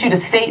 have issued a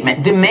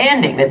statement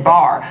demanding that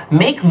Barr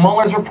make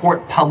Mueller's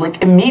report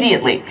public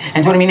immediately.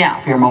 And joining me now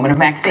for your moment of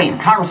Maxine,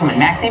 Congresswoman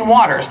Maxine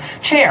Waters,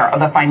 chair of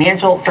the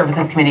Financial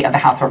Services Committee of the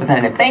House of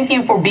Representatives. Thank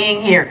you for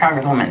being here,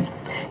 Congresswoman.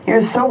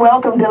 You're so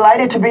welcome.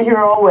 Delighted to be here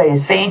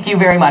always. Thank you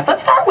very much.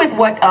 Let's start with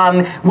what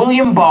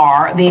William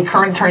Barr, the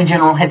current Attorney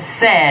General, has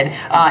said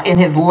in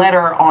his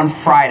letter on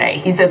Friday.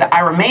 He said that I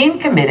remain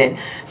committed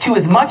to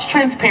as much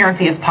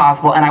transparency as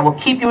possible, and I will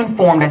keep you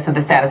informed as to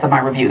the status of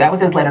my review. That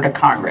was his letter to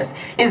Congress.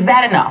 Is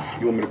that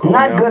enough?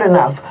 Not good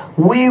enough.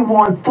 We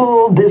want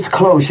full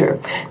disclosure.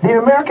 The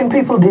American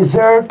people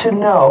deserve to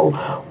know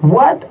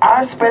what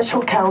our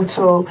special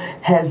counsel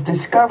has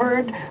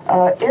discovered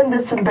in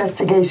this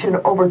investigation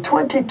over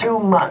 22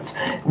 months.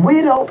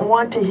 We don't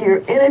want to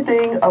hear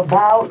anything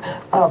about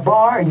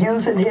Barr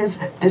using his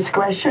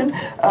discretion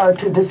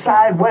to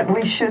decide what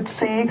we should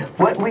see,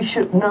 what we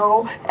should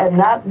know and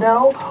not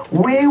know.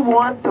 We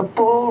want the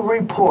full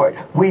report.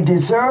 We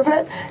deserve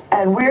it,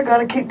 and we're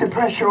going to keep the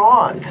pressure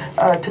on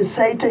to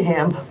say to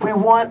him, we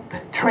want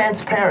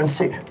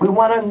transparency. We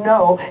want to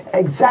know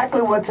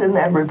exactly what's in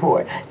that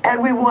report,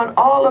 and we want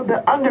all of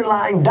the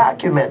underlying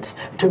documents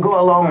to go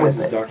along with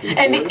it.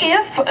 And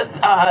if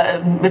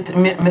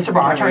Mr.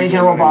 Barr, Attorney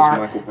General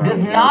Barr,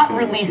 does not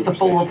release the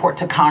full report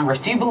to Congress,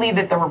 do you believe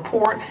that the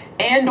report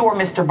and/or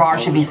Mr. Barr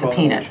should be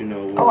subpoenaed?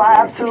 Oh, I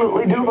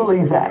absolutely do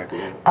believe that.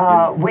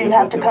 We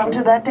have to come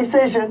to that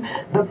decision.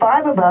 The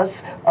 5 of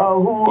us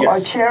who are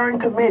chairing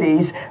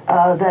committees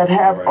that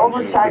have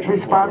oversight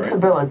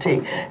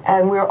responsibility,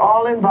 and we're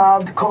all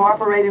involved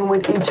cooperating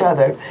with each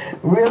other,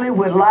 really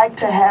would like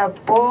to have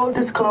full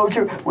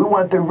disclosure. We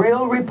want the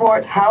real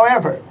report.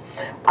 However,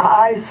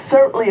 I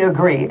certainly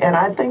agree, and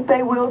I think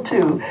they will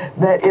too,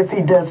 that if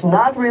he does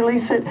not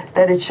release it,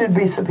 that it should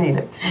be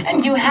subpoenaed.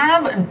 And you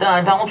have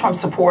Donald Trump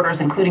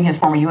supporters, including his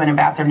former UN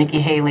ambassador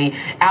Nikki Haley,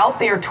 out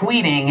there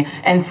tweeting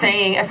and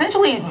saying,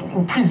 essentially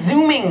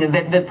presuming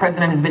that the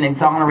president has been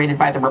exonerated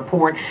by the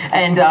report,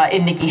 and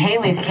in Nikki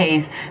Haley's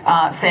case,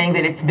 saying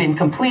that it's been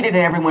completed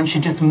and everyone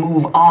should just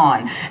move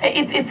on.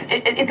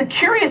 It's a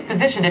curious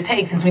position to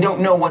take since we don't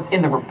know what's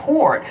in the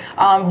report.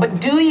 But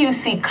do you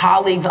see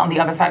colleagues on the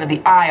other side of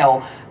the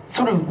aisle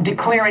sort of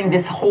declaring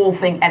this whole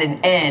thing at an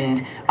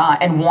end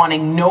and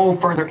wanting no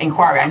further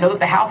inquiry? I know that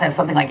the House has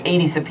something like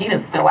 80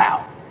 subpoenas still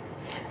out.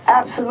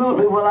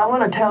 Absolutely. Well, I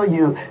want to tell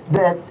you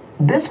that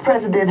this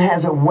president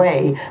has a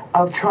way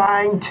of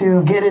trying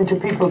to get into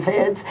people's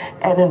heads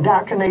and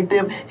indoctrinate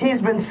them.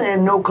 He's been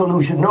saying no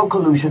collusion, no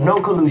collusion,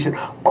 no collusion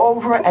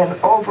over and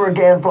over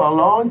again for a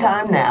long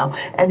time now.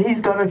 And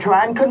he's going to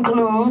try and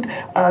conclude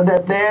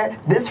that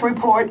this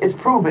report is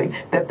proving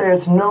that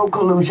there's no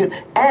collusion.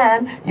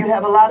 And you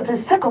have a lot of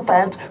his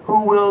sycophants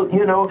who will,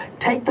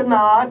 take the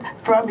nod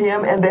from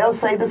him and they'll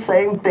say the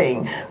same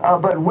thing.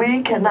 But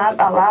we cannot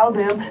allow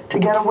them to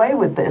get away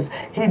with this.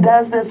 He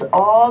does this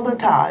all the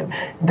time.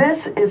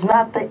 This is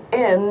not the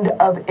end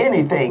of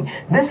anything.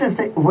 This is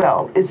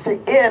it's the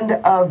end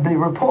of the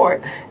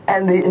report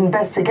and the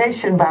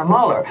investigation by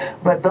Mueller.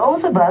 But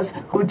those of us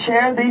who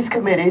chair these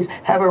committees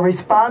have a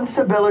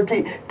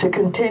responsibility to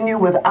continue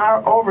with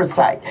our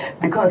oversight,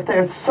 because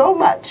there's so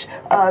much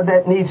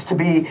that needs to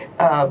be,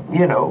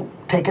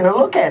 taken a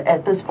look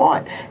at this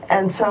point.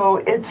 And so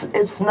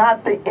it's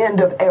not the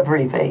end of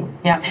everything.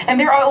 Yeah, and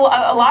there are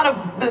a lot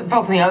of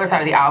folks on the other side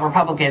of the aisle,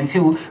 Republicans,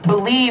 who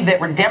believe that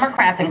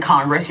Democrats in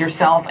Congress,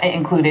 yourself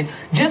included,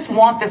 just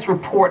want this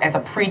report as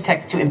a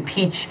pretext to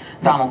impeach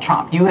Donald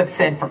Trump. You have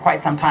said for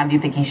quite some time you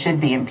think he should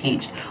be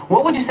impeached.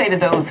 What would you say to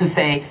those who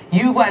say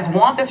you guys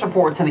want this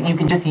report so that you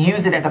can just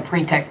use it as a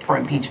pretext for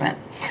impeachment?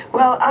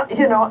 Well,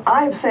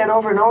 I've said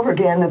over and over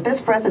again that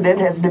this president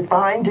has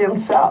defined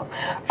himself,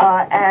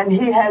 and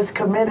he has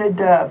committed,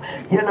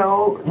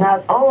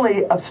 not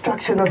only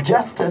obstruction of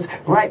justice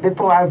right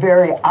before our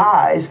very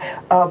eyes,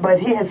 but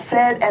he has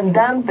said and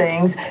done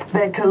things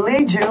that could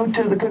lead you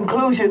to the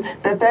conclusion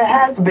that there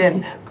has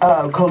been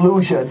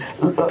collusion,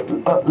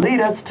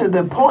 lead us to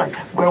the point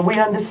where we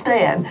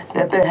understand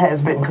that there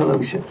has been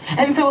collusion.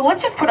 And so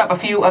let's just put up a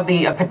few of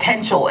the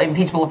potential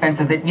impeachable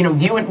offenses that,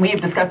 you and we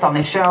have discussed on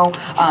this show.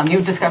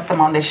 You've discussed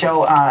them on this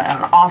show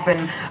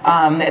often.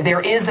 There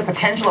is the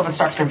potential of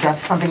obstruction of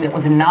justice, something that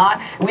was not,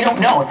 we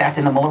don't know if that's Democrats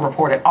in the Mueller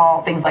report at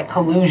all. Things like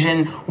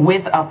collusion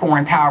with a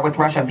foreign power, with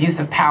Russia, abuse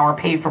of power,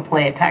 pay for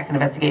play, attacks and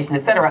investigation,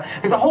 etc.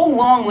 There's a whole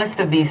long list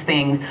of these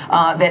things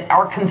that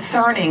are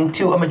concerning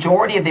to a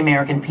majority of the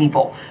American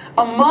people.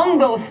 Among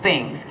those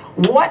things,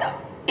 what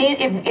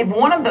if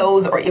one of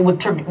those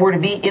were to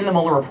be in the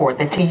Mueller report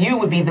that to you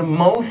would be the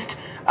most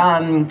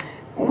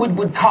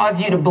would cause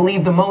you to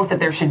believe the most that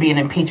there should be an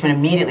impeachment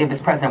immediately of this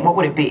president, what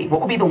would it be?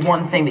 What would be the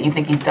one thing that you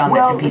think he's done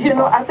that's impeachable? Well,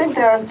 you know, I think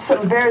there are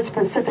some very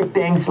specific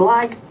things,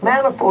 like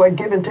Manafort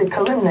giving to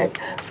Kalimnik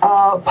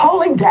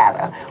polling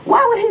data.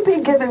 Why would he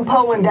be giving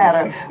polling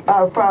data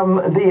from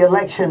the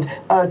election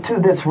to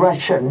this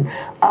Russian?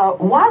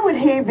 Why would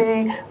he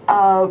be,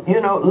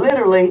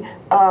 literally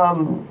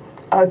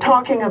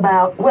talking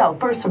about, well,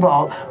 first of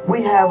all,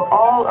 we have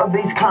all of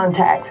these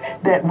contacts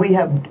that we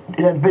have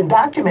been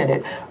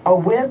documented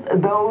with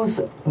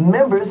those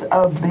members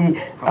of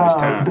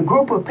the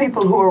group of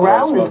people who are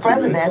around this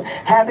president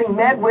having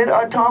met with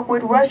or talked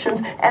with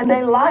Russians, and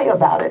they lie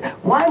about it.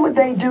 Why would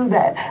they do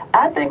that?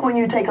 I think when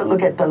you take a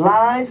look at the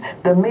lies,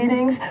 the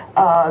meetings,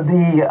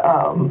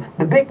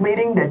 the big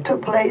meeting that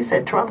took place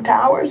at Trump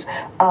Towers,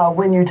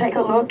 when you take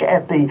a look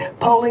at the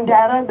polling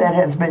data that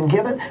has been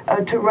given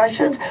to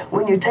Russians,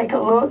 when you take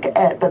a look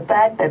at the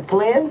fact that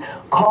Flynn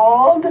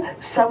called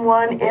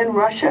someone in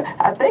Russia,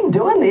 I think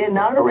during the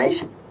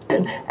inauguration,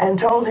 and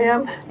told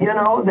him,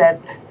 that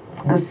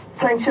the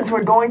sanctions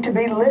were going to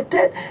be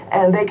lifted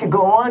and they could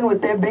go on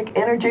with their big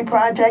energy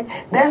project.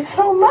 There's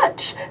so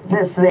much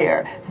that's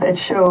there that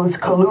shows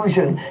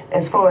collusion,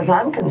 as far as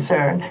I'm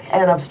concerned,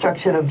 and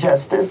obstruction of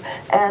justice.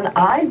 And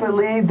I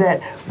believe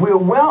that we're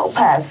well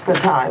past the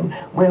time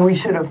when we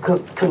should have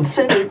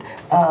considered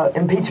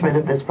impeachment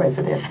of this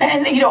president.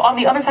 And, on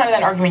the other side of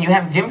that argument, you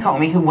have Jim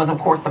Comey, who was, of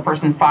course, the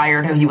person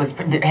fired, who he was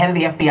head of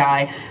the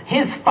FBI.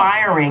 His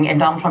firing and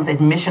Donald Trump's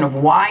admission of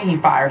why he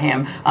fired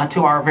him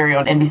to our very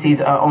own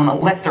NBC's own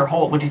Lester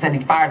Holt, which he said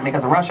he fired him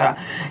because of Russia.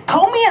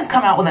 Comey has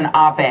come out with an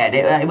op-ed.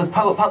 It was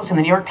published in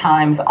the New York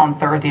Times on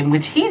Thursday, in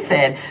which he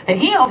said that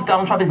he hopes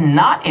Donald Trump is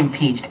not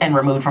impeached and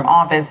removed from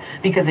office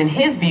because, in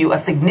his view, a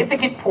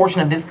significant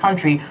portion of this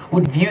country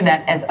would view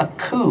that as a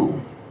coup.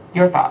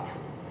 Your thoughts?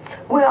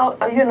 Well,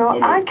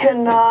 I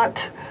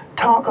cannot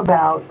talk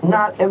about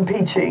not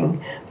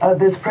impeaching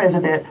this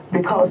president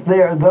because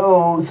there are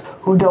those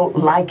who don't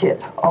like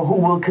it or who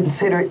will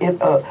consider it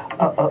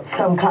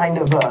some kind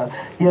of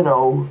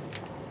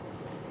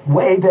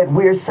way that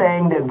we're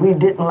saying that we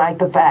didn't like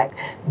the fact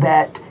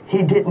that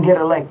he didn't get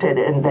elected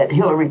and that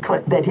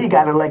he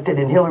got elected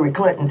and Hillary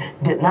Clinton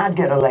did not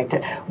get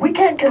elected. We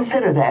can't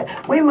consider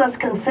that. We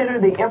must consider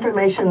the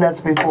information that's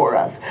before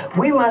us.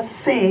 We must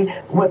see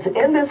what's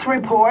in this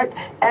report,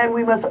 and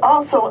we must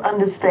also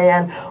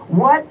understand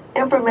what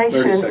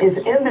information is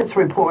in this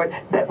report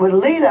that would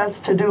lead us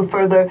to do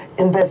further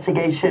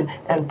investigation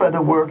and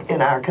further work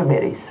in our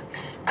committees.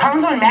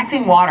 Congresswoman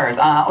Maxine Waters,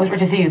 always great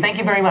to see you. Thank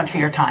you very much for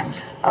your time.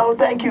 Oh,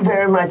 thank you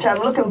very much. I'm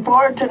looking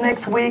forward to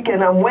next week,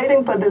 and I'm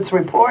waiting for this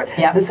report.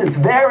 Yep. This is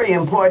very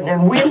important,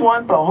 and we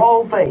want the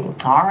whole thing.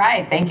 All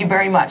right. Thank you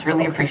very much.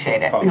 Really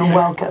appreciate it. You're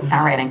welcome.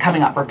 All right. And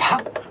coming up,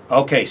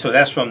 Okay, so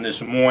that's from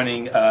this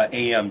morning,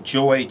 AM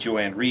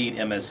Joanne Reed,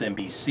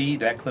 MSNBC.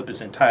 That clip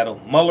is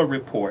entitled, Mueller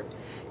Report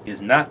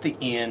is Not the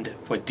End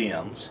for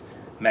Dems.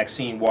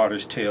 Maxine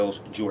Waters tells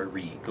Joy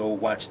Reid. Go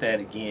watch that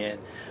again.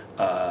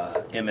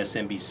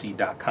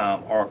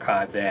 MSNBC.com,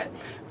 archive that.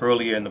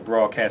 Earlier in the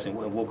broadcast, and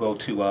we'll go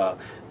to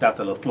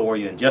Dr.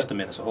 LeFlouria in just a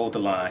minute, so hold the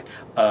line.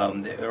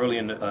 Earlier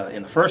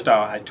in the first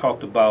hour, I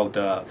talked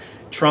about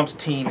Trump's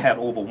team had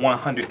over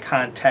 100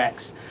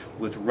 contacts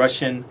with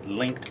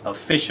Russian-linked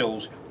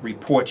officials,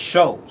 report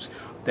shows.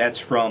 That's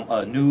from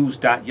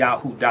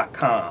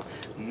news.yahoo.com.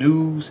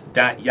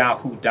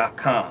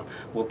 News.yahoo.com.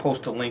 We'll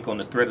post a link on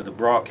the thread of the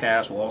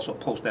broadcast. We'll also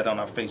post that on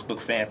our Facebook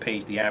fan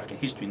page, the African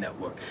History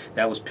Network.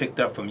 That was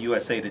picked up from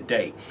USA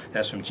Today.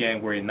 That's from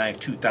January 9th,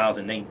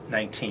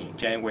 2019.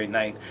 January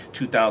 9th,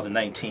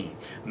 2019.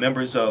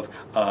 Members of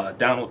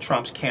Donald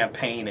Trump's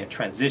campaign and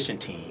transition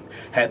team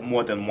had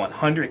more than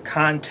 100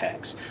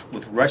 contacts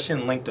with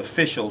Russian-linked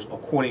officials,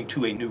 according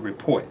to a new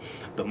report.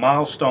 The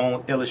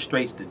milestone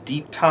illustrates the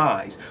deep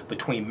ties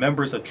between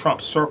members of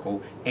Trump's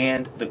circle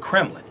and the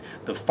Kremlin.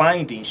 The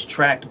findings,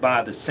 tracked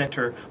by the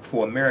Center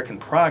for American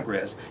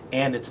Progress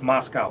and its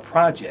Moscow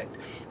project,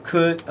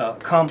 could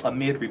come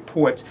amid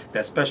reports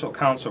that Special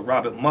Counsel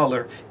Robert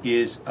Mueller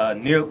is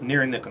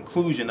nearing the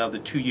conclusion of the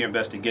 2-year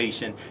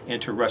investigation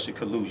into Russia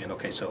collusion.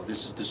 Okay, so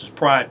this is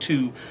prior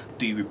to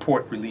the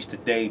report released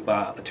today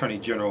by Attorney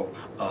General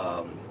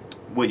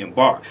William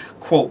Barr.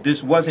 Quote,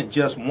 this wasn't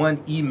just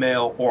one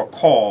email or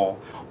call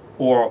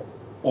or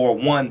or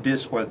won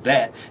this or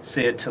that,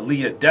 said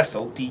Talitha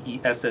Dessel,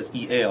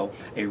 D-E-S-S-E-L,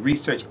 a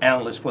research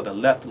analyst for the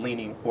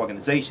left-leaning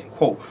organization.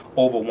 Quote,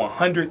 over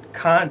 100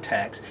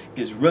 contacts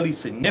is really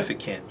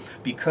significant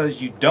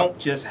because you don't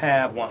just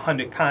have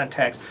 100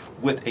 contacts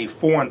with a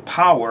foreign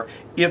power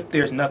if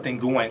there's nothing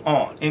going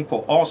on. End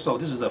quote. Also,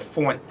 this is a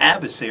foreign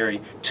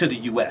adversary to the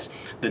U.S.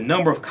 The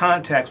number of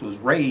contacts was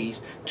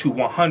raised to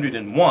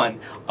 101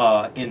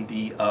 in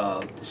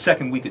the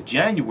second week of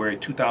January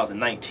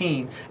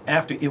 2019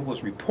 after it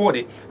was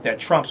reported that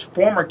Trump's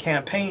former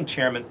campaign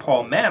chairman,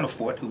 Paul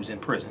Manafort, who's in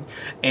prison,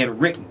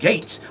 and Rick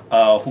Gates,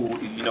 who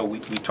we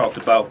talked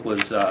about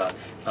was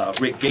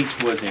Rick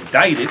Gates was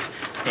indicted,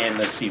 and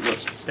let's see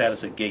what's the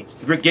status of Gates.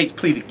 Rick Gates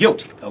pleaded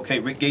guilty. Okay,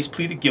 Rick Gates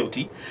pleaded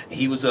guilty.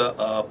 He was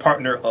a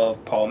partner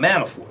of Paul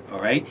Manafort. All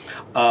right,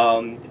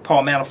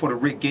 Paul Manafort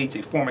and Rick Gates,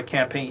 a former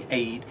campaign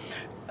aide,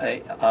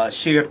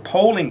 shared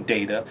polling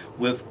data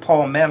with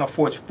Paul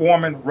Manafort's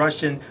former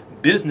Russian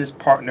business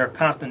partner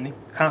Konstantin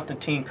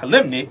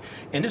Kalimnik,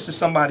 and this is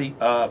somebody,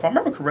 if I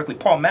remember correctly,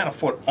 Paul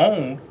Manafort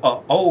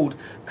owed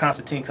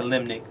Konstantin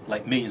Kalimnik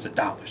like millions of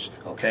dollars.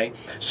 Okay,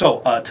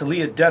 so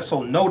Talitha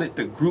Dessel noted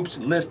the group's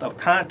list of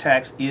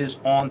contacts is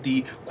on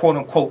the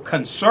quote-unquote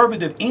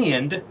conservative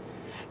end,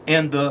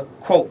 and the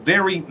quote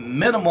very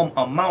minimum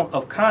amount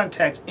of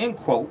contacts end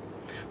quote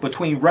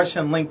between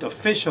Russian-linked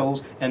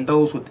officials and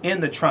those within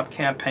the Trump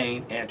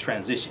campaign and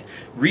transition.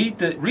 Read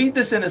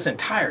this in its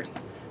entirety.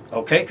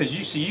 Okay,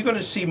 because you're going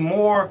to see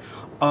more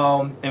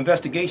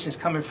investigations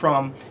coming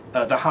from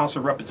the House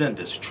of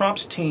Representatives.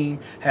 Trump's team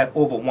had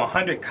over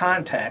 100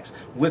 contacts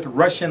with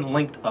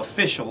Russian-linked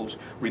officials,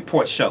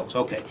 report shows.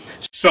 Okay.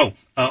 So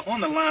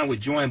on the line, we're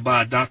joined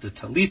by Dr.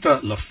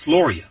 Talitha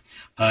LeFlouria.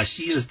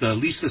 She is the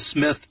Lisa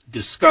Smith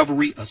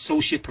Discovery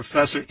Associate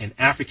Professor in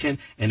African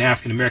and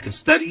African American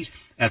Studies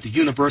at the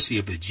University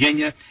of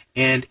Virginia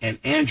and an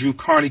Andrew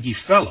Carnegie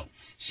Fellow.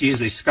 She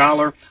is a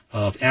scholar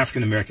of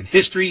African American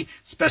history,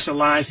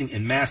 specializing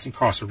in mass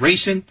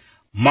incarceration,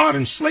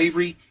 modern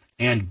slavery,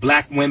 and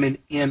black women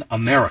in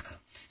America.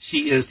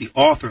 She is the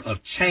author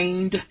of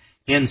Chained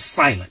in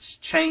Silence,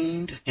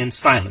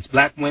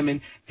 Black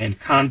Women and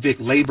Convict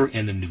Labor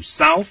in the New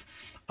South.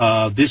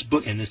 This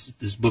book, and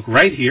this book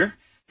right here,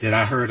 that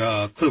I heard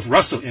Cliff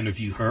Russell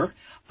interview her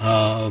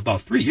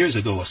about 3 years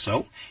ago or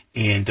so.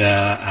 And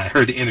I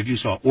heard the interview,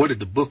 so I ordered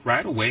the book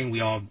right away. And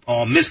we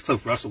all miss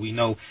Cliff Russell. We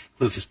know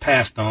Cliff has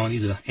passed on.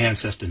 He's an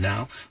ancestor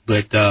now.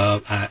 But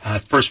I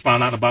first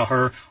found out about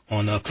her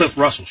on Cliff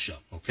Russell's show.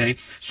 Okay,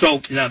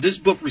 so now this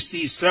book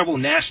received several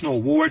national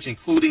awards,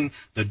 including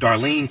the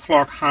Darlene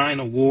Clark Hine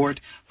Award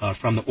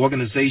from the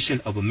Organization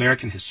of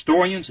American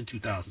Historians in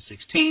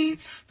 2016,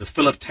 the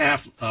Philip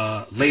Taft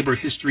Labor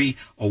History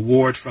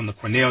Award from the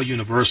Cornell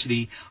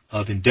University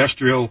of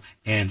Industrial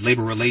and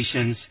Labor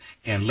Relations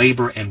and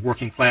Labor and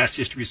Working Class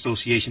History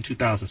Association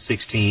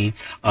 2016,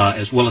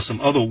 as well as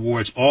some other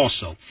awards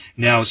also.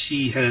 Now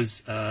she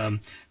has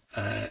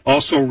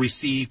also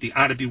received the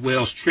Ida B.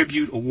 Wells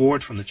Tribute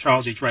Award from the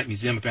Charles H. Wright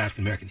Museum of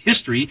African American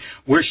History,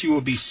 where she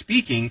will be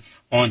speaking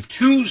on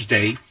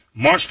Tuesday,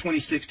 March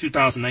 26,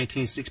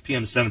 2019, 6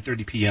 p.m. to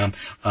 7:30 p.m.,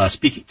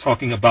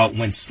 talking about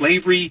when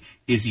slavery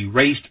is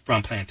erased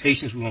from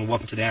plantations. We want to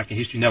welcome to the African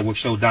History Network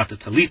show Dr.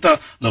 Talitha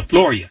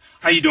LeFlouria.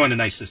 How you doing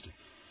tonight, sister?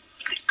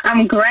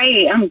 I'm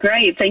great.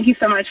 Thank you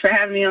so much for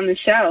having me on the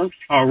show.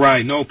 All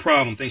right, no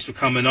problem. Thanks for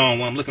coming on.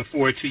 Well, I'm looking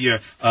forward to your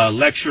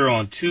lecture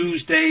on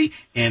Tuesday,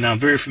 and I'm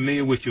very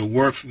familiar with your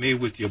work, familiar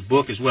with your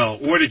book as well. I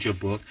ordered your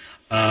book.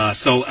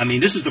 So, I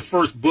mean, this is the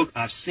first book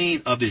I've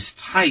seen of its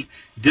type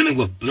dealing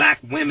with black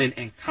women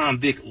and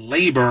convict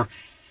labor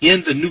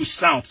in the New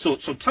South. So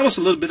tell us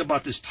a little bit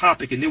about this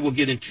topic, and then we'll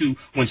get into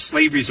when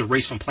slavery is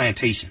erased from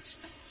plantations.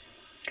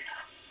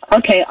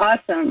 Okay,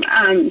 awesome.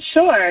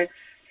 Sure.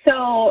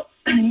 So,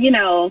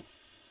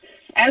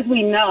 as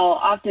we know,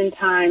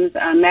 oftentimes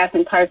mass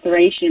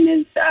incarceration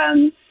is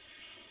an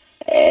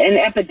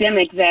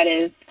epidemic that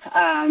is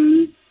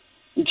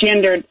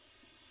gendered,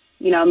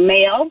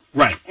 male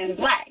and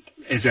black.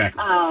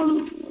 Exactly.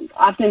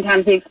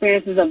 Oftentimes, the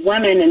experiences of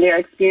women and their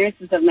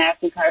experiences of mass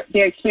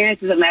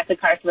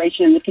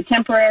incarceration in the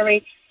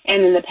contemporary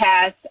and in the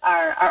past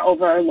are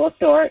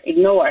overlooked or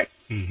ignored.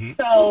 Mm-hmm.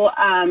 So,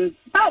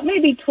 about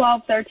maybe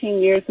 12,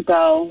 13 years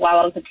ago, while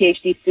I was a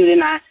PhD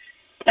student, I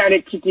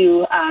started to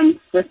do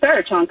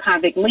research on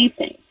convict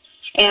leasing,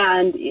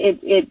 and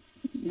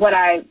what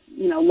I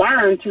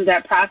learned through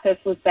that process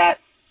was that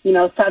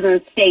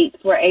southern states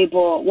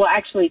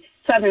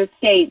southern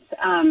states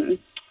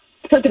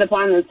took it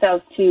upon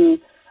themselves to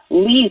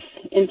lease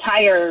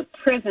entire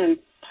prison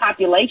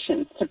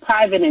populations to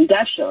private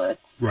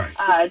industrialists,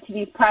 to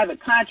these private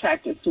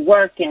contractors to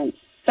work in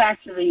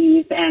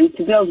factories and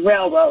to build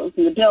railroads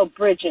and to build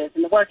bridges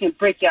and to work in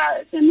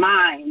brickyards and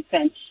mines,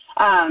 and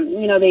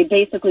they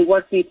basically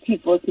worked these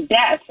people to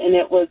death, and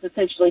it was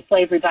essentially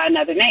slavery by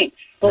another name.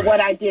 But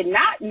what I did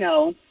not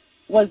know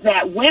was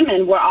that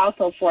women were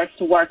also forced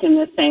to work in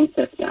this same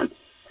system.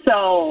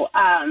 So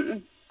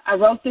I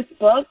wrote this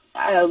book.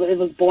 It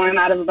was born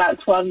out of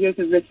about 12 years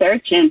of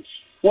research, and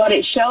what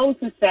it shows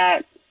is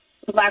that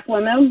Black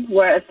women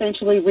were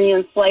essentially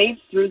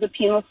re-enslaved through the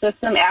penal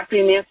system after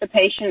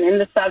emancipation in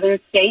the southern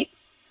states,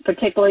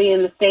 particularly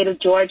in the state of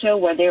Georgia,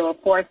 where they were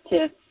forced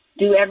to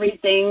do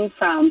everything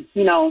from,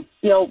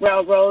 build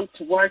railroads,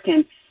 to work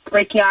in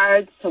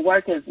brickyards, to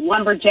work as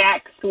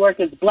lumberjacks, to work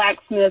as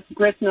blacksmiths,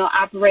 gristmill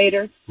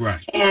operators.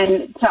 Right.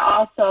 And to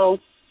also,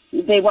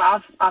 they were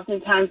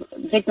oftentimes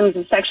victims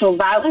of sexual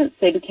violence.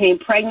 They became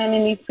pregnant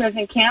in these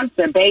prison camps.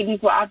 Their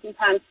babies were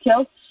oftentimes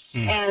killed.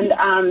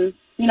 And,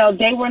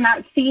 they were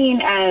not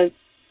seen as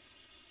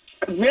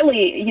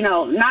really,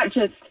 not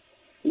just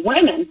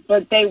women,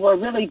 but they were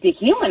really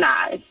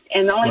dehumanized.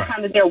 And the only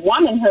time that their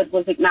womanhood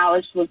was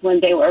acknowledged was when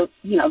they were,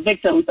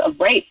 victims of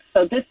rape.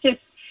 So this just,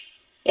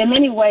 in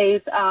many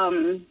ways,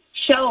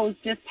 shows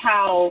just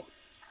how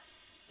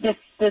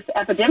this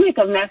epidemic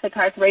of mass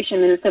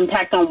incarceration and its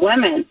impact on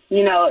women,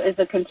 is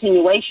a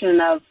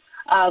continuation of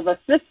a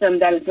system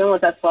that has been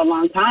with us for a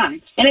long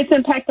time. And its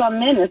impact on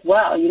men as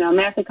well.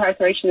 Mass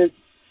incarceration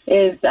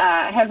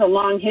has a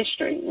long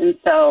history. And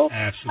so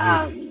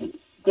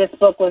this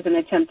book was an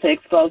attempt to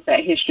expose that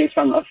history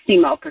from a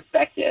female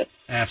perspective.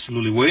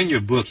 Absolutely. Well, in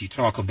your book, you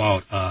talk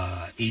about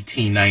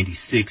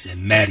 1896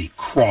 and Mattie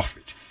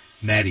Crawford,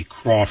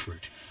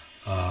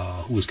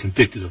 who was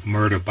convicted of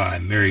murder by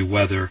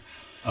Meriwether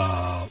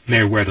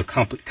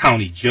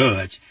County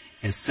judge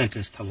and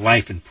sentenced to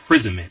life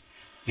imprisonment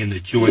in the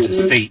Georgia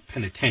State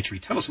Penitentiary.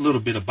 Tell us a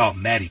little bit about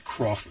Mattie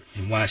Crawford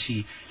and why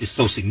she is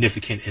so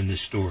significant in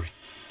this story.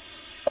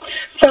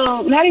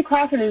 So Mattie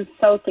Crawford is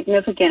so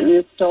significant in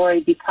this story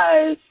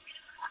because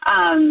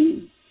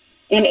in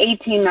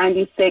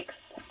 1896,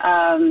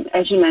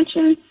 as you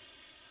mentioned,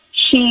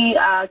 she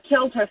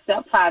killed her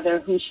stepfather,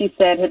 who she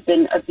said had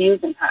been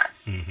abusing her.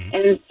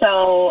 And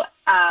so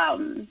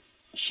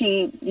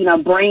she,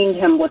 brained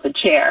him with a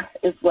chair,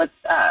 is what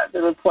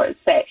the reports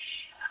say.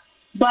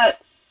 But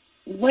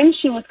when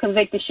she was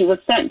convicted, she was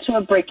sent to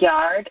a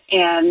brickyard,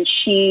 and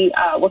she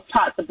was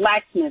taught the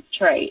blacksmith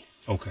trade.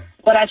 Okay.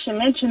 What I should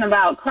mention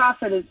about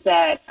Crawford is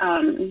that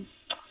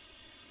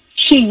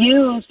she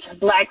used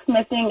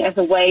blacksmithing as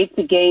a way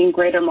to gain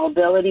greater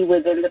mobility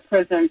within the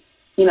prison,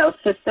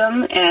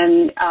 system,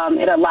 and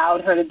it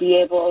allowed her to be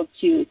able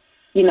to,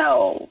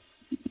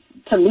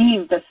 to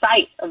leave the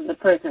site of the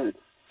prison,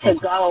 to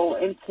go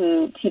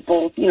into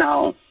people's,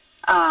 go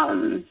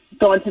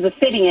into the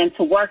city and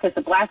to work as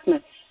a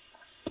blacksmith.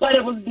 But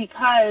it was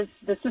because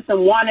the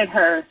system wanted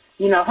her,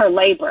 her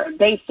labor.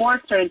 They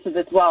forced her into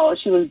this role.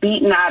 She was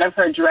beaten out of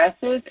her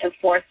dresses and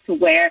forced to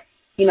wear,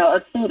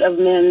 a suit of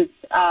men's,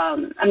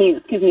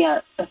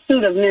 a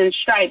suit of men's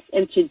stripes,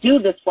 and to do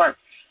this work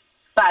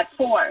by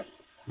force.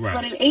 Right.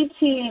 But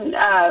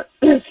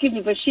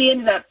but she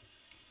ended up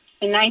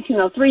in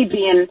 1903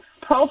 being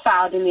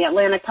profiled in the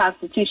Atlanta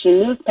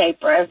Constitution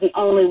newspaper as the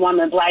only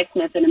woman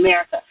blacksmith in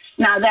America.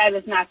 Now, that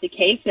is not the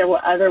case. There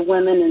were other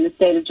women in the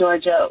state of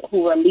Georgia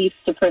who were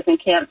leased to prison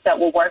camps that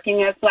were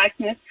working as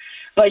blacksmiths,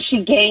 but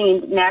she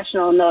gained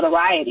national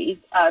notoriety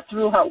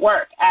through her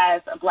work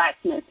as a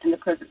blacksmith in the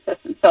prison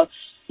system. So,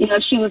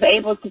 she was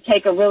able to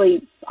take a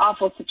really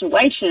awful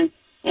situation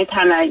and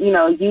kind of,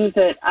 use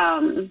it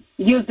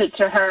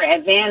to her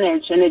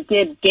advantage, and it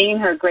did gain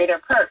her greater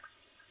perks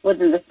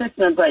within the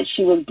system, but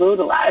she was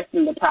brutalized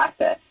in the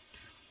process.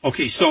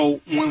 Okay,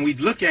 so when we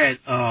look at,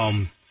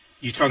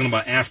 you're talking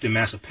about after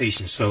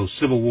emancipation, so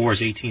Civil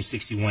Wars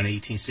 1861,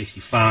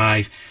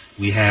 1865,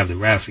 we have the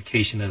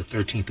ratification of the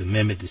 13th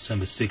Amendment,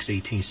 December 6,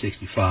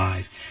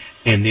 1865,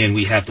 and then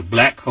we have the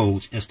Black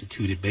Codes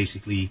instituted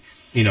basically,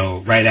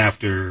 right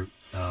after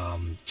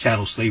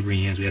chattel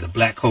slavery ends. We had the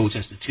Black Codes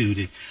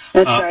instituted.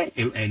 That's right.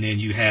 And then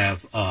you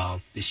have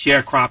the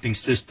sharecropping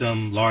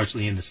system,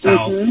 largely in the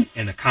South,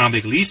 and the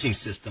convict leasing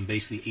system,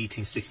 basically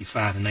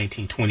 1865 and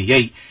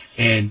 1928.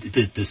 And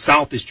the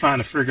South is trying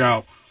to figure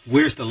out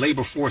where's the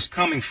labor force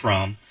coming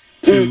from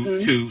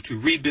to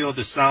rebuild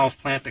the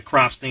South, plant the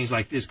crops, things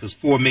like this, because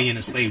 4 million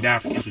enslaved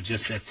Africans were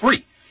just set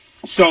free.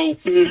 So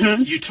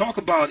you talk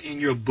about in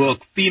your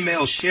book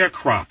female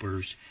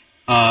sharecroppers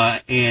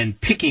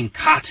and picking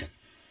cotton,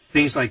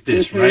 things like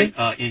this, right?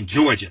 In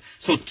Georgia.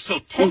 So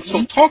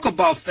talk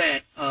about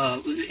that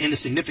and the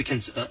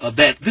significance of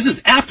that. This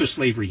is after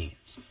slavery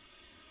ends.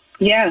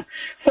 Yeah.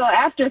 So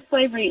after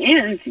slavery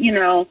ends,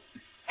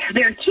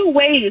 there are two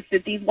ways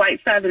that these white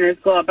Southerners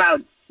go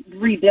about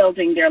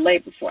rebuilding their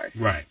labor force.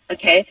 Right.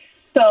 Okay.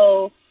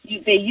 So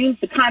they use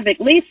the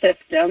convict lease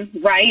system,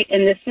 right,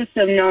 and the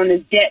system known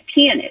as debt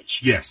peonage.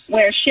 Yes.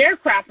 Where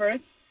sharecroppers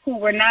who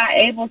were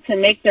not able to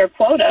make their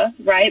quota,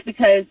 right,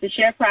 because the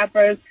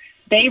sharecroppers,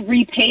 they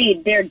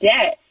repaid their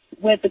debt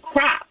with the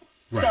crop.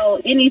 Right. So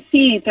any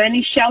seeds or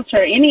any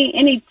shelter,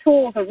 any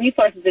tools or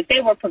resources that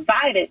they were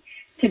provided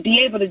to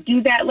be able to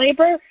do that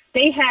labor,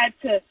 they had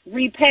to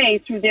repay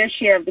through their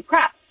share of the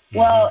crop.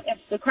 Well, if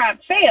the crop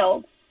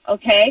failed,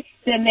 okay,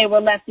 then they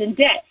were left in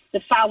debt. The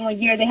following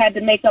year, they had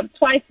to make up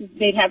twice.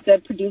 They'd have to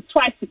produce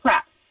twice the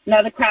crop.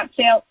 Now the crop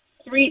failed.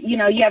 You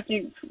have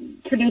to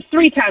produce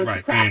 3 times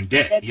the crop in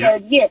debt. that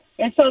third year.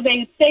 And so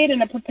they stayed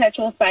in a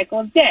perpetual cycle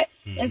of debt.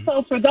 And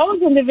so for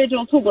those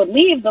individuals who would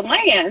leave the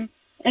land,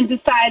 and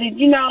decided,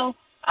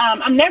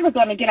 I'm never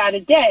going to get out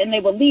of debt, and they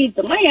would leave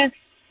the land,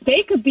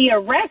 they could be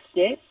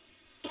arrested,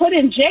 put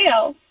in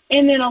jail,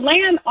 and then a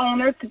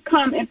landowner could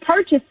come and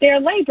purchase their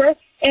labor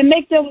and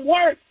make them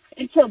work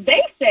until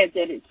they said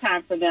that it's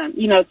time for them,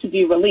 to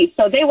be released.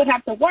 So they would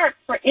have to work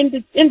for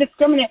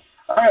indiscriminate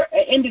or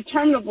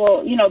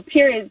indeterminable,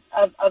 periods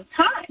of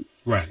time.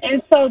 Right.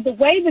 And so the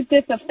way that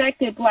this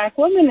affected black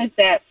women is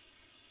that,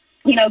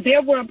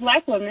 there were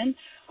black women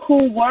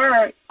who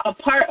were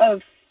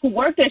who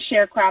worked as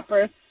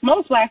sharecroppers.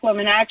 Most black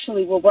women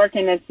actually were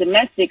working as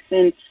domestics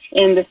in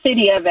the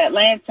city of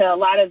Atlanta. A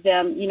lot of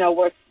them,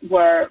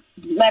 were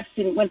left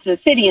and went to the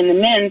city, and the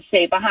men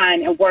stayed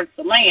behind and worked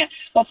the land.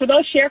 But for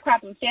those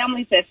sharecropping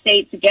families that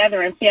stayed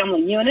together in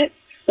family units,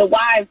 the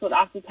wives would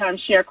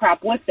oftentimes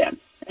sharecrop with them.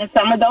 And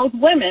some of those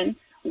women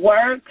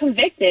were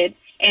convicted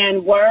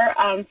and were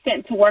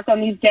sent to work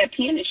on these debt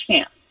peonage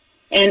camps.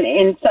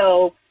 And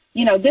so,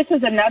 this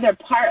is another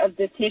part of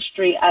this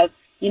history of,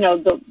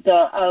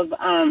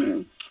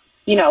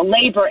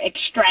 labor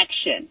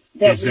extraction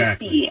that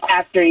we see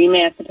after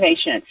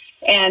emancipation,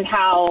 and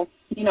how,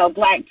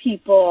 black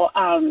people,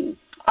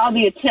 all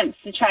the attempts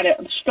to try to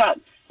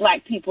obstruct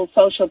black people's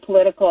social,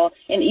 political,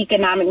 and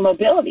economic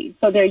mobility.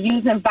 So they're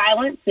using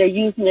violence, they're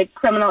using the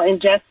criminal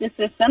injustice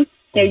system,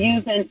 they're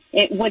using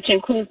it, which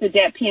includes the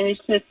debt peonage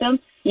system,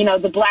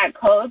 the black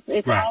codes.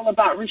 It's all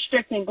about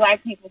restricting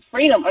black people's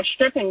freedom or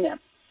stripping them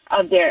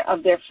of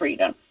their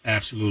freedom.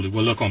 Absolutely.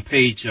 Well, look, on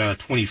page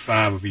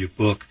 25 of your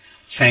book,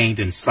 Chained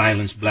and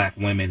Silenced Black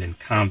Women in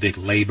Convict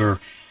Labor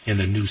in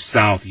the New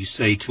South, you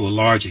say, to a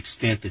large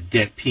extent, the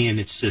debt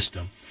peonage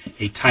system,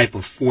 a type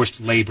of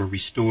forced labor,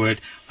 restored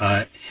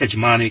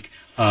hegemonic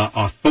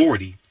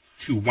authority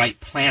to white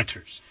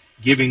planters,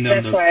 giving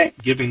them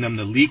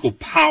the legal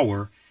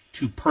power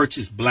to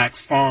purchase black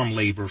farm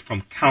labor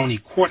from county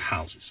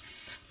courthouses.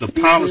 The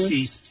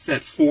policies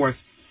set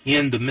forth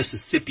in the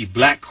Mississippi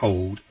Black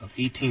Code of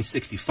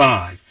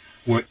 1865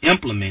 were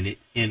implemented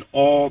in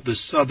all the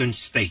southern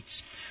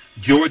states,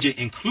 Georgia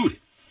included.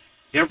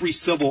 Every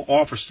civil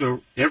officer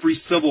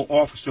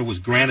was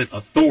granted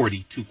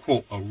authority to,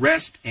 quote,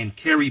 arrest and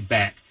carry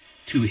back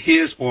to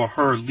his or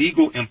her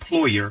legal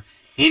employer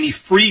any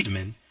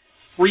freedman,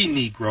 free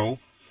Negro,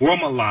 or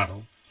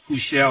mulatto who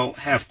shall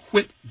have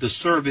quit the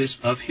service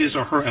of his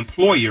or her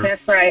employer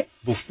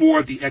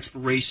before the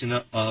expiration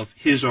of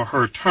his or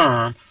her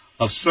term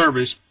of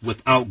service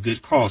without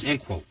good cause,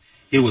 end quote.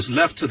 It was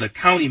left to the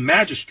county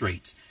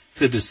magistrates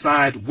to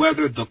decide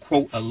whether the,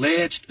 quote,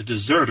 alleged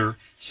deserter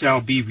shall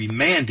be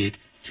remanded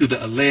to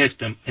the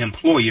alleged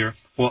employer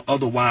or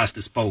otherwise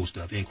disposed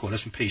of, end quote.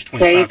 That's from page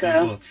 25 of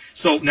the book.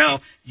 So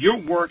now your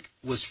work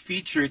was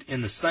featured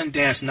in the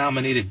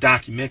Sundance-nominated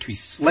documentary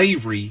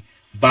Slavery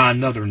by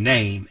Another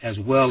Name, as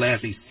well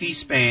as a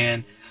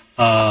C-SPAN,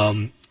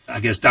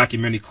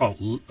 documentary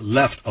called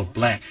Left of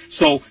Black.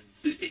 So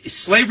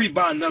Slavery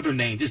by Another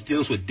Name, this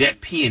deals with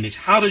debt peonage.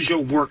 How does your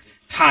work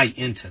tie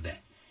into that?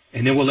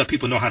 And then we'll let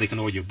people know how they can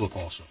order your book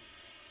also.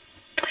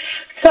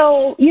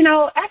 So,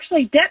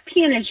 actually debt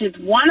peonage is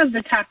one of the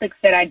topics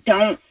that I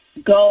don't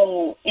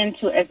go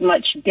into as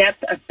much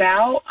depth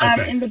about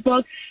in the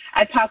book.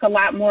 I talk a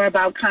lot more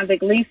about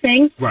convict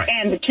leasing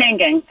and the chain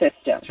gang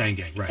system. Chain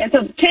gang, right. And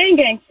so the chain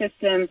gang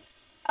system,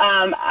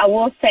 I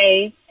will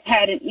say,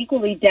 had an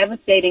equally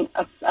devastating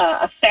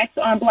effect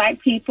on black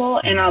people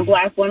and on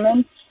black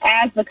women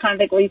as the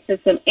convict lease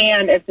system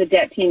and as the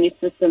debt peonage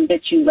system that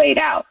you laid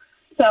out.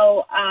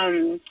 So,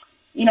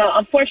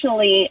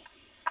 unfortunately,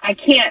 I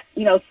can't,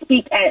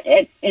 speak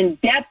in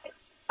depth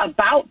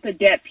about the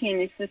debt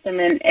peonage system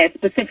and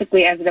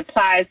specifically as it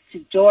applies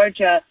to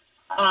Georgia,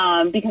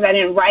 because I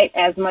didn't write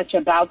as much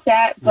about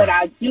that. But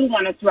I do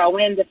want to throw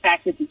in the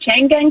fact that the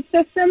chain gang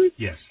system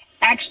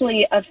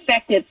actually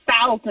affected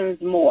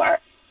thousands more,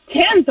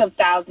 tens of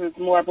thousands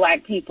more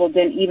black people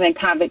than even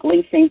convict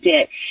leasing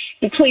did.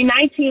 Between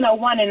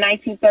 1901 and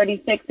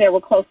 1936, there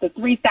were close to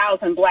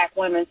 3,000 black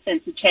women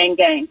sent to chain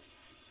gangs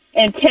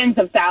and tens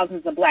of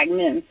thousands of black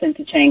men sent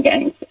to chain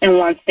gangs in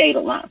one state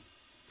alone.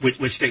 Which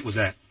state was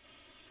that?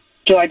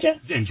 Georgia.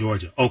 In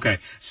Georgia. Okay.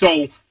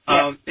 So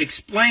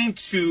explain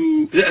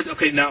to,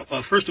 now,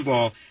 first of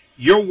all,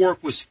 your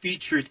work was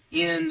featured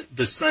in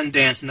the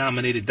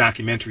Sundance-nominated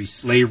documentary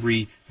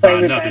Slavery by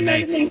Another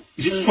Name.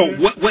 So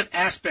what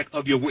aspect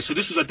of your work, so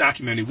this was a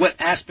documentary, what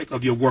aspect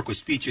of your work was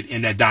featured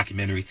in that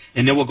documentary?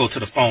 And then we'll go to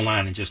the phone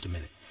line in just a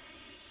minute.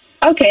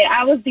 Okay,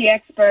 I was the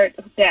expert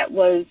that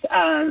was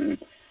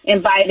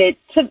invited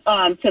to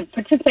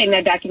participate in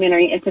that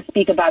documentary and to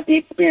speak about the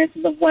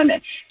experiences of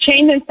women.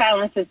 Chained and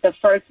Silenced is the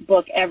first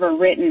book ever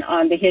written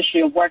on the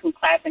history of working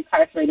class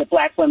incarcerated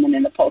black women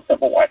in the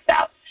post-Civil War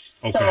South.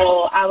 Okay.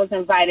 So I was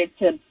invited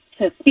to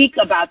speak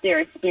about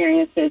their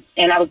experiences,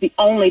 and I was the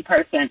only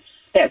person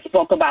that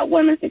spoke about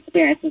women's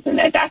experiences in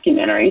that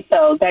documentary.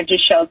 So that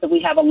just shows that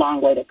we have a long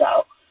way to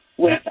go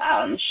with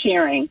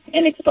sharing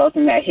and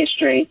exposing that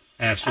history.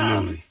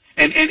 Absolutely.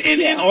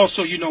 And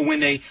also, you know, when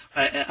they,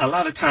 a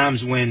lot of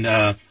times when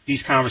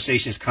these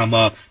conversations come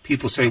up,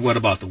 people say, what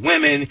about the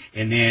women?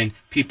 And then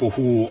people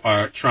who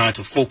are trying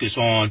to focus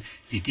on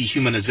the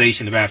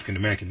dehumanization of African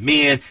American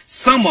men,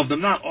 some of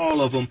them, not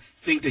all of them,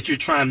 think that you're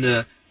trying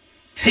to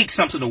take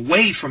something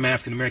away from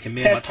African American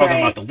men by talking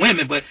about the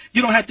women, but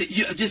you don't have to.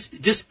 You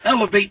just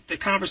elevate the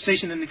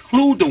conversation and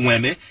include the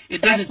women.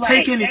 It doesn't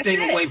take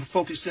anything away from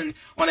focusing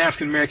on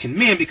African American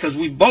men, because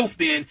we've both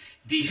been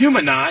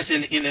dehumanized.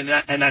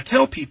 And I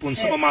tell people in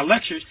some of my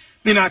lectures,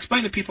 then I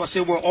explain to people, I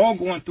say we're all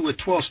going through a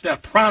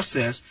 12-step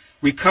process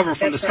recovering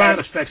from the side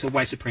effects of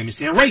white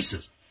supremacy and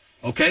racism.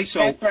 Okay,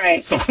 so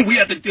so we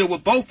have to deal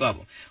with both of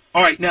them.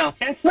 All right, now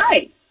that's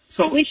right.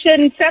 So we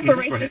shouldn't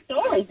separate the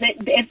stories.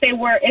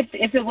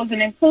 If it was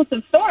an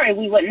inclusive story,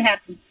 we wouldn't have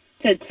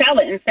to tell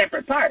it in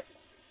separate parts.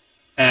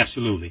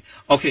 Absolutely.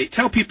 Okay,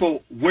 tell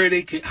people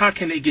how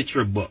can they get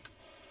your book?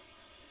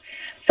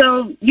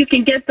 So you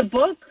can get the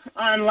book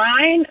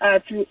online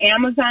through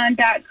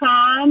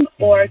Amazon.com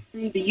or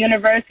through the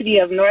University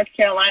of North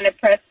Carolina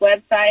Press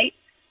website,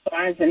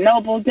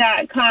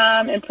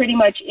 BarnesandNoble.com, and pretty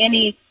much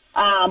any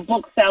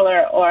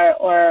bookseller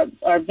or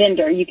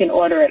vendor. You can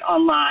order it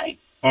online.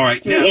 All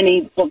right, now,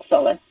 any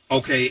bookseller.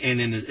 Okay,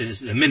 and in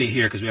a minute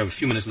here, because we have a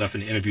few minutes left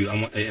in the interview,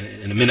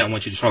 in a minute I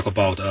want you to talk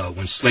about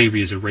when slavery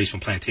is erased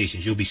from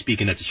plantations. You'll be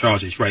speaking at the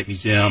Charles H. Wright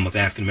Museum of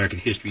African American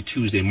History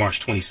Tuesday, March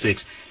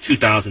 26,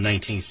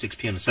 2019, 6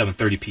 p.m. to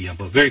 7:30 p.m.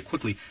 But very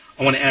quickly,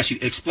 I want to ask you,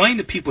 explain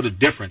to people the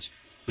difference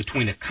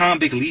between the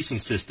convict leasing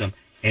system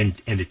and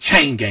the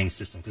chain gang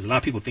system, because a lot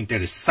of people think they're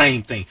the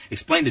same thing.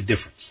 Explain the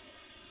difference.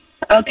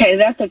 Okay,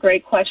 that's a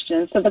great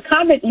question. So the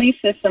convict lease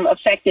system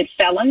affected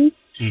felons.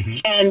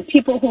 And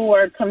people who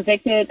were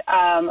convicted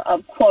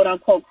of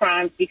quote-unquote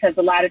crimes, because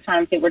a lot of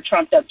times they were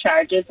trumped-up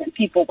charges, and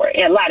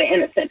a lot of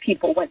innocent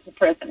people went to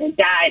prison and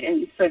died in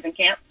these prison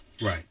camps.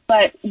 Right.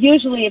 But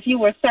usually if you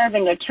were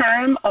serving a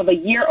term of a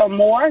year or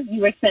more,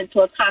 you were sent to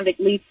a convict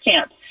lease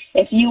camp.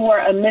 If you were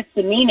a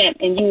misdemeanant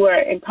and you were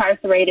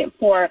incarcerated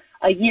for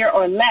a year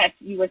or less,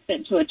 you were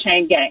sent to a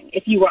chain gang.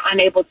 If you were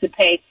unable to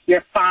pay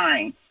your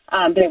fine,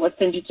 they would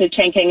send you to a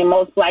chain gang. And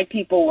most black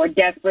people were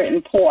desperate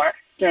and poor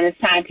during this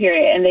time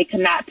period, and they could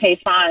not pay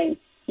fines,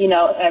 you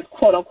know, as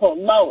quote unquote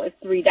low as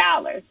 $3.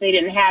 They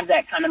didn't have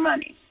that kind of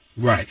money.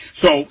 Right.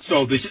 So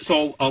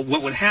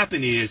what would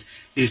happen is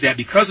that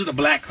because of the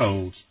black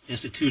codes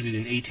instituted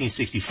in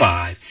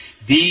 1865,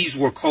 these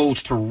were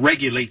codes to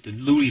regulate the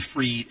newly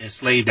freed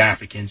enslaved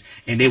Africans,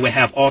 and they would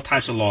have all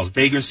types of laws,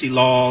 vagrancy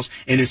laws,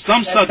 and in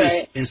some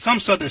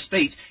southern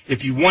states,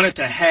 if you wanted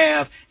to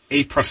have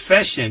a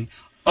profession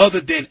other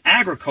than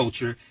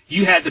agriculture,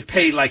 you had to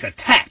pay like a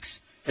tax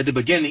at the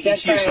beginning of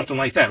each year, something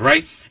like that,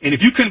 right? And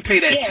if you couldn't pay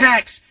that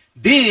tax,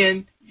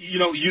 then you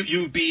know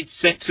you'd be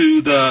sent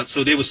to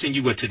so they would send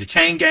you to the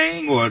chain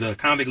gang or the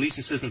convict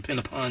leasing system,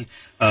 depending upon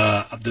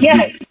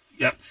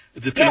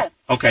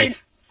Okay,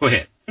 go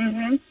ahead.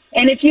 And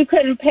if you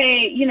couldn't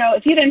pay, you know,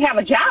 if you didn't have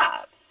a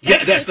job,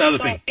 that's the other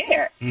thing.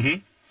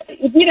 If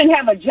you didn't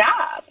have a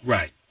job,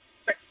 right,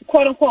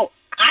 quote unquote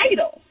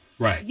idle,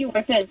 right, you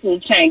were sent to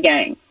the chain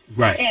gang,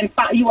 right, and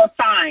you were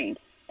fined.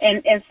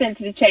 And sent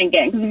to the chain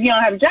gang. Because if you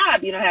don't have a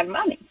job, you don't have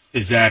money.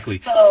 Exactly.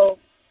 So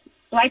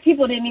black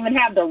people didn't even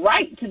have the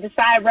right to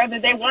decide whether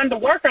they wanted to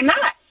work or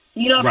not.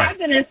 You know, if I've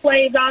been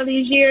enslaved all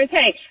these years,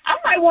 hey, I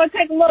might want to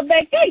take a little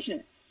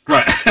vacation.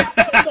 Right.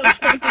 I go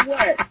straight to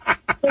work.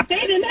 But they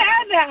didn't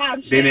have that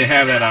option. They didn't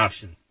have that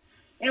option.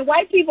 And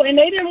white people, and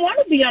they didn't want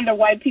to be under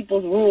white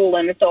people's rule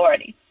and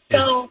authority.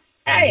 So,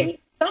 hey,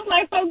 some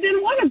black folks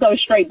didn't want to go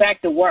straight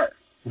back to work.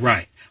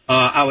 Right.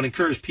 I would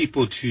encourage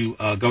people to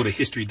go to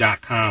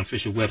history.com,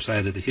 official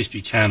website of the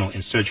History Channel,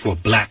 and search for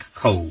Black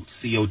Codes,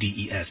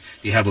 CODES.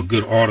 They have a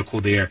good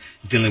article there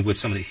dealing with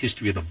some of the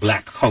history of the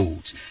Black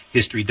Codes,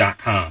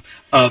 history.com.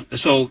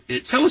 So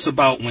tell us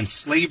about when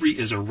slavery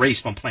is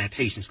erased from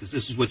plantations, because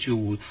this is what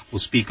you will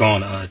speak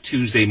on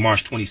Tuesday,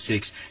 March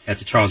 26th at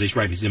the Charles H.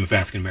 Wright Museum of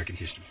African American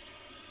History.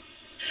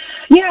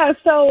 Yeah,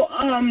 so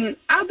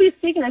I'll be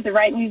speaking at the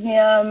Wright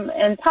Museum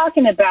and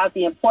talking about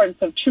the importance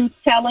of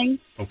truth-telling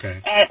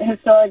at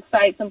historic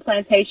sites and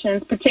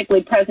plantations,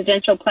 particularly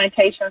presidential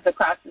plantations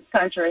across this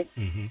country.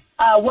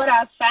 What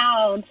I've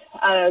found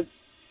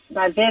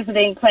by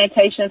visiting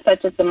plantations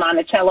such as the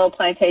Monticello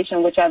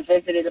Plantation, which I've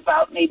visited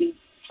about maybe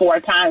 4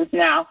 times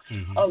now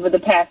over the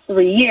past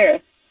 3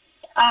 years,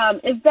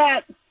 is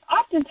that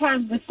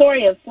oftentimes the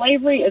story of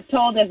slavery is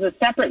told as a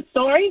separate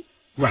story,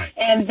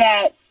 and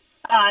that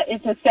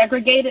it's a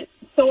segregated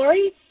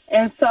story.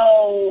 And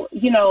so,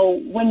 you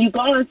know, when you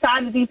go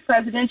inside of these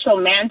presidential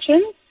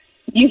mansions,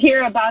 you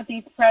hear about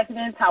these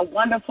presidents, how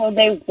wonderful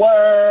they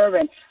were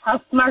and how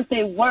smart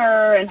they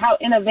were and how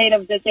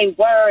innovative that they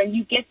were. And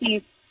you get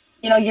these,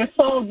 you know, you're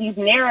sold these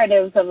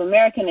narratives of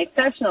American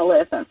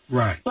exceptionalism.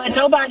 Right. But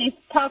nobody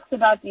talks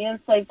about the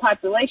enslaved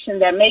population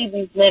that made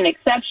these men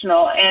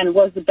exceptional and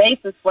was the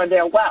basis for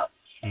their wealth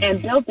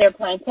and built their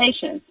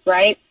plantations,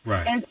 right?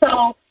 Right. And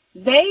so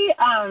they,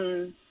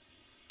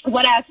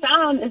 what I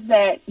found is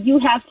that you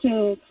have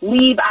to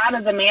leave out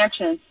of the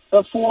mansion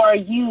before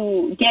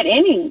you get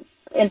any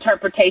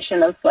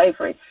interpretation of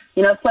slavery.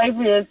 You know,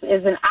 slavery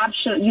is an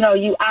option. You know,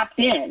 you opt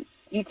in.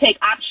 You take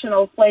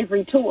optional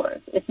slavery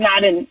tours. It's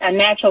not a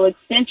natural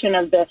extension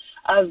of the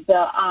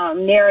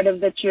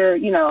narrative that you're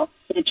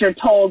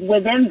told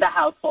within the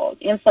household.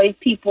 Enslaved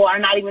people are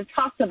not even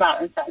talked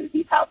about inside of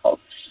these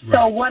households. Right.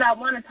 So what I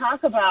want to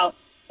talk about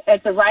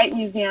at the Wright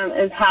Museum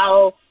is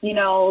how, you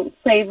know,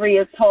 slavery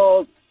is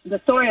told, the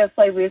story of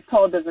slavery is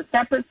told as a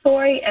separate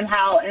story, and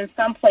how in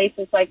some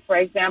places, like, for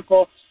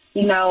example,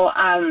 you know,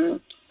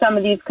 some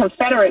of these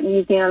Confederate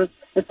museums,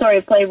 the story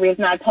of slavery is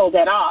not told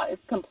at all.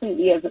 It's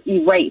completely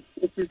erased.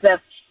 It's as if,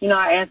 you know,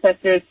 our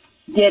ancestors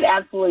did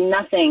absolutely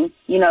nothing,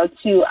 you know,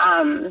 to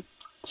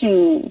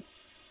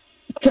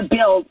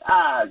build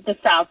the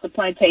South, the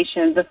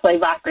plantations, the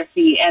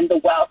slavocracy, and the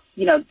wealth,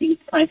 you know, these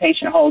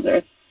plantation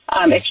holders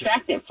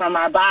extracted from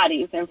our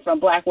bodies and from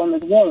black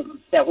women's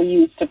wombs that were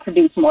used to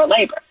produce more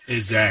labor.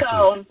 Exactly.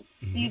 So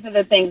these are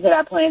the things that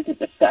I plan to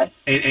discuss.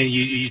 And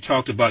you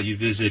talked about you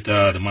visit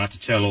the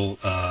Monticello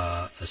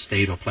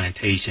estate or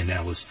plantation.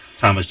 That was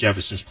Thomas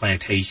Jefferson's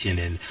plantation,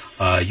 and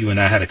you and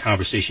I had a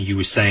conversation. You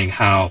were saying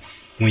how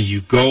when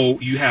you go,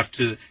 you have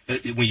to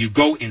when you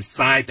go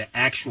inside the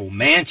actual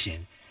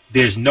mansion,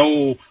 there's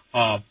no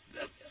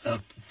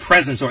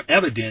presence or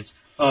evidence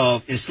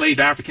of enslaved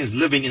Africans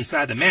living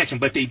inside the mansion,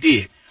 but they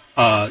did.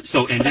 But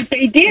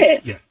they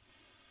did. Yeah.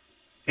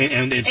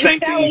 And same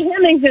Sally thing.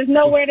 Hemings is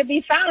nowhere to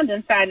be found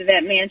inside of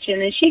that mansion,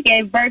 and she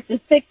gave birth to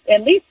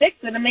at least six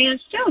of the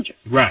man's children.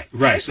 Right.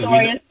 The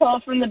story is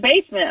told from the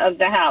basement of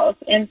the house.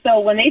 And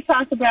so when they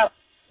talk about,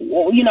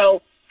 you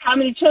know, how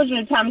many children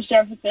did Thomas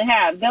Jefferson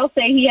have, they'll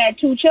say he had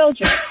 2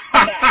 children in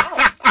that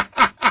house.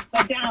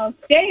 But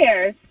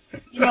downstairs,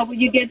 you know, when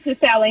you get to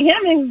Sally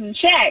Hemings'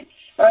 shack,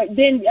 or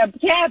then a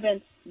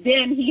cabin,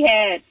 then he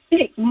had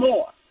 6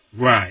 more.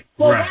 Right.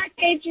 Well, right. why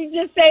can't you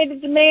just say that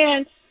the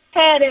man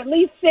had at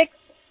least 6,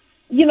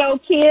 you know,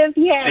 kids?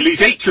 He had at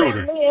least 8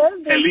 children.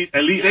 At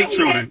least 8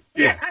 children.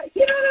 Yeah.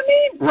 You know what I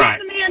mean? Right.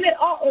 The man that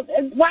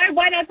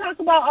why not talk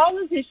about all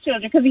of his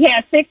children? Because he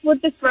had 6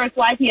 with his first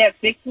wife. He had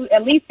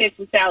at least 6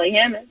 with Sally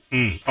Hemings.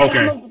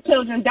 Okay. Some of the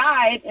children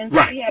died, and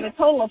so he had a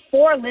total of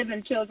 4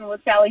 living children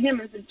with Sally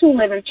Hemings and 2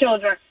 living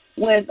children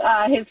with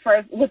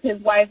his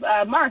wife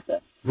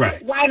Martha.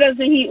 Right. Why doesn't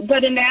he?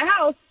 But in that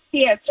house,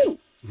 he has 2.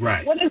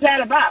 Right. What is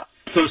that about?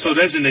 So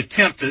there's an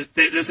attempt to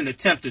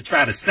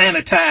try to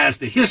sanitize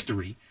the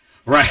history,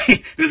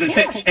 right?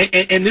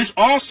 And this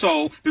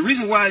also, the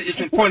reason why it's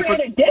important for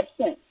a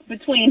distance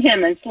between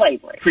him and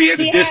slavery.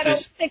 Create a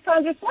distance. He had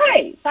 600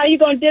 slaves. How are you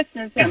going to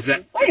distance him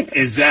from slavery?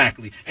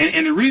 Exactly.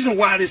 And the reason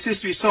why this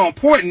history is so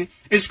important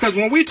is because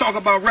when we talk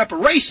about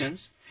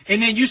reparations,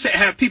 and then you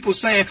have people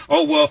saying,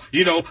 "Oh well,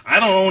 you know,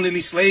 I don't own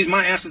any slaves.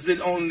 My ancestors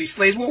didn't own any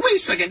slaves." Well, wait a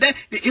second.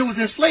 It was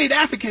enslaved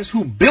Africans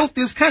who built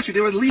this country.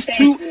 There were at least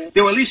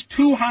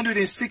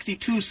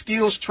 262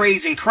 skills,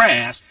 trades, and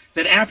crafts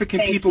that African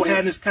people had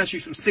in this country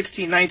from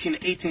 1619 to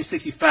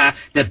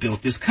 1865 that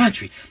built this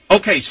country.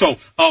 Okay, so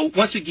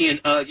once again,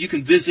 you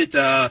can visit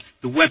the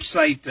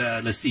website.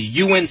 Let's see,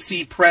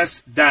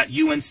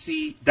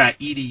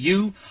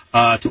 uncpress.unc.edu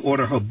to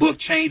order her book,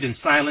 "Chained in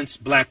Silence: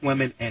 Black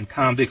Women and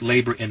Convict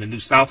Labor in the New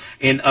South."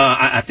 And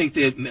I think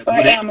that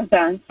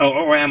Amazon.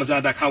 Or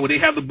Amazon.com. Will they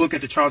have the book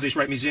at the Charles H.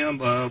 Wright Museum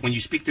when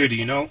you speak there? Do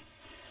you know?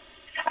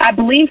 I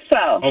believe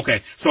so. Okay,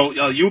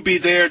 so you'll be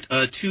there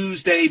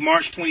Tuesday,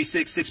 March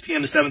 26th, 6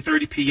 p.m. to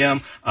 7:30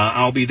 p.m.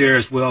 I'll be there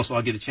as well, so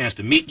I'll get a chance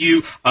to meet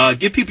you.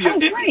 Give people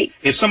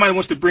if somebody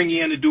wants to bring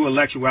you in to do a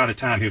lecture, we're out of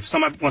time here. If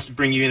somebody wants to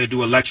bring you in to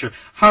do a lecture,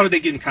 how do they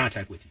get in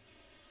contact with you?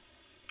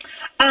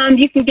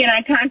 You can get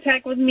in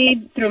contact with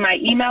me through my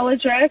email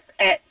address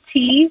at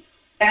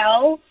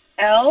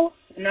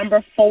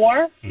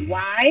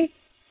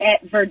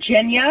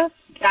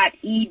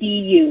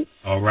tll4y@virginia.edu.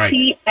 All right.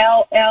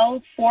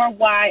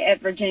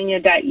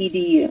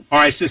 tll4y@virginia.edu. All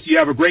right, sister, you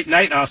have a great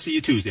night. I'll see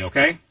you Tuesday,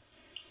 okay?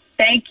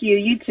 Thank you.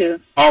 You too.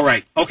 All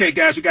right. Okay,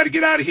 guys, we got to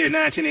get out of here.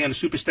 9:10 a.m. the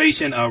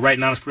Superstation. Right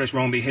now, it's correct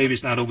wrong behavior.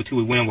 It's not over till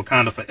we win.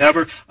 Wakanda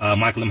forever.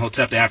 Michael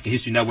Imhotep, the African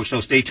History Network show.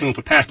 Stay tuned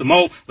for Pastor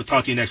Mo. We'll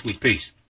talk to you next week. Peace.